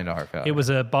 $100 million failure. It was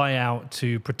a buyout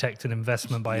to protect an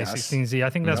investment by A16Z. I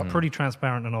think that's pretty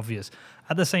transparent and obvious.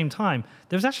 At the same time,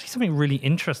 there's actually something really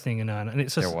interesting in Earn, and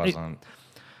it's just, there wasn't.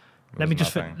 Let me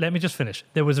just finish.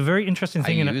 There was a very interesting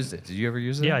thing. I used it. Did you ever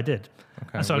use it? Yeah, I did.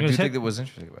 Okay. So what do you think that was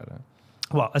interesting about it?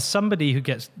 Well, as somebody who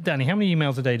gets Danny, how many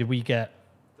emails a day did we get?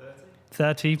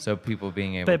 30. So people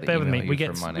being able to bear with email me.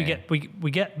 you for money.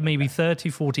 We get maybe 30,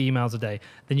 40 emails a day.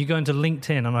 Then you go into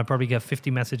LinkedIn, and I probably get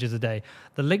 50 messages a day.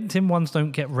 The LinkedIn ones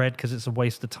don't get read because it's a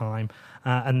waste of time,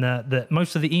 and the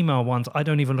most of the email ones I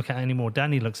don't even look at anymore.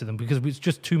 Danny looks at them because it's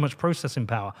just too much processing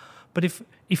power. But if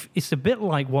it's a bit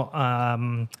like what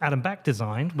Adam Back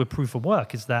designed with proof of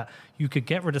work, is that you could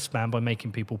get rid of spam by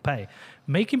making people pay.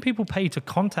 Making people pay to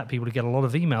contact people to get a lot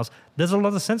of emails, there's a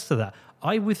lot of sense to that.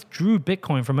 I withdrew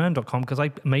Bitcoin from Earn.com because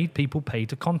I made people pay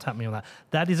to contact me on that.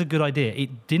 That is a good idea.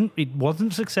 It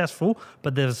wasn't successful,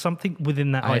 but there's something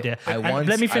within that idea.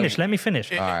 Let me finish. Let me finish.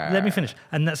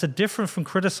 And that's a different from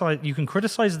criticize. You can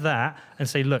criticize that and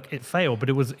say, look, it failed, but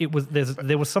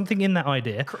there was something in that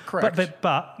idea. Correct.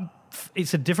 But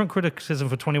it's a different criticism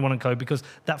for 21 and Co because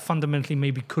that fundamentally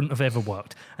maybe couldn't have ever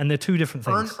worked, and they're two different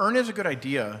things. Earn is a good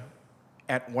idea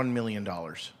at $1 million.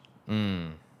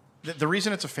 The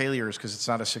reason it's a failure is because it's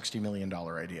not a $60 million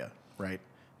idea, right?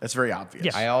 That's very obvious.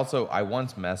 Yes. I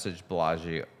once messaged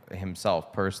Balaji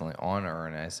himself personally on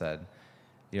Earn. I said,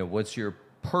 what's your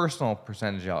personal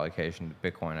percentage allocation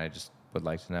to Bitcoin? I just would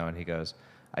like to know. And he goes,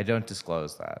 I don't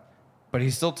disclose that. But he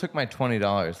still took my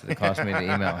 $20 that it cost me to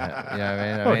email him. You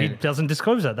know what I mean? He doesn't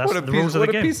disclose that. That's the rules of the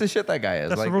game. What a piece of shit that guy is.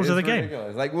 That's the rules of the game.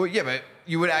 Ridiculous. Like, well, yeah, but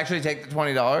you would actually take the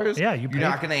 $20? Yeah, you're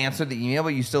not going to answer the email, but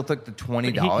you still took the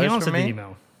 $20 he answered from me? the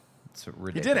email. It's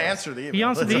ridiculous. He did answer the email. He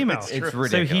answered the email. It's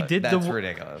ridiculous. So he did That's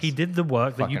ridiculous. He did the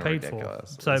work that you Fucking paid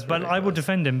ridiculous. for. So, That's but I will ridiculous.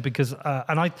 defend him because,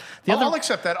 I'll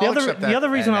accept that. The other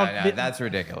reason that's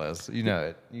ridiculous. You know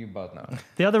it. You both know it.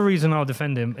 The other reason I'll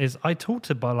defend him is I talk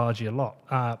to Balaji a lot.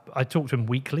 I talk to him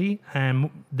weekly, and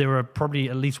there are probably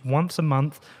at least once a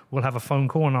month we'll have a phone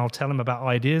call, and I'll tell him about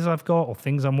ideas I've got or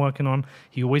things I'm working on.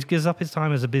 He always gives up his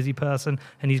time as a busy person,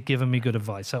 and he's given me good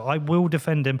advice. So I will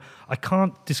defend him. I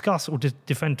can't discuss or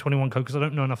defend 21 Co because I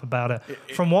don't know enough about it.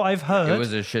 From what I've heard, It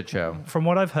was a shit show. From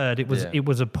what I've heard, it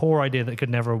was a poor idea that could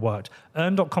never have worked.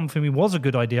 Earn.com for me was a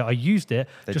good idea. I used it,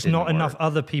 just not enough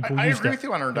other people I used it. agree with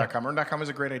you on Earn.com. Earn.com is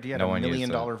a great idea at $1 million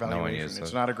valuation.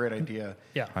 It's not a great idea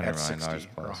at $100 million 60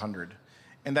 or plus. 100.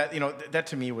 And that that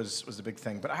to me was the big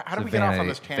thing. But how do we It's a get off on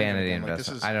this tangent? vanity again? Like, this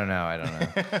investment. is, I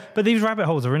don't know. But these rabbit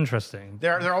holes are interesting.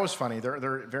 they're always funny. They're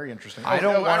very interesting. I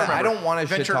don't want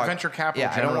to shit talk venture capital.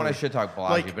 Yeah, I don't want to generally. shit talk Balaji,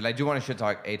 Like- but I do want to shit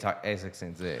talk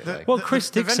A16Z. Like, Well, Chris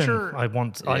the Dixon, venture- I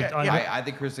want. I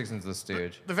think Chris Dixon's the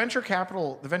stooge. The venture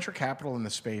capital in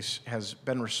this space has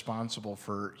been responsible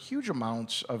for huge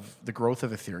amounts of the growth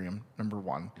of Ethereum. Number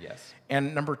one, Yes.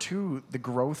 and number two, the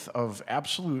growth of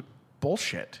absolute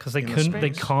bullshit. because they in the couldn't,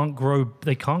 they space. can't grow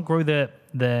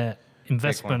their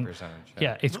investment. percentage,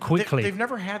 Yeah, it's They- quickly. They've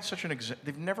never had such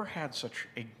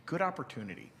a good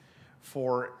opportunity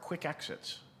for quick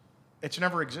exits. It's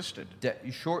never existed.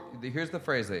 Here's the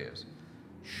phrase they use: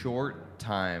 short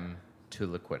time to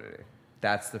liquidity.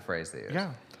 That's the phrase they use.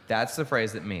 Yeah. That's the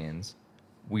phrase that means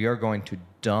we are going to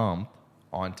dump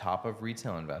on top of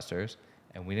retail investors,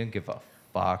 and we didn't give a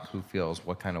fuck who feels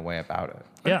what kind of way about it.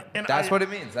 Yeah. And That's what it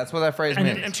means. That's what that phrase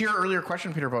means. And to your earlier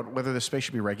question, Peter, about whether this space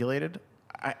should be regulated,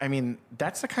 I mean,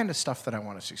 that's the kind of stuff that I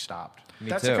want to see stopped.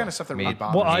 That's the too. kind of stuff that Me- really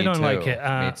bothers Well, me. I don't too. like it.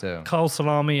 Me too. Carl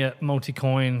Salami at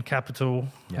Multicoin Capital.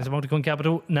 Is it Multicoin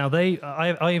Capital? Now,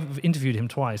 I've interviewed him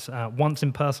twice. Once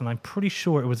in person. I'm pretty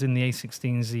sure it was in the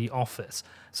A16Z office.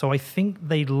 So I think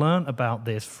they learned about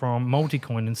this from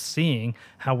Multicoin and seeing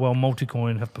how well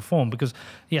Multicoin have performed. Because,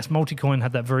 yes, Multicoin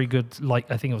had that very good, I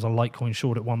think it was a Litecoin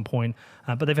short at one point,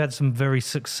 but they've had some very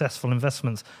successful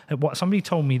investments. What somebody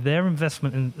told me, their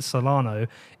investment in Solano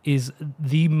is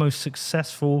the most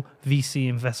successful VC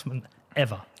investment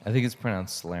ever. I think it's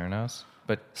pronounced Salernos,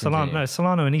 but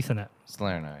Solano and Ethernet.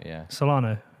 Salerno, yeah.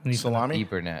 Solano and Ethernet. Salami?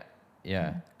 Ebernet,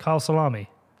 yeah. Carl Salami.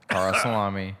 Carl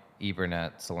Salami,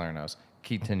 Ebernet, Salernos.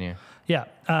 Continue. Yeah,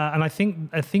 and I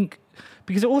think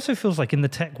because it also feels like in the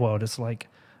tech world, it's like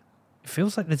it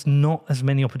feels like there's not as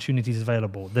many opportunities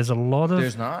available. There's a lot of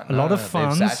There's not. a lot No, of they've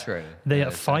funds saturated. they Yeah, are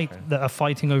they've saturated. that are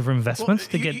fighting over investments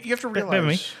to get. you have to bear with me.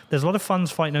 realize- There's a lot of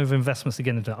funds fighting over investments to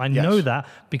get into it. I Yes. know that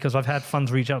because I've had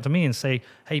funds reach out to me and say,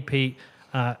 "Hey, Pete,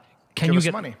 can Give you us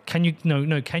get money." Can you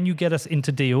Can you get us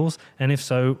into deals? And if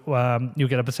so, you'll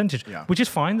get a percentage, Yeah. which is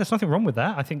fine. There's nothing wrong with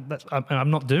that. I think that's. I'm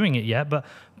not doing it yet, but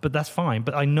that's fine.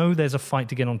 But I know there's a fight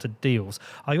to get onto deals.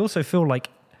 I also feel like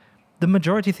the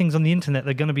majority of things on the internet that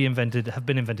are going to be invented have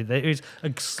been invented. There is a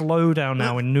slowdown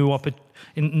now in new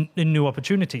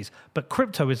opportunities. But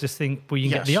crypto is this thing where you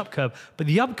can get the Yes. up curve. But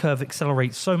the up curve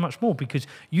accelerates so much more because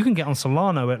you can get on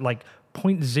Solana at like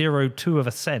 0.02 of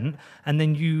a cent, and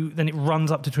then it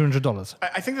runs up to $200.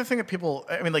 I think the thing that people,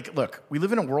 I mean, like, look, we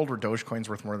live in a world where Dogecoin's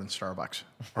worth more than Starbucks,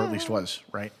 or at least was,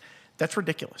 right? That's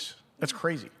ridiculous. That's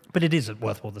crazy. But it is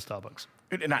worth more than Starbucks.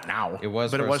 Not now. It was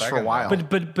but for it a was for a second, while.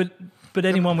 But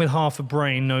anyone with half a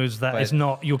brain knows that But- it's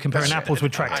not. You're comparing That's- apples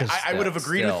with tractors. I would have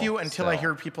agreed with you until I Still.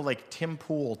 hear people like Tim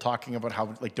Pool talking about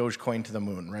how like Dogecoin to the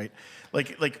moon, right?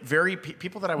 Like very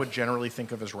people that I would generally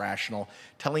think of as rational,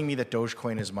 telling me that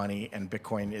Dogecoin is money and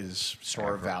Bitcoin is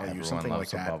store of value, Everyone something like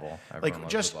loves a that. bubble. Everyone Like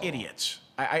loves a just bubble. idiots.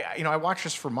 I watched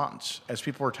this for months as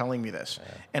people were telling me this,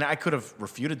 and I could have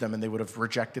refuted them, and they would have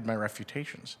rejected my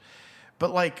refutations.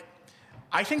 But like,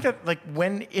 I think that like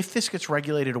if this gets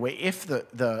regulated away, if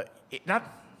not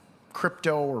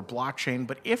crypto or blockchain,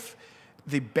 but if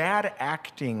the bad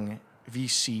acting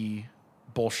VC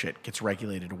bullshit gets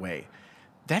regulated away,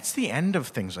 that's the end of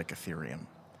things like Ethereum.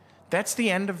 That's the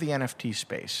end of the NFT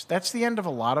space. That's the end of a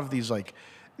lot of these like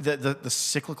the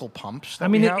cyclical pumps that I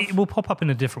mean, we it, have. it will pop up in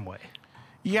a different way.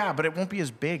 Yeah, but it won't be as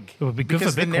big. It will be good for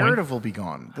because the Bitcoin. narrative will be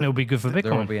gone. And it will be good for Bitcoin.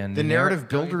 There will be a The new narrative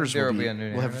don't you think builders there will be be, a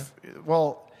new will narrative? have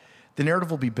well, the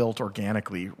narrative will be built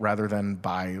organically rather than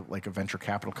by like a venture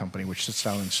capital company which sits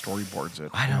down and storyboards it.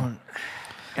 I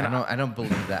don't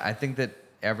believe that. I think that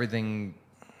every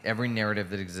narrative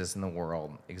that exists in the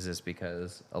world exists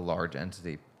because a large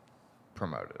entity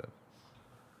promoted it.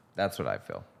 That's what I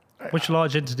feel. Which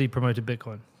large entity promoted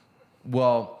Bitcoin?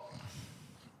 Well,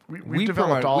 We've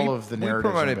developed all of the we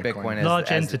narratives promoted in Bitcoin. Bitcoin as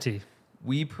Large as- entity.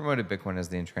 We promoted Bitcoin as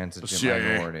the intransigent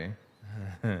CIA. minority.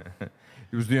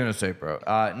 It was the NSA, bro.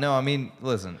 No, I mean,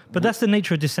 listen. But that's the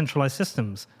nature of decentralized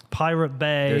systems. Pirate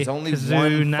Bay, There's only Kazoo,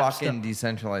 one Napster. fucking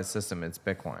decentralized system. It's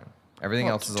Bitcoin. Everything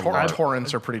Well, else is a large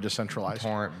torrents are pretty decentralized.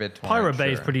 BitTorrent. Pirate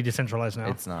Bay is sure. pretty decentralized now.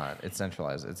 It's not. It's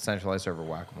centralized. It's centralized over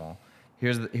whack-a-mole.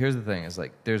 Here's the thing: is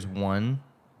like there's one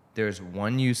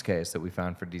use case that we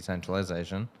found for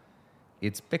decentralization.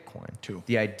 It's Bitcoin. Two.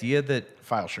 The idea that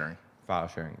File sharing. file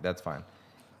sharing, that's fine.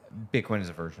 Bitcoin is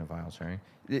a version of file sharing.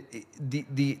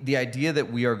 The idea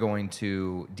that we are going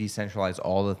to decentralize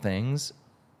all the things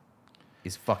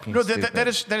is fucking No, stupid. that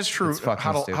is true. It's fucking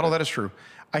Huddle, stupid. Huddle, that is true.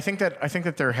 I think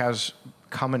that there has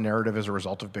come a narrative as a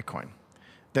result of Bitcoin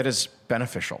that is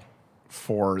beneficial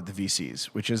for the VCs,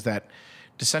 which is that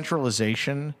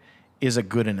decentralization is a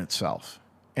good in itself,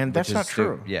 and that's Which is not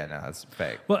true. Yeah, no, it's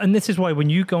fake. Well, and this is why when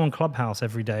you go on Clubhouse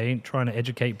every day trying to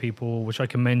educate people, which I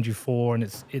commend you for, and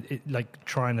it's like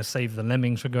trying to save the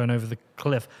lemmings from going over the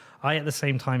cliff, I at the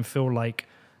same time feel like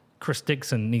Chris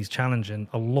Dixon needs challenging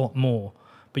a lot more.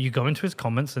 But you go into his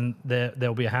comments and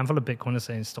there'll be a handful of Bitcoiners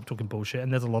saying, stop talking bullshit.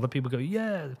 And there's a lot of people go,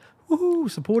 yeah, woohoo,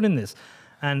 supporting this.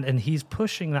 And he's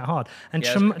pushing that hard. And He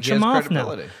has Chamath now.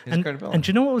 credibility. He has credibility. And do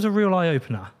you know what was a real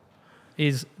eye-opener?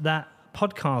 Is that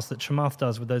podcast that Chamath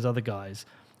does with those other guys.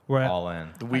 Where All in.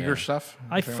 The Uyghur stuff.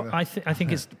 I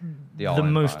think it's The the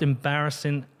all-in most pod.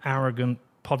 embarrassing, arrogant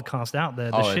podcast out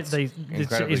there. The Oh, shit it's it's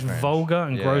incredibly cringe. vulgar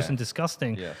and gross Yeah. and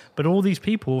disgusting. Yes. But all these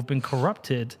people have been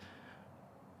corrupted,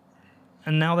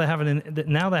 and now they're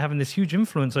having this huge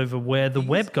influence over where the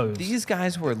web goes. These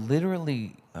guys were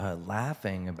literally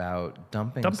laughing about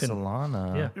dumping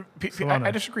Solana. Yeah.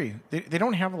 I disagree. They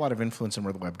don't have a lot of influence in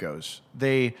where the web goes.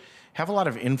 They have a lot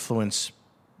of influence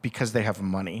because they have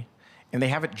money, and they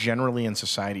have it generally in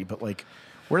society. But like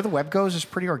where the web goes is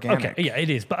pretty organic. Okay, yeah, it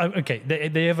is. But okay,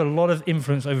 they have a lot of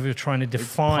influence over trying to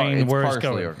define it's where it's partially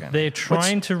going. organic. They're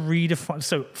trying to redefine.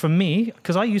 So for me,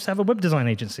 because I used to have a web design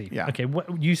agency. Yeah. Okay,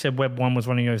 you said Web 1 was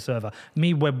running your server.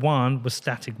 Me, Web 1 was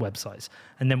static websites.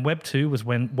 And then Web 2 was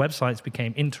when websites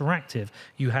became interactive.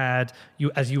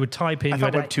 As you would type in... I you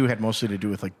thought had Web 2 had mostly to do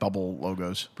with like bubble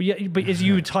logos. But as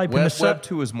you would type in the Web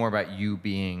 2 is more about you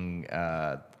being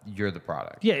you're the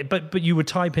product. Yeah, but you would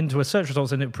type into a search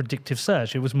results and it predictive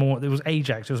search. It was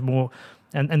Ajax. It was more,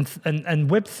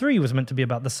 and Web 3 was meant to be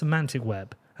about the semantic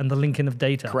web. and the linking of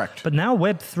data. Correct. But now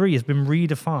Web3 has been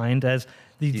redefined as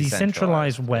the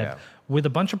decentralized web yeah. with a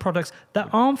bunch of products that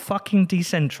aren't fucking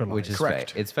decentralized. Which is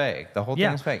Correct. fake. It's fake. The whole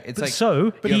thing is fake. It's but like so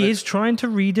you know, he the- is trying to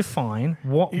redefine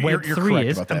what You're Web3 correct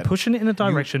is about and that. pushing it in a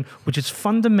direction which is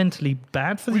fundamentally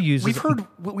bad for the users. We've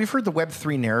heard the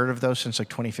Web3 narrative though since like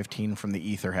 2015 from the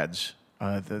Etherheads,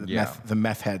 the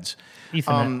meth heads.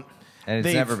 Ethernet. and it's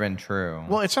they've- never been true.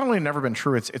 Well, it's not only never been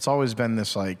true. It's always been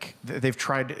this like they've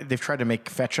tried to make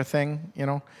fetch a thing. You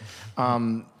know,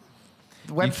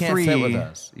 Web3. you can't sit with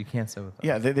us. You can't sit with us.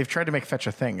 Yeah, they've tried to make fetch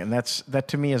a thing, and that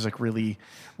to me is like really,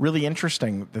 really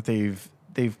interesting that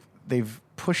they've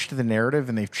pushed the narrative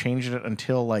and they've changed it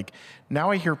until like now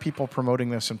I hear people promoting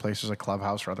this in places like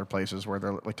Clubhouse or other places where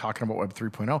they're like talking about Web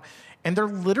 3.0, and they're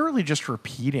literally just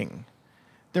repeating.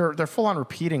 They're full on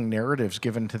repeating narratives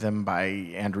given to them by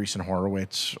Andreessen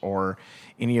Horowitz or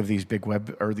any of these big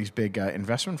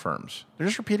investment firms. They're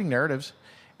just repeating narratives.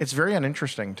 It's very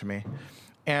uninteresting to me,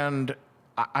 and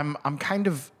I'm kind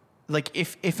of like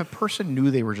if a person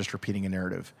knew they were just repeating a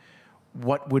narrative,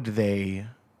 what would they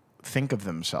think of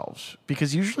themselves?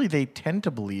 Because usually they tend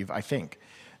to believe, I think,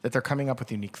 that they're coming up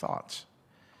with unique thoughts,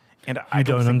 and I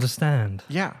don't think, understand.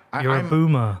 Yeah, You're a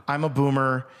boomer. I'm a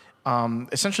boomer.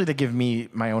 Essentially, they give me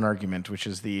my own argument, which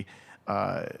is the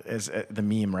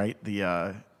meme, right?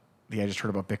 I just heard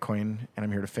about Bitcoin and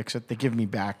I'm here to fix it. They give me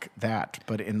back that,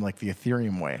 but in like the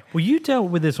Ethereum way. Well, you dealt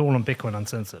with this all on Bitcoin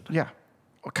Uncensored. Yeah,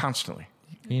 constantly.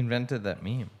 He invented that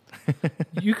meme.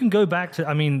 You can go back to,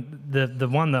 I mean, the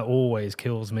one that always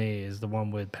kills me is the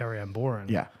one with Perian Borin.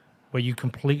 Yeah. Where you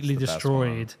completely It's the best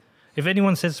destroyed. If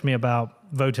anyone says to me about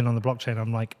voting on the blockchain,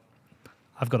 I'm like,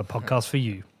 I've got a podcast for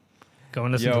you. Go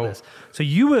and listen to Yo. this. So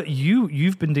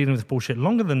you've been dealing with bullshit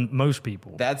longer than most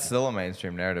people. That's still a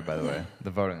mainstream narrative, by the way. The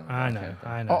voting. I know.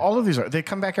 All of these they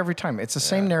come back every time. It's the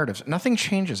same narratives. Nothing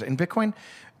changes. In Bitcoin,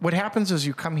 what happens is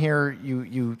you come here,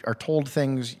 you are told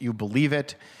things, you believe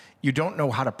it. You don't know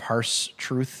how to parse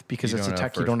truth because You it's a don't know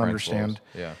tech you first don't principles. understand.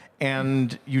 Yeah.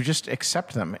 And you just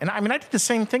accept them. And I mean, I did the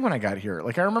same thing when I got here.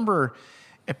 Like I remember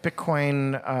at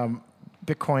Bitcoin,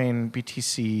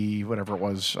 BTC, whatever it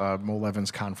was, Mo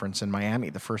Levin's conference in Miami,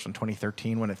 the first in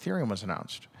 2013 when Ethereum was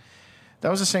announced. That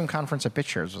was the same conference that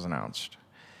BitShares was announced.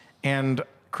 And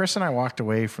Chris and I walked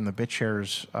away from the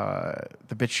BitShares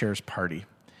party,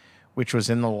 which was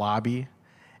in the lobby,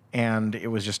 and it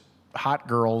was just hot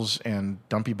girls and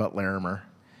dumpy butt Larimer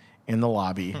in the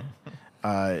lobby,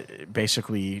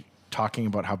 basically talking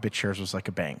about how BitShares was like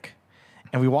a bank.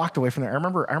 And we walked away from there. I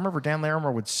remember Dan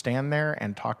Larimer would stand there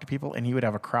and talk to people, and he would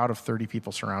have a crowd of 30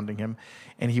 people surrounding him,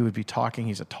 and he would be talking.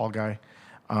 He's a tall guy,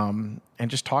 and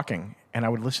just talking. And I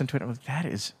would listen to it, and I was, that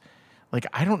is, like,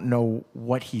 I don't know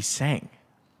what he's saying.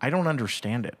 I don't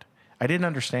understand it. I didn't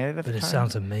understand it at the But time. it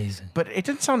sounds amazing. But it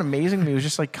didn't sound amazing to me. It was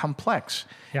just like complex.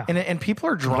 Yeah. And people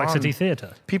are drawn. Complexity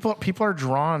theater. People are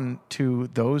drawn to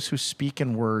those who speak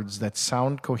in words that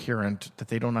sound coherent that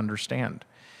they don't understand.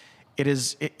 It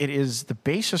is the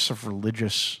basis of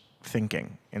religious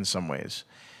thinking in some ways.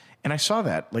 And I saw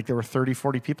that. Like there were 30,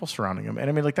 40 people surrounding him. And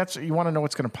I mean, like you want to know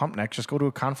what's going to pump next, just go to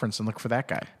a conference and look for that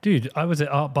guy. Dude, I was at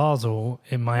Art Basel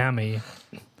in Miami,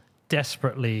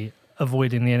 desperately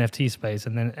avoiding the NFT space,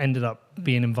 and then ended up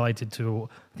being invited to,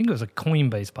 I think it was a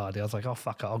Coinbase party. I was like, oh,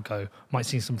 fuck it, I'll go. Might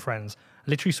see some friends. I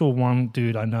literally saw one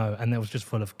dude I know, and it was just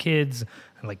full of kids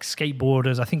and like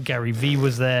skateboarders. I think Gary Vee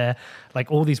was there. Like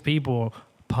all these people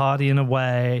partying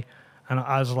away. And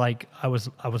I was like, I was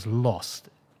lost.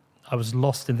 I was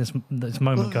lost in this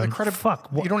moment going,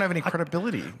 fuck. What? You don't have any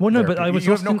credibility. Well, no, there. but I was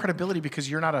you have no lost in- credibility because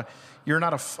you're not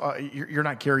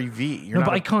Gary Vee. No, but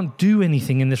I can't do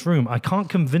anything in this room. I can't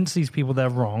convince these people they're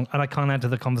wrong, and I can't add to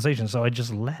the conversation. So I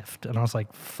just left, and I was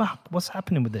like, fuck, what's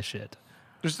happening with this shit?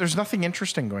 There's nothing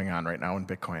interesting going on right now in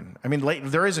Bitcoin. I mean,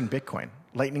 there is in Bitcoin.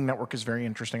 Lightning Network is very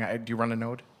interesting. Do you run a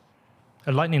node?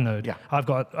 A Lightning node? Yeah. I've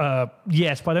got,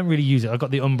 yes, but I don't really use it. I've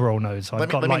got the Umbrel node, so I've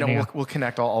got Let me Lightning. know. We'll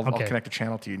connect. I'll Okay. connect a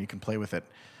channel to you, and you can play with it.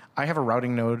 I have a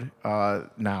routing node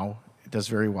now. It does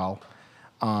very well.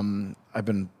 I've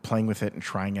been playing with it and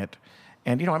trying it,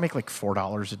 and I make like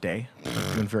 $4 a day.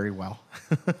 I'm doing very well.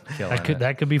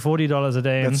 That could be $40 a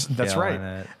day. That's Killing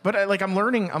right. it. But I'm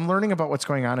learning about what's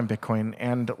going on in Bitcoin,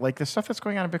 and like the stuff that's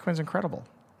going on in Bitcoin is incredible.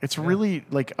 It's really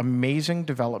like amazing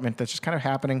development that's just kind of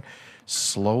happening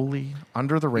slowly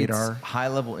under the radar. It's high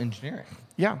level engineering.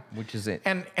 Yeah, Which is it.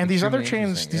 and these other extremely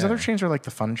chains, interesting, other yeah. chains are like the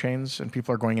fun chains, and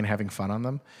people are going and having fun on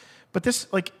them. But this,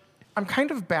 like, I'm kind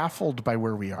of baffled by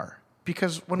where we are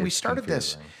because when we It's started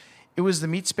this, confusing. it was the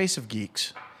meat space of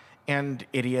geeks and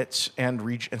idiots and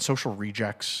social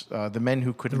rejects, the men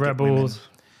who couldn't The get women, rebels.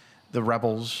 the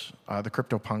rebels, the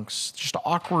crypto punks, just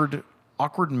awkward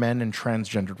awkward men and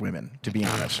transgendered women, to be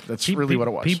honest. That's really what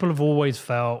it was. People have always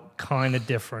felt kind of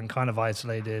different, kind of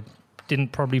isolated.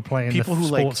 Didn't probably play in People the who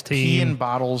sports like pee in team.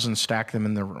 bottles and stack them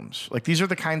in their rooms. Like these are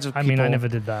the kinds of I people. mean, I never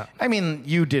did that. I mean,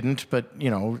 you didn't, but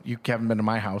you haven't been to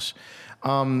my house.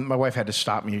 My wife had to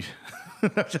stop me.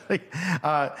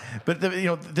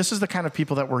 This is the kind of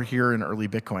people that were here in early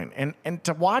Bitcoin, and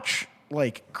to watch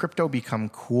like crypto become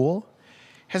cool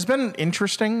has been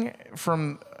interesting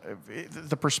from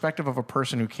the perspective of a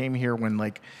person who came here when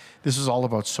like this is all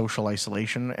about social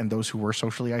isolation and those who were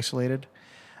socially isolated.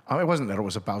 It wasn't that it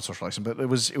was about social isolation, but it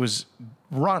was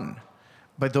run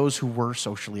by those who were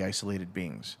socially isolated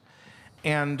beings.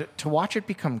 And to watch it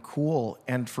become cool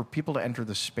and for people to enter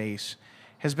the space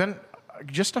has been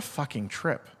just a fucking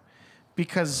trip,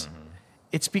 because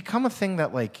it's become a thing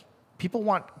that like people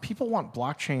want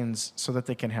blockchains so that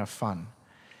they can have fun.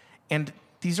 And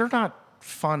these are not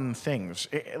fun things.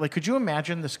 Like, could you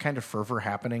imagine this kind of fervor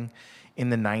happening in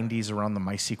the 90s around the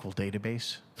MySQL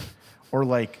database? Or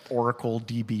like Oracle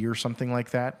DB or something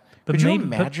like that? Could you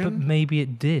imagine? But maybe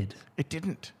it did. It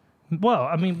didn't. Well,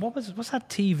 I mean, what's that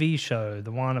TV show?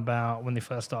 The one about when they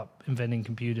first start inventing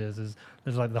computers.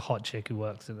 There's like the hot chick who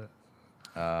works in it.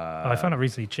 I found out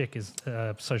recently. Chick is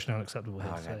socially unacceptable. Oh,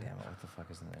 Here, God so. damn it. What the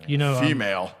fuck is the name? You know,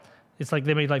 Female. it's like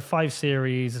they made like 5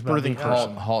 series. It's about Birthing the-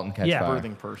 person. Halt and Catch Yeah. Fire.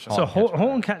 Birthing person. So Halt and Catch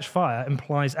Halt and Catch Fire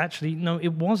implies actually no,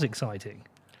 it was exciting,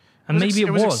 and It was maybe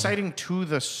it was was. exciting to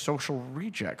the social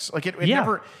rejects. Like it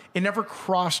Yeah. never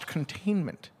crossed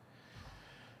containment.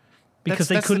 because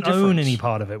that's they the couldn't own difference. any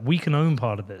part of it. We can own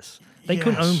part of this. They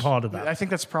couldn't own Yes. part of that. I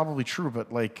think that's probably true,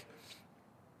 but like,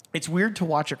 it's weird to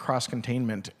watch it cross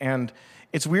containment, and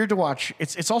it's weird to watch.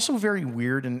 It's also very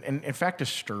weird and in fact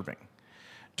disturbing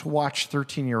to watch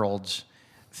 13-year-olds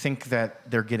think that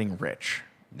they're getting rich.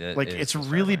 It Like is it's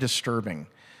really disturbing.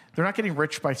 They're not getting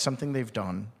rich by something they've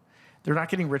done. They're not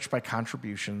getting rich by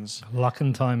contributions. Luck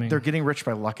and timing. They're getting rich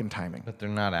by luck and timing. But they're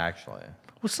not actually.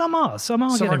 Well, some are. Some are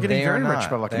Some are getting. getting They very are rich not.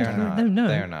 by luck They and are timing. not. No.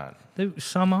 They are not.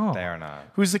 Some are. They are not.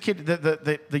 Who's the kid,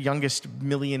 the youngest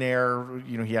millionaire?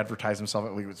 He advertised himself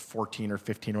at, like, he was 14 or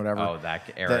 15 or whatever. Oh,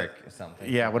 Eric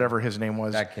something. Yeah, whatever his name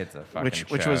was. That kid's a fucking which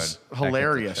was chode. That kid's a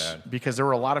hilarious chode. because there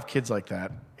were a lot of kids like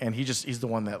that, and he's the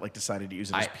one that like decided to use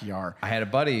it as PR. I had a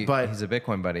buddy, But- he's a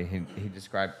Bitcoin buddy. He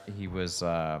described he was in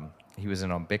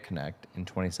on BitConnect in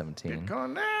 2017.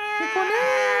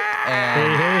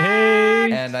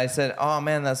 Hey. And I said, "Oh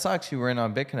man, that sucks. You were in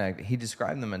on BitConnect." He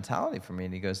described the mentality for me,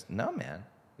 and he goes, "No, man,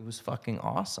 it was fucking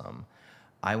awesome.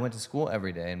 I went to school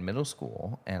every day in middle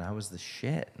school, and I was the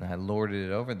shit, and I lorded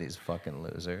it over these fucking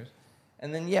losers.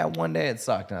 And then yeah, one day it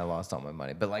sucked, and I lost all my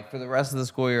money. But like for the rest of the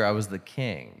school year, I was the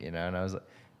king, And I was like,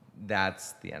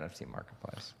 that's the NFT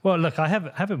marketplace. Well, look, I have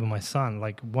it with my son.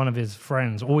 Like one of his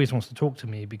friends always wants to talk to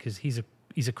me because he's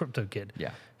a crypto kid.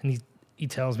 Yeah. And he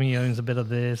tells me he owns a bit of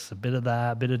this, a bit of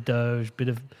that, a bit of Doge, a bit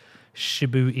of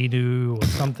Shibu Inu or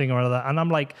something or other. And I'm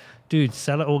like, dude,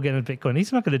 sell it all, get into Bitcoin.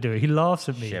 He's not going to do it. He laughs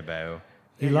at me. Shibo.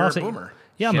 He You're laughs a at boomer.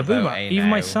 Yeah, I'm a Shibo, boomer. I Even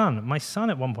my know. son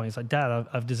at one point, he's like, Dad,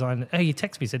 I've designed. Hey, he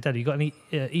texted me, said, Dad, you got any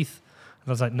ETH? And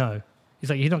I was like, no. He's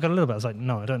like, you don't got a little bit? I was like,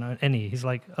 no, I don't know any. I was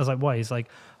like, why? He's like,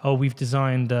 oh, we've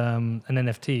designed an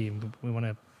NFT. We want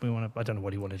to. I don't know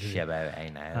what he wanted to do. Shibo, I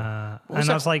know. And was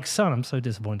I that- was like, son, I'm so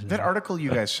disappointed. in That you." article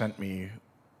you guys sent me.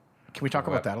 Can we talk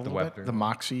The about web- that a the little web bit? three. The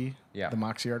Moxie. Yeah. The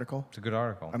Moxie article. It's a good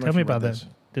article. I don't know Tell if me you read about this.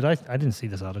 that. I didn't see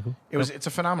this article. It's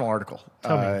a phenomenal article.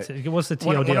 Tell me. What's the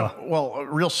TLDR? Well,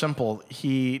 real simple.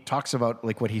 He talks about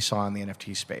like what he saw in the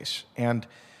NFT space, and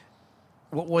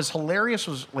what was hilarious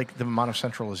was like the amount of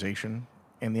centralization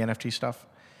in the NFT stuff.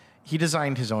 He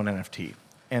designed his own NFT,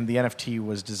 and the NFT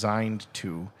was designed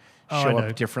to Oh, show I know.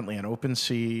 up differently on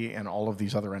OpenSea and all of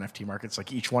these other NFT markets.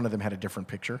 Like each one of them had a different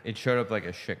picture. It showed up like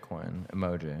a shitcoin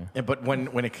emoji. But when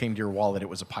it came to your wallet, it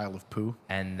was a pile of poo.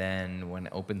 And then when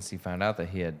OpenSea found out that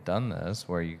he had done this,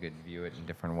 where you could view it in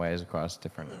different ways across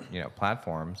different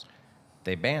platforms,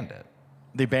 they banned it.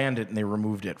 They banned it and they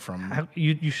removed it from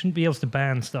You shouldn't be able to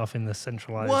ban stuff in the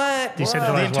centralized, What? the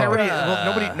decentralized entirety. world.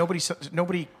 Well,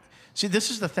 nobody. See, this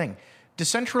is the thing.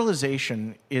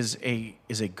 Decentralization is a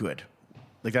good.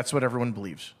 Like that's what everyone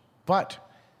believes. But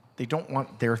they don't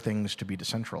want their things to be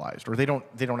decentralized, or they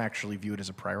don't actually view it as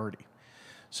a priority.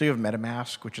 So you have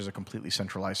MetaMask, which is a completely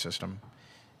centralized system.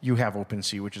 You have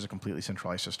OpenSea, which is a completely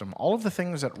centralized system. All of the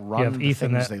things that You run have the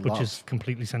things they Ethernet, which love, is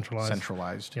completely centralized.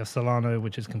 centralized. You have Solana,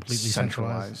 which is completely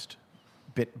centralized.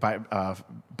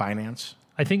 Binance.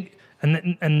 I think,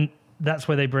 and that's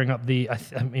where they bring up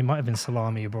it might have been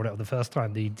Salami who brought it up the first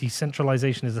time. The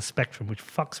decentralization is a spectrum, which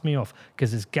fucks me off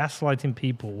because it's gaslighting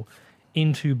people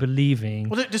into believing.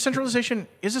 Well, decentralization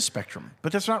is a spectrum,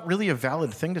 but that's not really a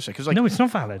valid thing to say because, like, No, it's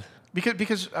not valid.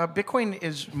 because Bitcoin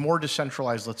is more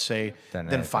decentralized, let's say, Than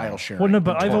than anything. file sharing. Well, no,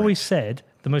 but than I've torrent. always said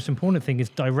the most important thing is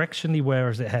directionally where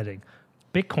is it heading?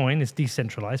 Bitcoin is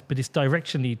decentralized, but it's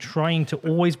directionally trying to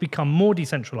always become more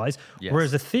decentralized, Yes.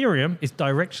 whereas Ethereum is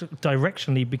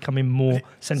directionally becoming more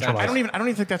centralized. I don't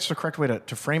even think that's the correct way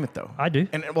to frame it, though. I do.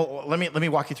 And well, let me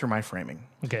walk you through my framing.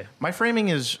 Okay. My framing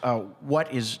is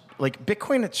what is like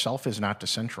Bitcoin itself is not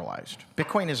decentralized.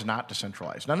 Bitcoin is not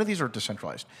decentralized. None of these are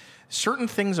decentralized. Certain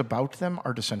things about them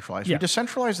are decentralized. Yeah. We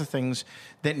decentralize the things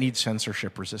that need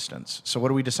censorship resistance. So what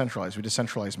do we decentralize? We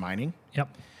decentralize mining, Yep.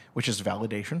 which is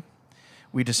validation.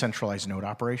 We decentralize node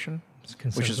operation, which is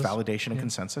consensus. validation and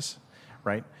consensus,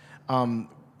 right?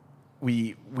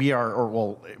 We are, or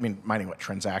well, I mean, mining what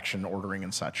transaction ordering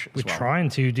and such. We're as well. trying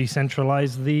to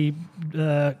decentralize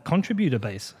the contributor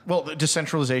base. Well, the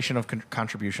decentralization of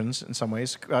contributions in some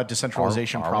ways,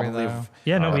 decentralization Are we probably though? of,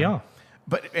 Yeah, no, we are.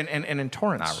 but and in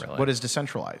torrents, Not really. what is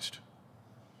decentralized?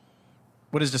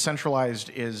 What is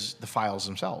decentralized is the files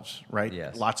themselves, right?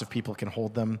 Yes. Lots of people can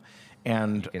hold them,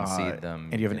 and can seed them.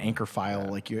 and you have an anchor file,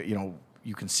 like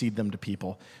you can seed them to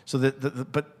people. So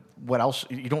but what else?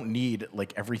 You don't need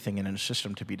like everything in a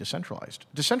system to be decentralized.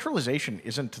 Decentralization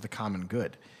isn't to the common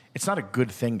good. It's not a good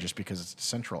thing just because it's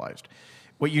decentralized.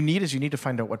 What you need is you need to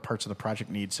find out what parts of the project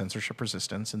need censorship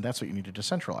resistance, and that's what you need to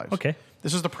decentralize. Okay.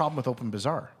 This is the problem with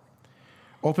OpenBazaar.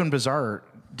 OpenBazaar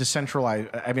decentralized.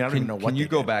 I mean, I don't even know what. Can you they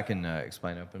go did. back and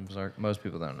explain OpenBazaar? Most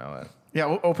people don't know it.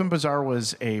 Yeah, OpenBazaar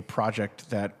was a project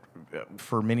that,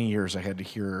 for many years, I had to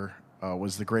hear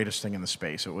was the greatest thing in the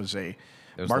space. It was a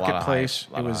There was a lot of hype, marketplace.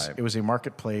 a lot of hype. It was a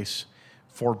marketplace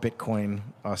for Bitcoin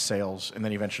sales, and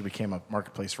then eventually became a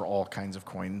marketplace for all kinds of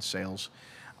coin sales.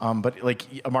 But like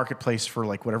a marketplace for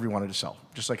like whatever you wanted to sell,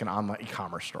 just like an online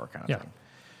e-commerce store kind of Yeah. thing.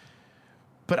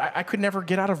 But I could never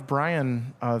get out of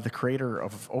Brian, the creator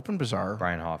of OpenBazaar,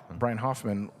 Brian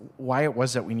Hoffman. why it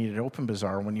was that we needed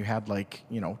OpenBazaar when you had like,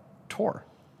 Tor.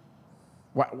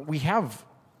 We have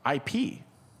IP.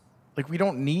 Like we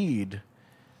don't need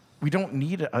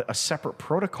a separate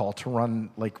protocol to run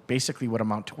like basically what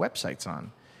amount to websites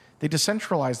on. They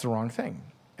decentralized the wrong thing.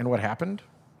 And what happened?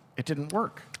 It didn't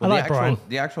work. I like Brian.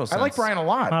 The actual I sense, like Brian a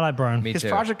lot. I like Brian. Me His too.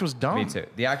 project was dumb. Me too.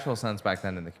 The actual sense back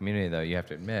then in the community, though, you have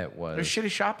to admit, It was was shitty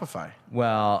Shopify.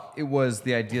 well, it was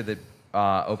the idea that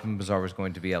OpenBazaar was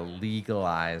going to be a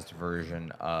legalized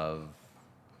version of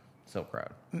Silk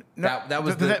Road. That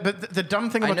was but the dumb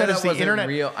thing I about know that is that the wasn't internet.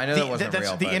 real- I know that wasn't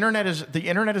real, The but-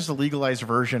 internet is the legalized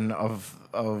version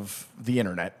of the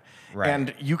internet. Right.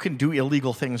 And you can do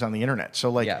illegal things on the internet. So,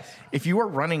 like, Yes. if you are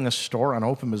running a store on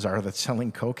OpenBazaar that's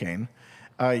selling cocaine,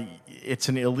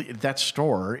 that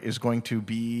store is going to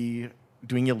be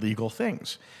doing illegal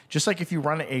things. Just like if you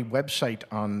run a website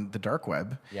on the dark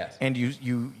web, Yes. and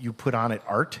you put on it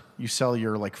art, you sell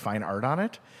your like fine art on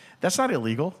it. That's not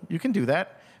illegal. You can do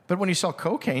that. But when you sell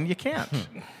cocaine, you can't.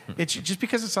 It's just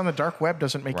because it's on the dark web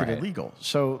doesn't make Right. it illegal.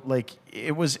 So like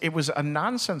it was a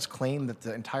nonsense claim that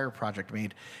the entire project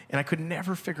made, and I could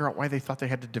never figure out why they thought they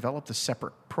had to develop this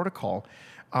separate protocol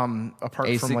apart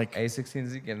from like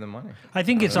A16Z gave them money. I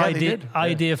think it's Yeah, they idea did.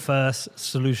 idea first,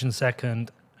 solution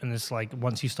second, and it's like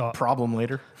once you start. problem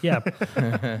later. Yeah.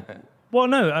 Well,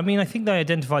 no, I mean, I think they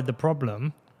identified the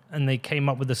problem and they came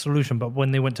up with a solution. But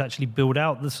when they went to actually build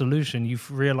out the solution, you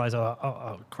realize,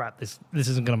 oh crap, this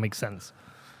isn't going to make sense.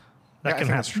 That Yeah, I can think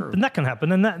happen. that's true. And that can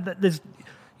happen. And that there's,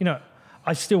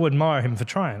 I still admire him for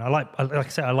trying. Like I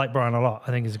said, I like Brian a lot.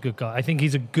 I think he's a good guy. I think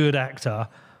he's a good actor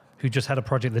who just had a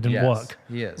project that didn't Yes, work.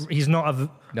 he is. He's not a.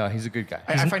 No, he's a good guy.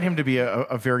 I find him to be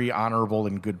a very honorable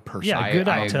and good person. Yeah, I- good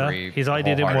I actor. agree His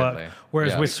idea didn't work. wholeheartedly. Whereas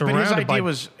Yeah. we're But his surrounded idea by.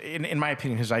 was, in my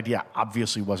opinion, his idea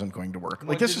obviously wasn't going to work. Like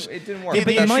Well, this is it didn't work. Yeah,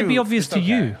 but it might be issue- obvious it's to okay.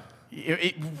 you.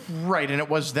 Right, and it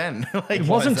was then. Like, It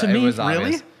wasn't to It me. was obvious.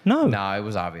 Really? No. No, it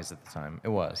was obvious at the time. It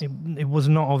was. It was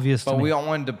not obvious to But me. we all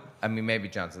wanted to. I mean, maybe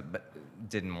Johnson, but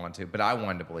didn't want to. But I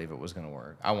wanted to believe it was going to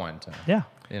work. I wanted to. Yeah.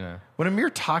 You know. When Amir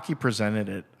Taki presented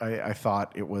it, I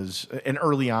thought it was, and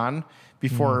early on,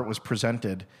 before it was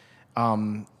presented,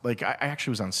 like I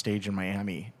actually was on stage in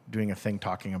Miami doing a thing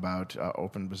talking about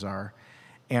OpenBazaar,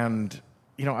 and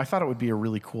I thought it would be a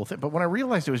really cool thing. But when I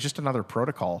realized it was just another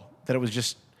protocol, that it was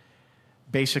just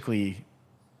basically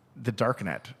the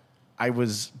darknet, I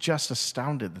was just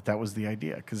astounded that was the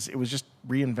idea, because it was just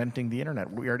reinventing the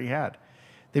internet we already had.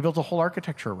 They built a whole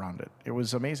architecture around it. It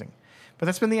was amazing. But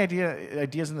that's been the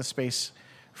ideas in the space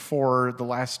for the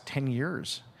last 10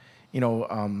 years.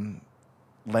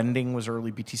 lending was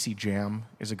early. BTC Jam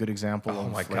is a good example. Oh of,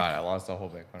 my like, God, I lost a whole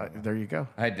Bitcoin. there you go.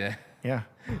 I did. Yeah.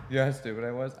 You know how stupid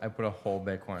I was? I put a whole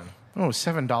Bitcoin. Oh, it was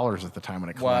 $7 at the time when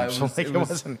it Well, collapsed. So, like, it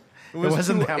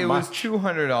wasn't that It much. was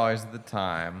 $200 at the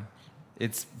time.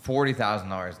 It's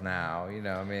 $40,000 now. You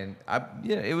know, I mean,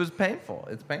 it was painful.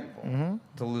 It's painful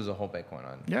to lose a whole Bitcoin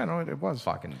on Yeah, no, it was.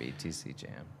 fucking BTC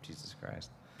Jam. Jesus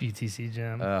Christ. BTC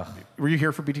Jam. Ugh, Were you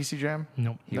here for BTC Jam?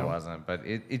 Nope. he wasn't, but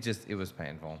it was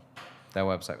painful. That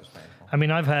website was painful. I mean,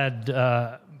 I've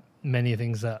had many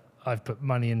things that I've put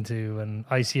money into, and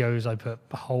ICOs I put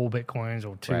whole Bitcoins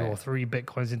or 2 or Right. 3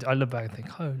 Bitcoins into. I look back and think,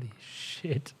 holy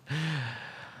shit.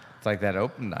 It's like that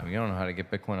open dime. You don't know how to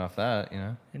get Bitcoin off that, you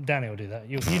know? And Danny will do that.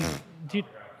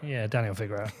 Yeah, Danny will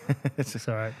figure it out. It's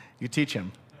all right. You teach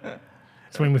him.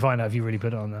 It's when we find out if you really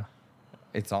put it on there.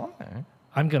 It's on there.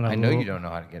 I'm gonna. I know you don't know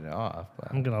how to get it off,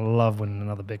 but I'm gonna love winning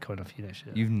another Bitcoin off you next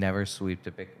year. you've never sweeped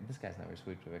a Bitcoin. This guy's never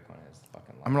sweeped a Bitcoin in his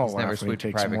fucking life. I'm going He's to never laugh when he sweeped a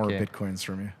takes private more key. Bitcoins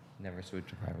from you. Never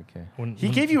sweeped a private key. Wouldn't- He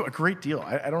gave you a great deal.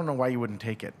 I don't know why you wouldn't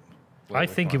take it. I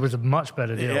think it was a much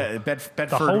better deal. Yeah, Bedford,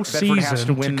 The whole Bedford has to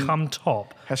season win. to come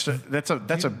top. Has to. That's a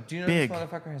Do you know big. this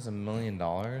motherfucker has $1 million?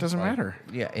 Doesn't Like, matter.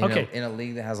 Yeah, Okay. in a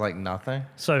league that has like nothing.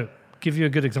 So, give you a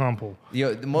good example.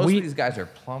 Most We- of these guys are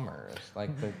plumbers,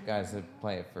 like the guys that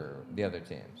play for the other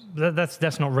teams.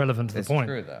 That's not relevant to the It's point.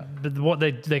 true, though. But what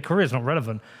their career is not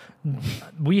relevant.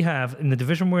 We have in the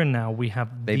division we're in now. We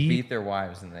have They beat their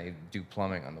wives and they do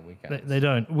plumbing on the weekends. They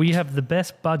don't. We have the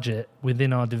best budget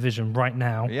within our division right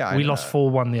now. Yeah, I we know lost that.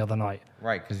 4-1 the other night.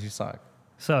 Right, because you suck.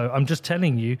 So I'm just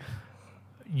telling you,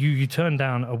 you turn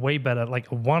down a way better,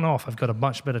 like a one-off. I've got a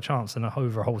much better chance than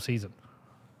over a whole season.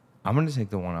 I'm gonna take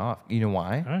the one off. You know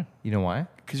why? All right. You know why?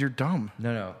 Because you're dumb.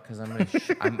 No, because I'm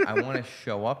gonna. I want to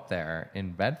show up there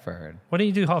in Bedford. Why don't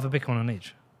you do half a Bitcoin on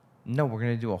each? No, we're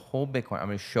gonna do a whole Bitcoin. I'm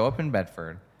gonna show up in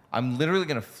Bedford. I'm literally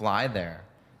gonna fly there,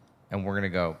 and we're gonna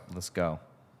go. Let's go.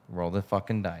 Roll the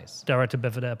fucking dice. Direct to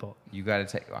Bedford Airport. You got to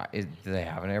take. Do they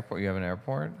have an airport? You have an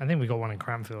airport? I think we got one in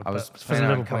Cranfield. I was but it's a planning on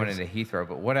little coming place. into Heathrow,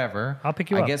 but whatever. I'll pick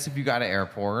you I up. guess if you got an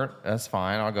airport, that's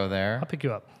fine. I'll go there. I'll pick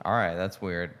you up. All right, that's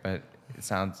weird, but it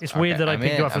sounds. It's weird that I I'm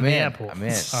picked in, you up from I'm the in, airport. I'm in.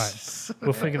 All right,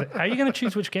 we'll figure it. How are you going to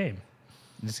choose which game?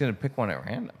 I'm just gonna pick one at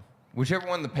random. Whichever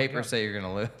one the papers say you're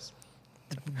gonna lose.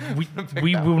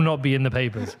 We will not be in the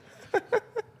papers.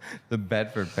 The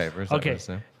Bedford papers. I would Okay.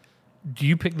 assume. Do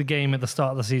you pick the game at the start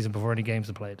of the season before any games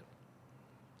are played?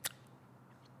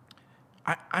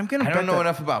 I'm gonna. I bet don't know that-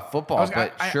 enough about football, I was-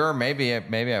 but I- sure, maybe I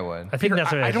would. I think Peter,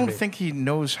 that's what it I has to don't be. think he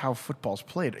knows how football's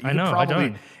played. You I could know, I Probably,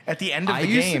 don't. At the end of I the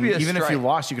used to game, be a even if you strike-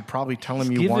 lost, you could probably tell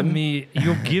him you You're won,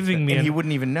 giving me and he an,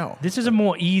 wouldn't even know. this is a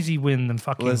more easy win than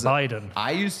fucking Listen, Biden.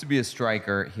 I used to be a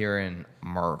striker here in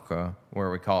America, where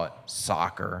we call it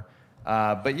soccer.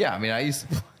 But yeah, I mean, I used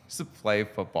to play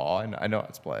football, and I know how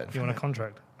it's played. You want a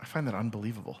contract? I find that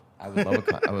unbelievable. I would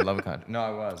love a contract. No,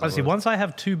 I was. Honestly, once I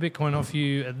have 2 Bitcoin off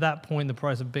you, at that point, the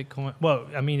price of Bitcoin. Well,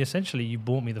 I mean, essentially, you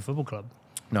bought me the football club.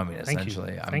 No, I mean, Thank you.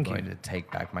 essentially, I'm Thank you. going to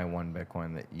take back my 1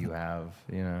 Bitcoin that you have.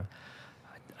 You know,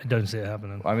 I don't see it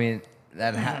happening. I mean.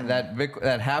 That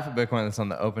half a Bitcoin that's on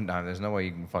the open dime, there's no way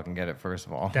you can fucking get it. First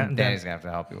of all, Danny's gonna have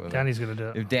to help you with Danny's it. gonna do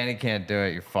it. If Danny can't do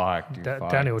it, you're fucked. You're fucked.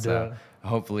 Danny will do So it.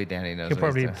 Hopefully, Danny knows. He'll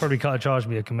what he's probably doing. charge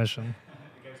me a commission.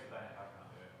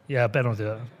 Yeah, Ben will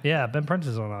do it. Yeah, Ben Prentice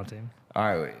is on our team. All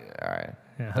right, all right.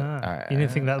 Yeah. All right. You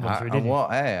didn't think that one through, did you? Well,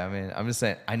 hey, I mean, I'm just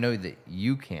saying. I know that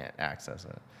you can't access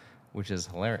it, which is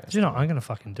hilarious. Do you know, I'm gonna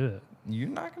fucking do it. You're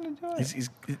not gonna do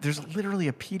it. There's literally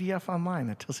a PDF online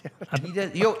that tells you how to do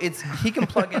He does, he can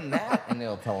plug in that, and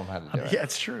it'll tell him how to do it. it. Yeah,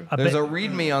 it's true. I There's bet, a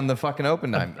README on the fucking open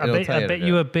dime. I It'll bet, tell I you. bet to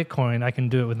you do a it. Bitcoin, I can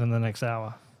do it within the next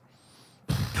hour.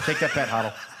 Take that bet,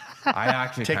 Huddle. I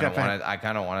actually Take kind of that bet. wanted. I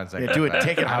kind of wanted to. Yeah, do it.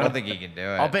 Take it, I Huddle. don't think he can do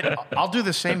it. I'll bet. I'll do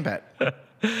the same bet.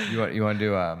 You want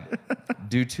to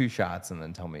do 2 shots and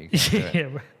then tell me you can do it.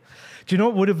 Yeah. Do you know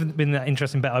what would have been that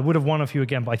interesting bet? I would have won a few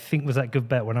again, but I think was that good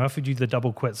bet when I offered you the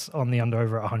double quits on the under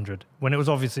over at 100 when it was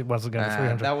obvious it wasn't going to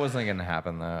 300. That wasn't gonna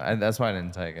happen though. That's why I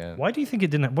didn't take it. Why do you think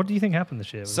it didn't? What do you think happened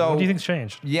this year? So- what do you think's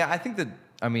changed? Yeah, I think that.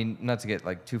 I mean, not to get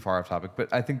like too far off topic,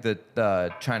 but I think that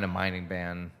the China mining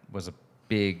ban was a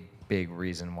big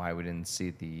reason why we didn't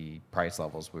see the price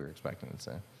levels we were expecting to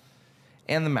see,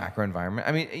 and the macro environment.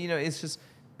 I mean, you know, it's just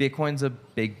Bitcoin's a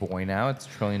big boy now. It's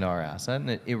 $1 trillion asset, and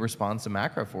it responds to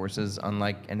macro forces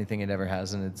unlike anything it ever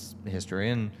has in its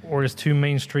history. And Or is too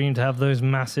mainstream to have those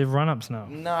massive run-ups now?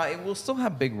 no, it will still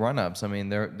have big run-ups. I mean,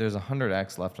 there's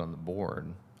 100x left on the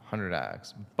board,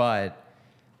 100x, but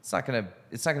it's not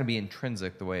gonna be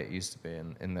intrinsic the way it used to be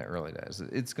in the early days.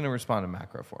 It's gonna respond to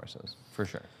macro forces for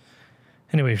sure.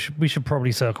 Anyway, we should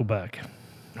probably circle back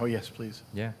Oh yes, please.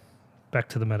 Yeah.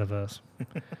 to the metaverse.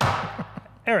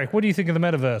 Eric, what do you think of the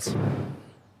metaverse? Do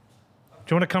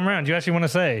you want to come around? Do you actually want to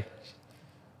say?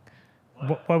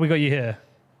 Why we got you here?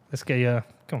 Let's get you.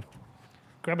 Come on.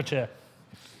 Grab a chair.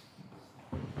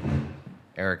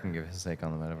 Eric can give his take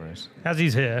on the metaverse. As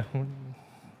he's here,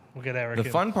 we'll get Eric The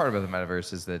in. fun part about the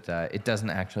metaverse is that it doesn't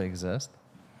actually exist.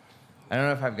 I don't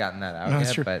know if I've gotten that out that's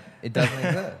yet, true. but it doesn't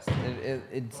exist.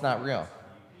 It's not real.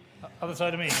 Other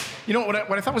side of me. You know what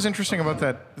I thought was interesting about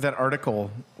that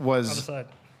article Other was side.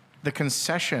 the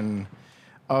concession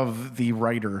of the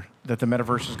writer that the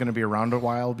metaverse is going to be around a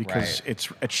while because Right. it's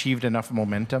achieved enough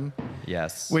momentum.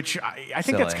 Yes. Which I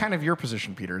think that's Silly. kind of your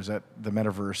position, Peter, is that the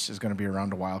metaverse is going to be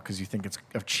around a while because you think it's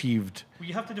achieved. Well,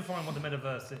 you have to define what the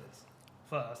metaverse is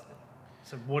first.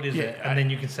 So what is Yeah, it? And then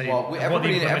you can say Well, what the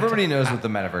everybody implementa- knows what the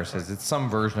metaverse is. It's some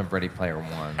version of Ready Player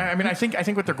One. I mean, I think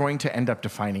what they're going to end up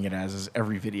defining it as is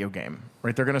every video game,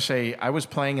 right? They're going to say, I was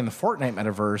playing in the Fortnite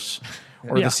metaverse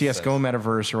or Yeah. the CSGO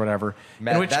metaverse or whatever.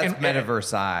 That's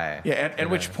Metaverse I. Yeah, at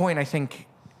which point I think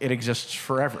it exists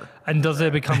forever. And does there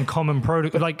become common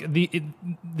protocol? Like the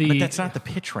But that's not the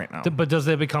pitch right now. But does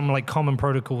there become like common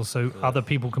protocols so other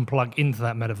people can plug into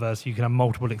that metaverse? You can have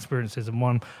multiple experiences in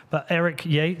one. But Eric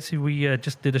Yates, who we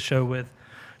just did a show with,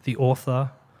 the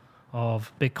author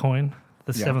of Bitcoin,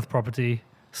 the Yeah. seventh property,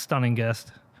 stunning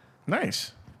guest.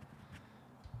 Nice.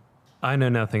 I know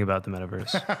nothing about the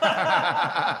metaverse.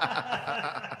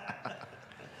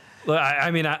 Look, I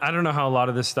mean, I don't know how a lot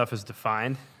of this stuff is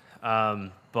defined,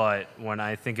 but when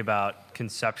I think about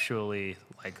conceptually,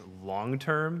 like long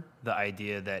term, the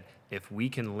idea that if we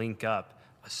can link up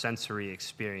a sensory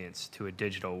experience to a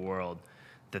digital world,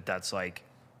 that's like,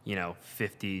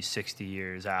 50, 60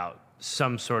 years out,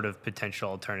 some sort of potential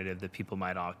alternative that people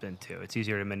might opt into. It's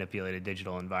easier to manipulate a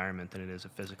digital environment than it is a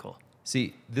physical.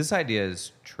 See, this idea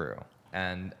is true.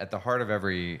 And at the heart of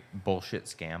every bullshit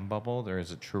scam bubble, there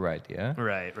is a true idea.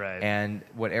 Right, right. And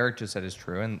what Eric just said is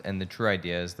true. And the true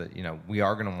idea is that, we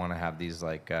are going to want to have these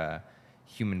like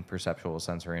human perceptual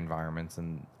sensory environments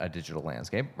in a digital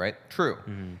landscape, right? True.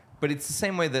 Mm-hmm. But it's the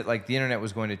same way that like the internet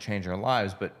was going to change our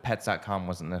lives, but pets.com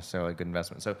wasn't necessarily a good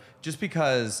investment. So just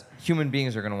because human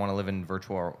beings are going to want to live in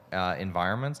virtual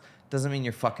environments doesn't mean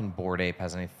your fucking Bored Ape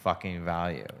has any fucking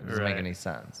value. It doesn't make Right. any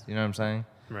sense. You know what I'm saying?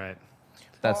 Right.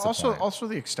 That's the point. also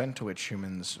the extent to which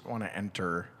humans want to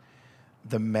enter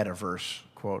the metaverse,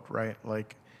 quote, right?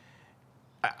 Like,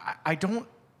 I don't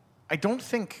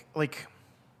think like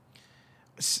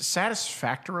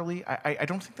satisfactorily. I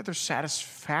don't think that there's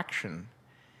satisfaction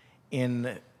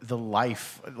in the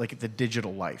life, like the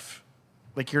digital life.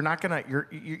 Like you're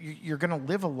gonna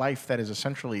live a life that is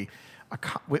essentially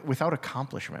without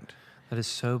accomplishment. That is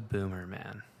so boomer,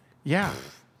 man. Yeah.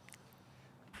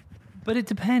 But it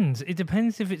depends. It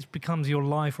depends if it becomes your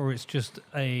life or it's just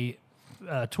a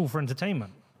tool for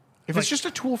entertainment. If it's just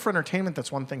a tool for entertainment,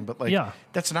 that's one thing. But like, Yeah.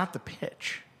 that's not the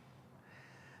pitch.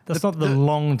 That's not the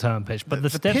long-term pitch, but the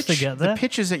steps pitch, to get there. The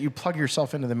pitch is that you plug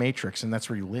yourself into the matrix, and that's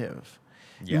where you live.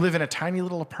 Yeah. You live in a tiny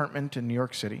little apartment in New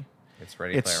York City. It's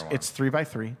Ready Player One. It's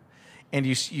 3x3, and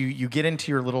you get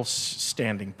into your little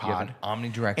standing You have pod.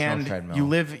 an omnidirectional And treadmill.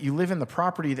 you live in the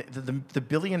property, the $1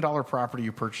 billion property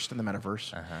you purchased in the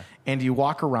metaverse, Uh-huh. and you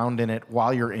walk around in it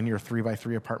while you're in your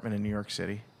 3x3 apartment in New York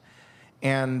City,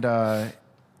 and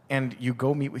you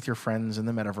go meet with your friends in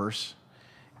the metaverse.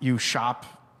 You shop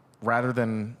rather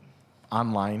than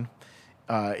online.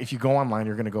 If you go online,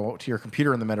 you're going to go to your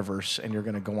computer in the metaverse, and you're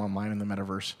going to go online in the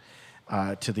metaverse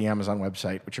to the Amazon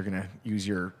website, which you're going to use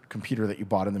your computer that you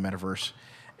bought in the metaverse.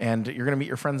 And you're going to meet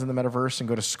your friends in the metaverse and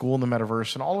go to school in the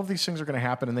metaverse. And all of these things are going to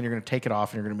happen, and then you're going to take it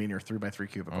off, and you're going to be in your 3x3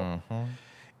 cubicle.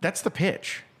 That's the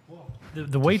pitch.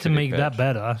 The way to shitty make that pitch.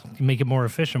 better, to make it more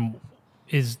efficient,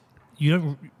 is you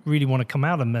don't really want to come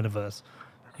out of metaverse.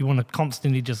 You want to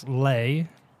constantly just lay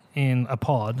in a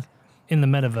pod in the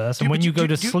metaverse, and when you go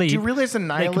to sleep, do you realize the they can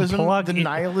nihilism, plug the in-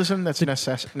 nihilism that's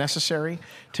necessary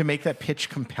to make that pitch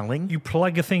compelling? you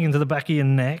plug a thing into the back of your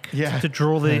neck Yeah. to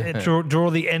draw the draw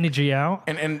the energy out.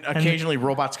 And occasionally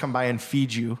robots come by and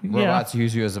feed you. Robots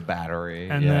use you as a battery.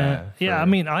 And for- I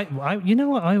mean, I you know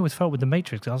what I always felt with the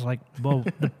Matrix, I was like, well,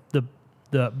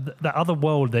 the other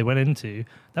world they went into,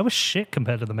 that was shit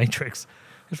compared to the Matrix.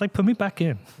 It's like, put me back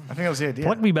in, I think that was the idea.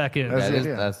 plug me back in. That's the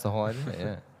idea. That's the whole idea.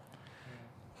 Yeah.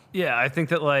 Yeah, I think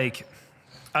that, like,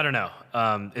 I don't know.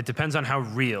 It depends on how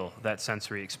real that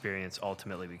sensory experience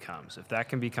ultimately becomes. If that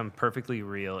can become perfectly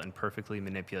real and perfectly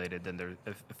manipulated, then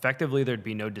effectively there'd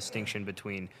be no distinction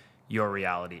between your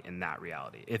reality and that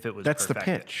reality. If it was That's the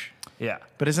perfected. pitch. Yeah.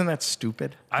 But isn't that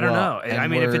stupid? I don't Well, know. and I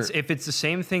mean, we're- if it's the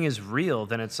same thing as real,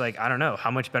 then it's like, I don't know.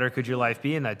 How much better could your life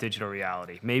be in that digital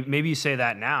reality? Maybe you say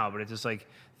that now, but it's just like,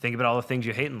 Think about all the things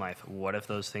you hate in life. What if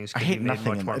those things I could hate be made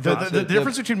nothing. much more The positive?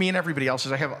 difference between me and everybody else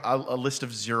is I have a list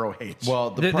of 0 hates.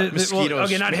 Well, mosquitoes.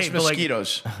 okay, not hate, but like-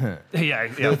 mosquitoes.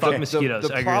 yeah, fuck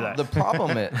mosquitoes. I agree with that.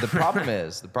 The problem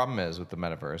is with the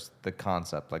metaverse, the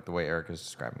concept, like the way Eric is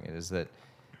describing it, is that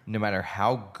no matter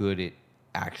how good it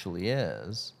actually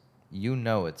is, you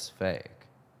know it's fake,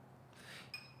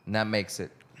 and that makes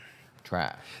it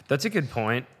trash. That's a good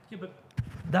point. Yeah, but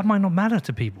that might not matter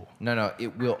to people. No,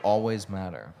 it will always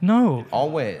matter. No.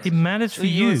 Always. It matters for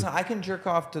you. Listen, I can jerk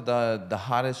off to the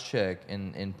hottest chick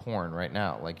in porn right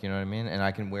now, like, you know what I mean, and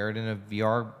I can wear it in a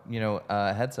VR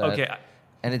headset. Okay,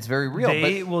 and it's very real.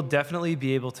 They but, will definitely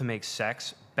be able to make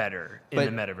sex better in but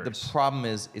the metaverse. the problem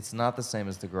is, it's not the same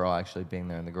as the girl actually being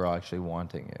there and the girl actually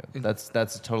wanting you. That's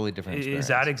a totally different experience.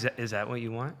 Is that what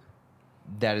you want?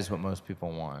 That is what most people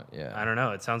want. Yeah. I don't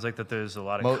know. It sounds like that there's a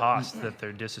lot of cost that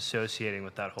they're disassociating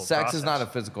with that whole Sex process. is not a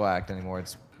physical act anymore.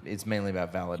 It's mainly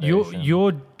about validation.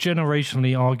 You're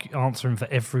generationally answering for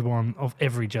everyone of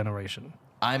every generation.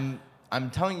 I'm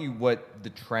telling you what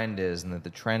the trend is, and that the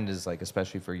trend is, like,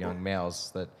 especially for young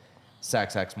males, that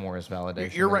sex acts more as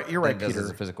validation. You're right, than it does Peter.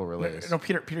 as a physical release. No,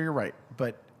 Peter, you're right.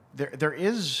 But there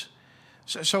is,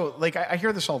 so like I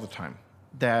hear this all the time,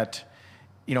 that,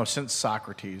 since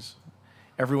Socrates,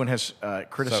 everyone has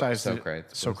criticized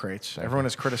Socrates. Everyone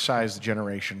has criticized the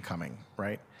generation coming,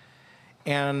 right?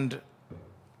 And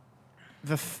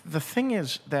the thing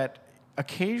is that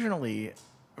occasionally,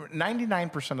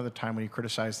 99% of the time when you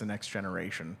criticize the next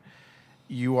generation,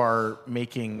 you are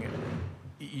making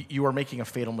a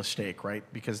fatal mistake, right?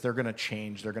 Because they're going to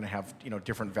change. They're going to have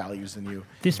different values than you.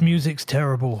 This music's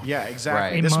terrible. Yeah,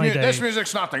 exactly. In my day. This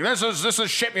music's nothing. This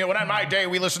is shit music. When in my day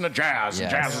we listened to jazz.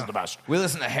 Yes. Jazz is the best. We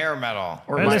listen to hair metal.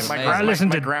 Or I listen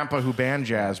my to- grandpa who banned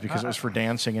jazz because it was for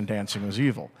dancing and dancing was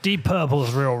evil. Deep Purple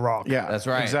is real rock. Yeah, That's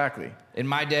right. Exactly. In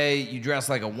my day, you dressed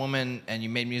like a woman and you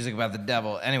made music about the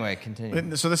devil. Anyway, continue.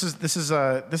 And so this is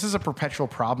a perpetual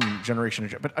problem,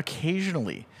 generation. But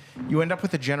occasionally, you end up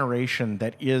with a generation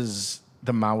that is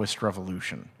the Maoist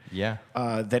revolution. Yeah.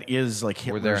 That is like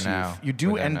We're Hitler's there now. youth. You do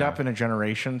We're there end now. up in a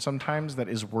generation sometimes that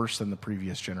is worse than the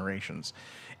previous generations,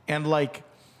 and like,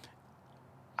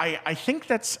 I think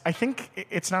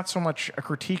it's not so much a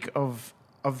critique of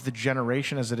the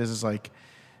generation as it is like,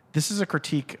 this is a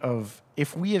critique of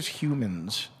if we as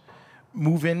humans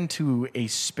move into a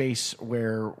space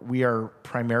where we are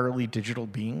primarily digital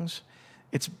beings,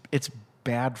 it's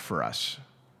bad for us,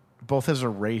 both as a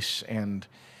race and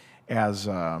as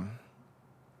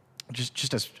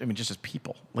just as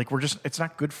people. Like it's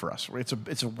not good for us.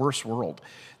 It's a worse world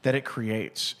that it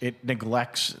creates. It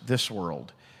neglects this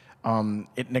world.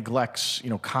 It neglects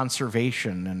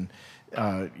conservation and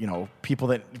people.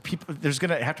 There's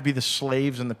going to have to be the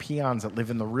slaves and the peons that live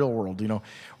in the real world.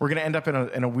 We're going to end up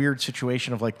in a weird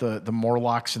situation of like the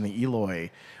Morlocks and the Eloi,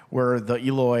 where the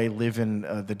Eloi live in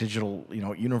the digital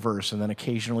universe, and then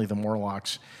occasionally the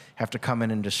Morlocks have to come in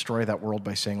and destroy that world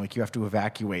by saying like you have to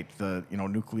evacuate the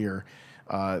nuclear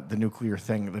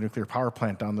power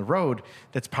plant down the road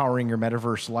that's powering your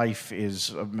metaverse life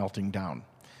is melting down,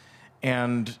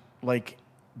 and like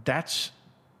that's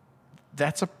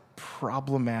a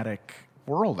problematic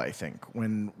world, I think,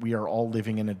 when we are all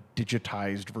living in a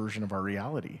digitized version of our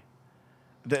reality.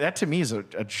 That to me is a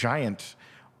giant,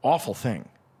 awful thing.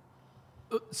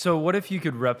 So what if you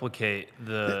could replicate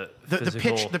the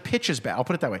physical... The pitch is bad. I'll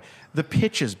put it that way. The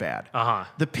pitch is bad. Uh-huh.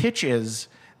 The pitch is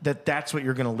that's what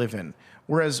you're going to live in.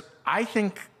 Whereas I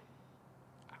think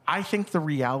the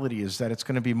reality is that it's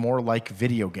going to be more like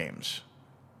video games.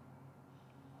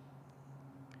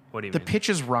 What do you The mean? pitch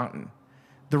is rotten.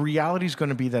 The reality is going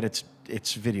to be that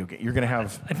it's video game. You're going to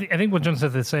have... I think what John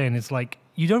Seth is saying is like,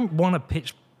 you don't want to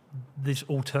pitch this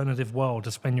alternative world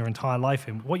to spend your entire life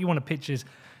in. What you want to pitch is,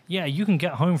 yeah, you can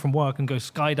get home from work and go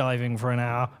skydiving for an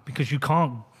hour because you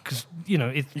can't, because You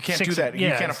can't do that. You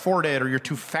can't afford it, or you're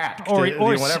too fat. or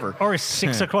whatever. Or it's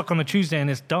 6 o'clock on a Tuesday and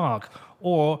it's dark.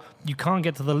 Or you can't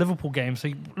get to the Liverpool game, so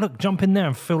jump in there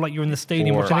and feel like you're in the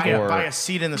stadium Or- watching the game. buy a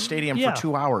seat in the stadium Yeah. for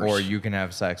 2 hours. Or you can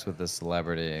have sex with a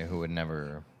celebrity who would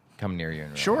never come near you in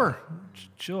real Sure. life.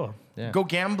 Sure. Yeah. Go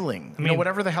gambling. mean,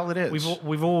 Whatever the hell it is.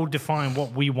 We've all defined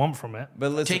what we want from it.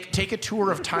 But listen, Take a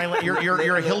tour of Thailand. You're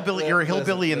a hillbilly. You're a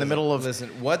hillbilly in the middle of. Listen,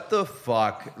 what the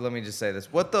fuck? Let me just say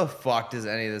this. What the fuck does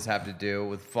any of this have to do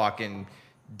with fucking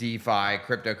DeFi,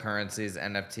 cryptocurrencies,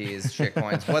 NFTs,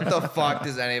 shitcoins? What the fuck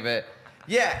does any of it?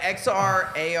 Yeah,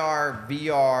 XR, AR,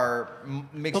 VR,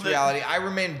 mixed reality. I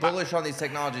remain bullish on these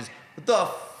technologies. What the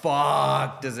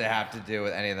fuck does it have to do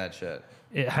with any of that shit?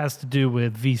 it has to do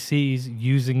with VCs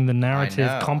using the narrative,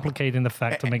 know. complicating the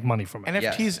fact to make money from it.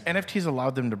 NFTs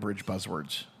allowed them to bridge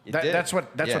buzzwords. It did. That's what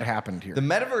Yeah. happened here. The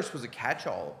metaverse was a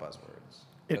catch-all of buzzwords.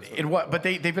 But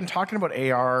they've been talking about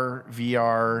AR,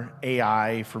 VR,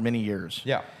 AI for many years.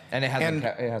 Yeah, and it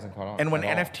hasn't caught on. And when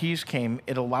at all. NFTs came,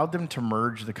 it allowed them to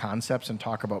merge the concepts and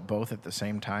talk about both at the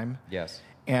same time. Yes.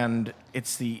 And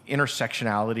it's the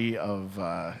intersectionality of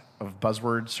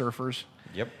buzzword surfers.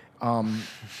 Yep.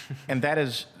 And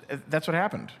that's what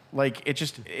happened. Like,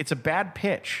 it's a bad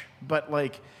pitch. But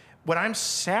like, what I'm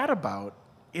sad about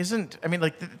isn't, I mean,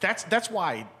 like, that's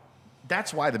why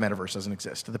the metaverse doesn't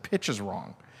exist. The pitch is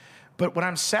wrong. But what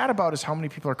I'm sad about is how many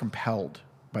people are compelled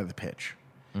by the pitch.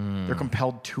 They're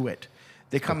compelled to it.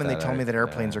 They come and they tell me that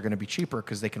airplanes are going to be cheaper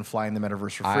because they can fly in the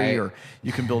metaverse for free, or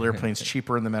you can build airplanes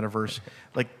cheaper in the metaverse.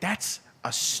 Like, that's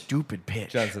a stupid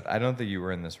pitch. Johnson, I don't think you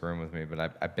were in this room with me,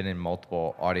 but I've been in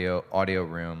multiple audio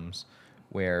rooms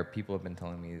where people have been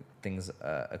telling me things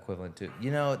equivalent to,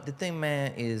 the thing,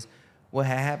 man, is what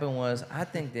had happened was I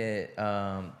think that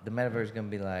the metaverse is going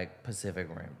to be like Pacific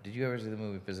Rim. Did you ever see the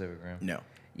movie Pacific Rim? No.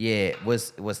 Yeah,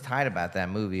 what's tight about that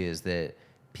movie is that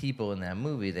people in that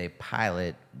movie, they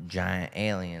pilot giant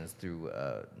aliens through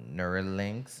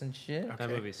Neuralinks and shit. That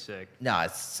movie's sick. No,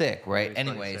 it's sick, right? Movie's fucking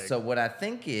Anyway, sick. so what I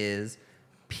think is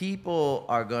people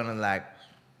are gonna like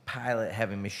pilot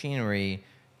heavy machinery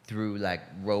through like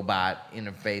robot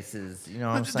interfaces. You know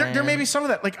what I'm saying? There may be some of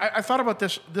that. Like, I thought about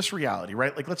this reality,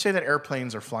 right? Like, let's say that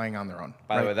airplanes are flying on their own.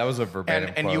 By the right? way, that was a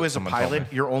verbatim And quote you as a someone told pilot,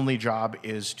 me. your only job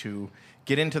is to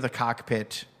get into the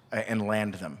cockpit and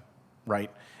land them,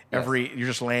 right? Yes. You're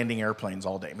just landing airplanes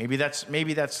all day. Maybe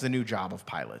that's the new job of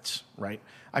pilots, right?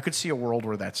 I could see a world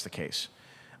where that's the case.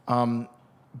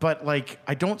 But like,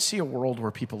 I don't see a world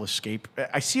where people escape.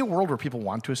 I see a world where people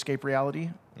want to escape reality.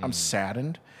 I'm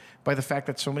saddened by the fact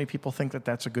that so many people think that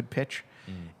that's a good pitch.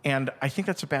 And I think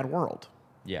that's a bad world.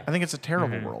 Yeah. I think it's a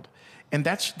terrible world. And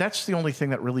that's the only thing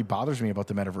that really bothers me about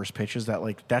the metaverse pitch is that,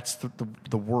 like, that's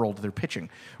the world they're pitching.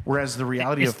 Whereas the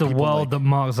reality It's of the people world like, that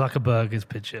Mark Zuckerberg is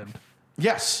pitching.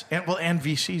 yes, and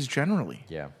VCs generally.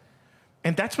 Yeah.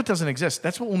 And that's what doesn't exist.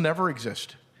 That's what will never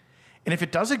exist. And if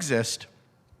it does exist,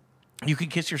 you can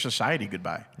kiss your society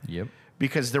goodbye. Yep.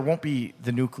 Because there won't be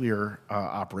the nuclear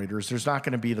operators. There's not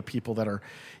going to be the people that are,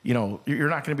 you're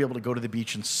not going to be able to go to the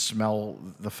beach and smell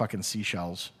the fucking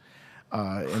seashells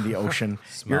in the ocean.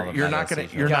 Smell the you're metal not going to.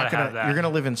 seashell. You're Gotta not have going to. that. You're going to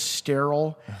live in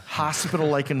sterile,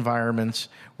 hospital-like environments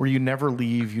where you never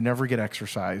leave, you never get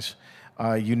exercise,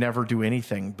 you never do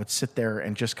anything but sit there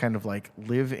and just kind of like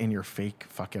live in your fake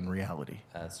fucking reality.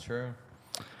 That's true.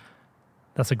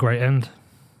 That's a great end.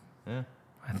 Yeah.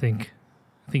 I think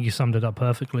you summed it up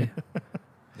perfectly.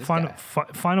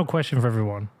 Final question for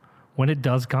everyone. When it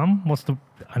does come,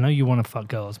 I know you want to fuck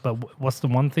girls, but what's the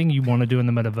one thing you want to do in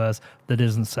the metaverse that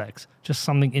isn't sex? Just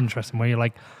something interesting where you're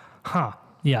like,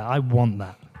 yeah, I want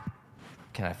that.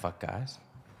 Can I fuck guys?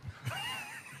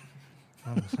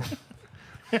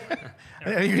 You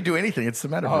can do anything. It's the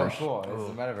metaverse. cool.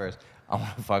 It's the metaverse. I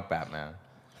want to fuck Batman.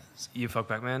 You fuck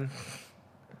Batman?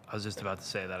 I was just about to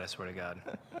say that. I swear to God.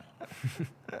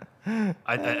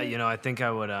 I think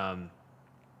I would.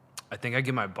 I think I'd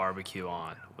get my barbecue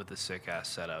on with the sick ass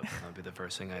setup. That'd be the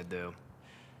first thing I'd do.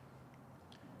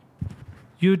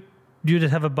 You'd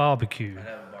have a barbecue. I'd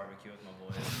have a barbecue with my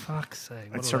boys. Fuck's sake.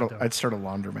 I'd start a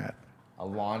laundromat. A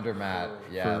laundromat.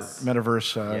 Yes.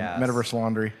 Metaverse, Yes. metaverse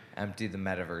laundry. Empty the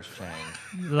metaverse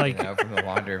chain. Like, From the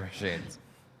laundry machines.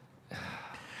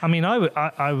 I mean, I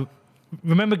would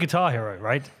remember Guitar Hero,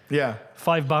 right? Yeah.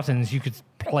 5 buttons, you could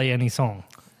play any song.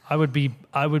 I would be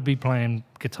playing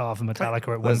guitar for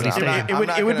Metallica at Wembley Listen, I'm Stadium.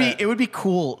 not- It would be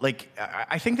cool. Like,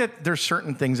 I think that there's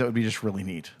certain things that would be just really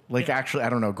neat. Like, actually, I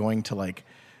don't know, going to like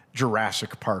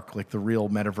Jurassic Park, like the real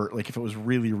metaverse, like if it was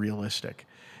really realistic,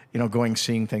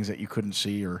 seeing things that you couldn't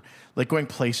see, or like going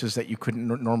places that you couldn't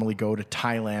normally go to,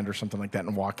 Thailand or something like that,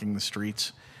 and walking the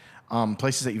streets,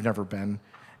 places that you've never been.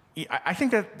 I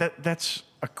think that's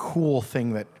a cool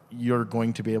thing that you're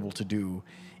going to be able to do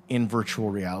in virtual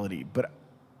reality. But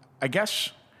I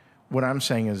guess what I'm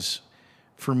saying is,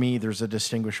 for me, there's a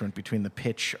distinguishment between the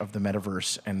pitch of the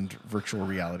metaverse and virtual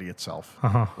reality itself.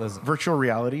 Listen, Virtual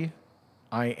reality,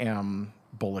 I am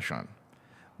bullish on.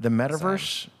 The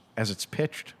metaverse, as it's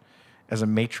pitched, as a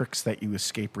matrix that you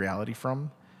escape reality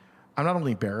from, I'm not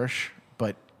only bearish,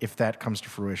 but if that comes to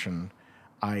fruition,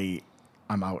 I'm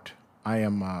out.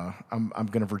 I'm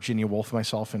going to Virginia Woolf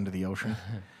myself into the ocean.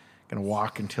 Going to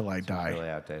walk until I die. really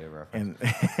outdated reference.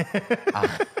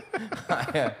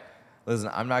 And Listen,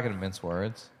 I'm not going to mince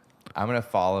words. I'm going to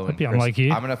follow That'd be unlike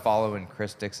you. I'm going to follow in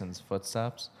Chris Dixon's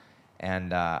footsteps,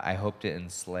 And I hope to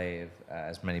enslave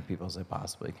as many people as I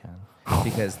possibly can,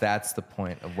 because that's the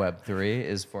point of Web3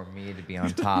 is for me to be on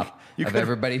top of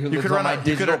everybody who lives on my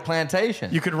digital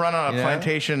plantation. You could run on a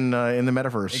plantation in the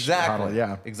metaverse. Exactly. Hodl,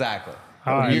 yeah. Exactly.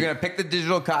 All right. You're gonna pick the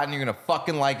digital cotton. You're gonna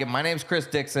fucking like it. My name's Chris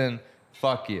Dixon.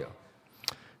 Fuck you.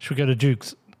 Should we go to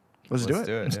Jukes? Let's do it.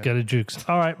 Let's go to Jukes.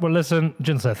 All right. Well, listen,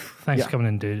 Jinseth, thanks Yeah. for coming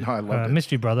in, dude. No, I loved it.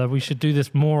 Missed you, brother. We should do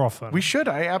this more often. We should.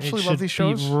 I It absolutely should love these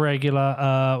shows. be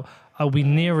regular. Are we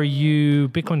nearer you?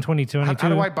 Bitcoin 2022. How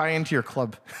do I buy into your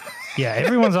club? Yeah,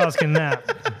 everyone's asking that.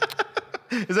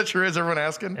 Is that true? Is everyone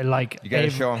asking? Like, You gotta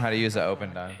show them how to use the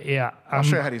open dime. yeah, I'll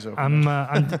show you how to use open.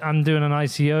 I'm doing an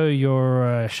ICO.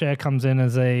 Your share comes in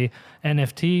as a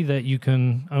NFT that you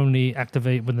can only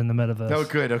activate within the metaverse. Oh,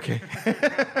 good. Okay.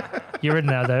 You're in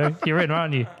now, though. You're in,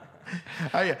 aren't you?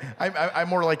 I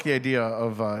more like the idea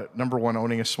of number one,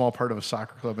 owning a small part of a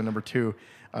soccer club, and number two,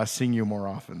 seeing you more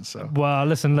often. So Well,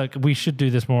 listen, look, we should do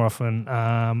this more often,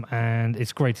 and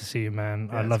it's great to see you, man.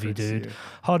 I it's love you, great to see dude. you.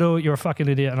 Hodl, you're a fucking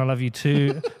idiot, and I love you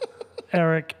too.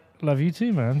 Eric, love you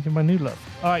too, man. You're my new love.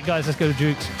 All right, guys, let's go to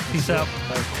Jukes. Peace out.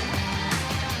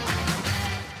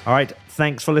 All right,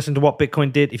 thanks for listening to What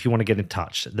Bitcoin Did. If you want to get in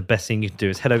touch, the best thing you can do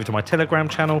is head over to my Telegram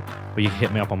channel, or you can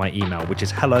hit me up on my email, which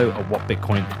is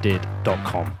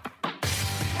hello@whatbitcoindid.com.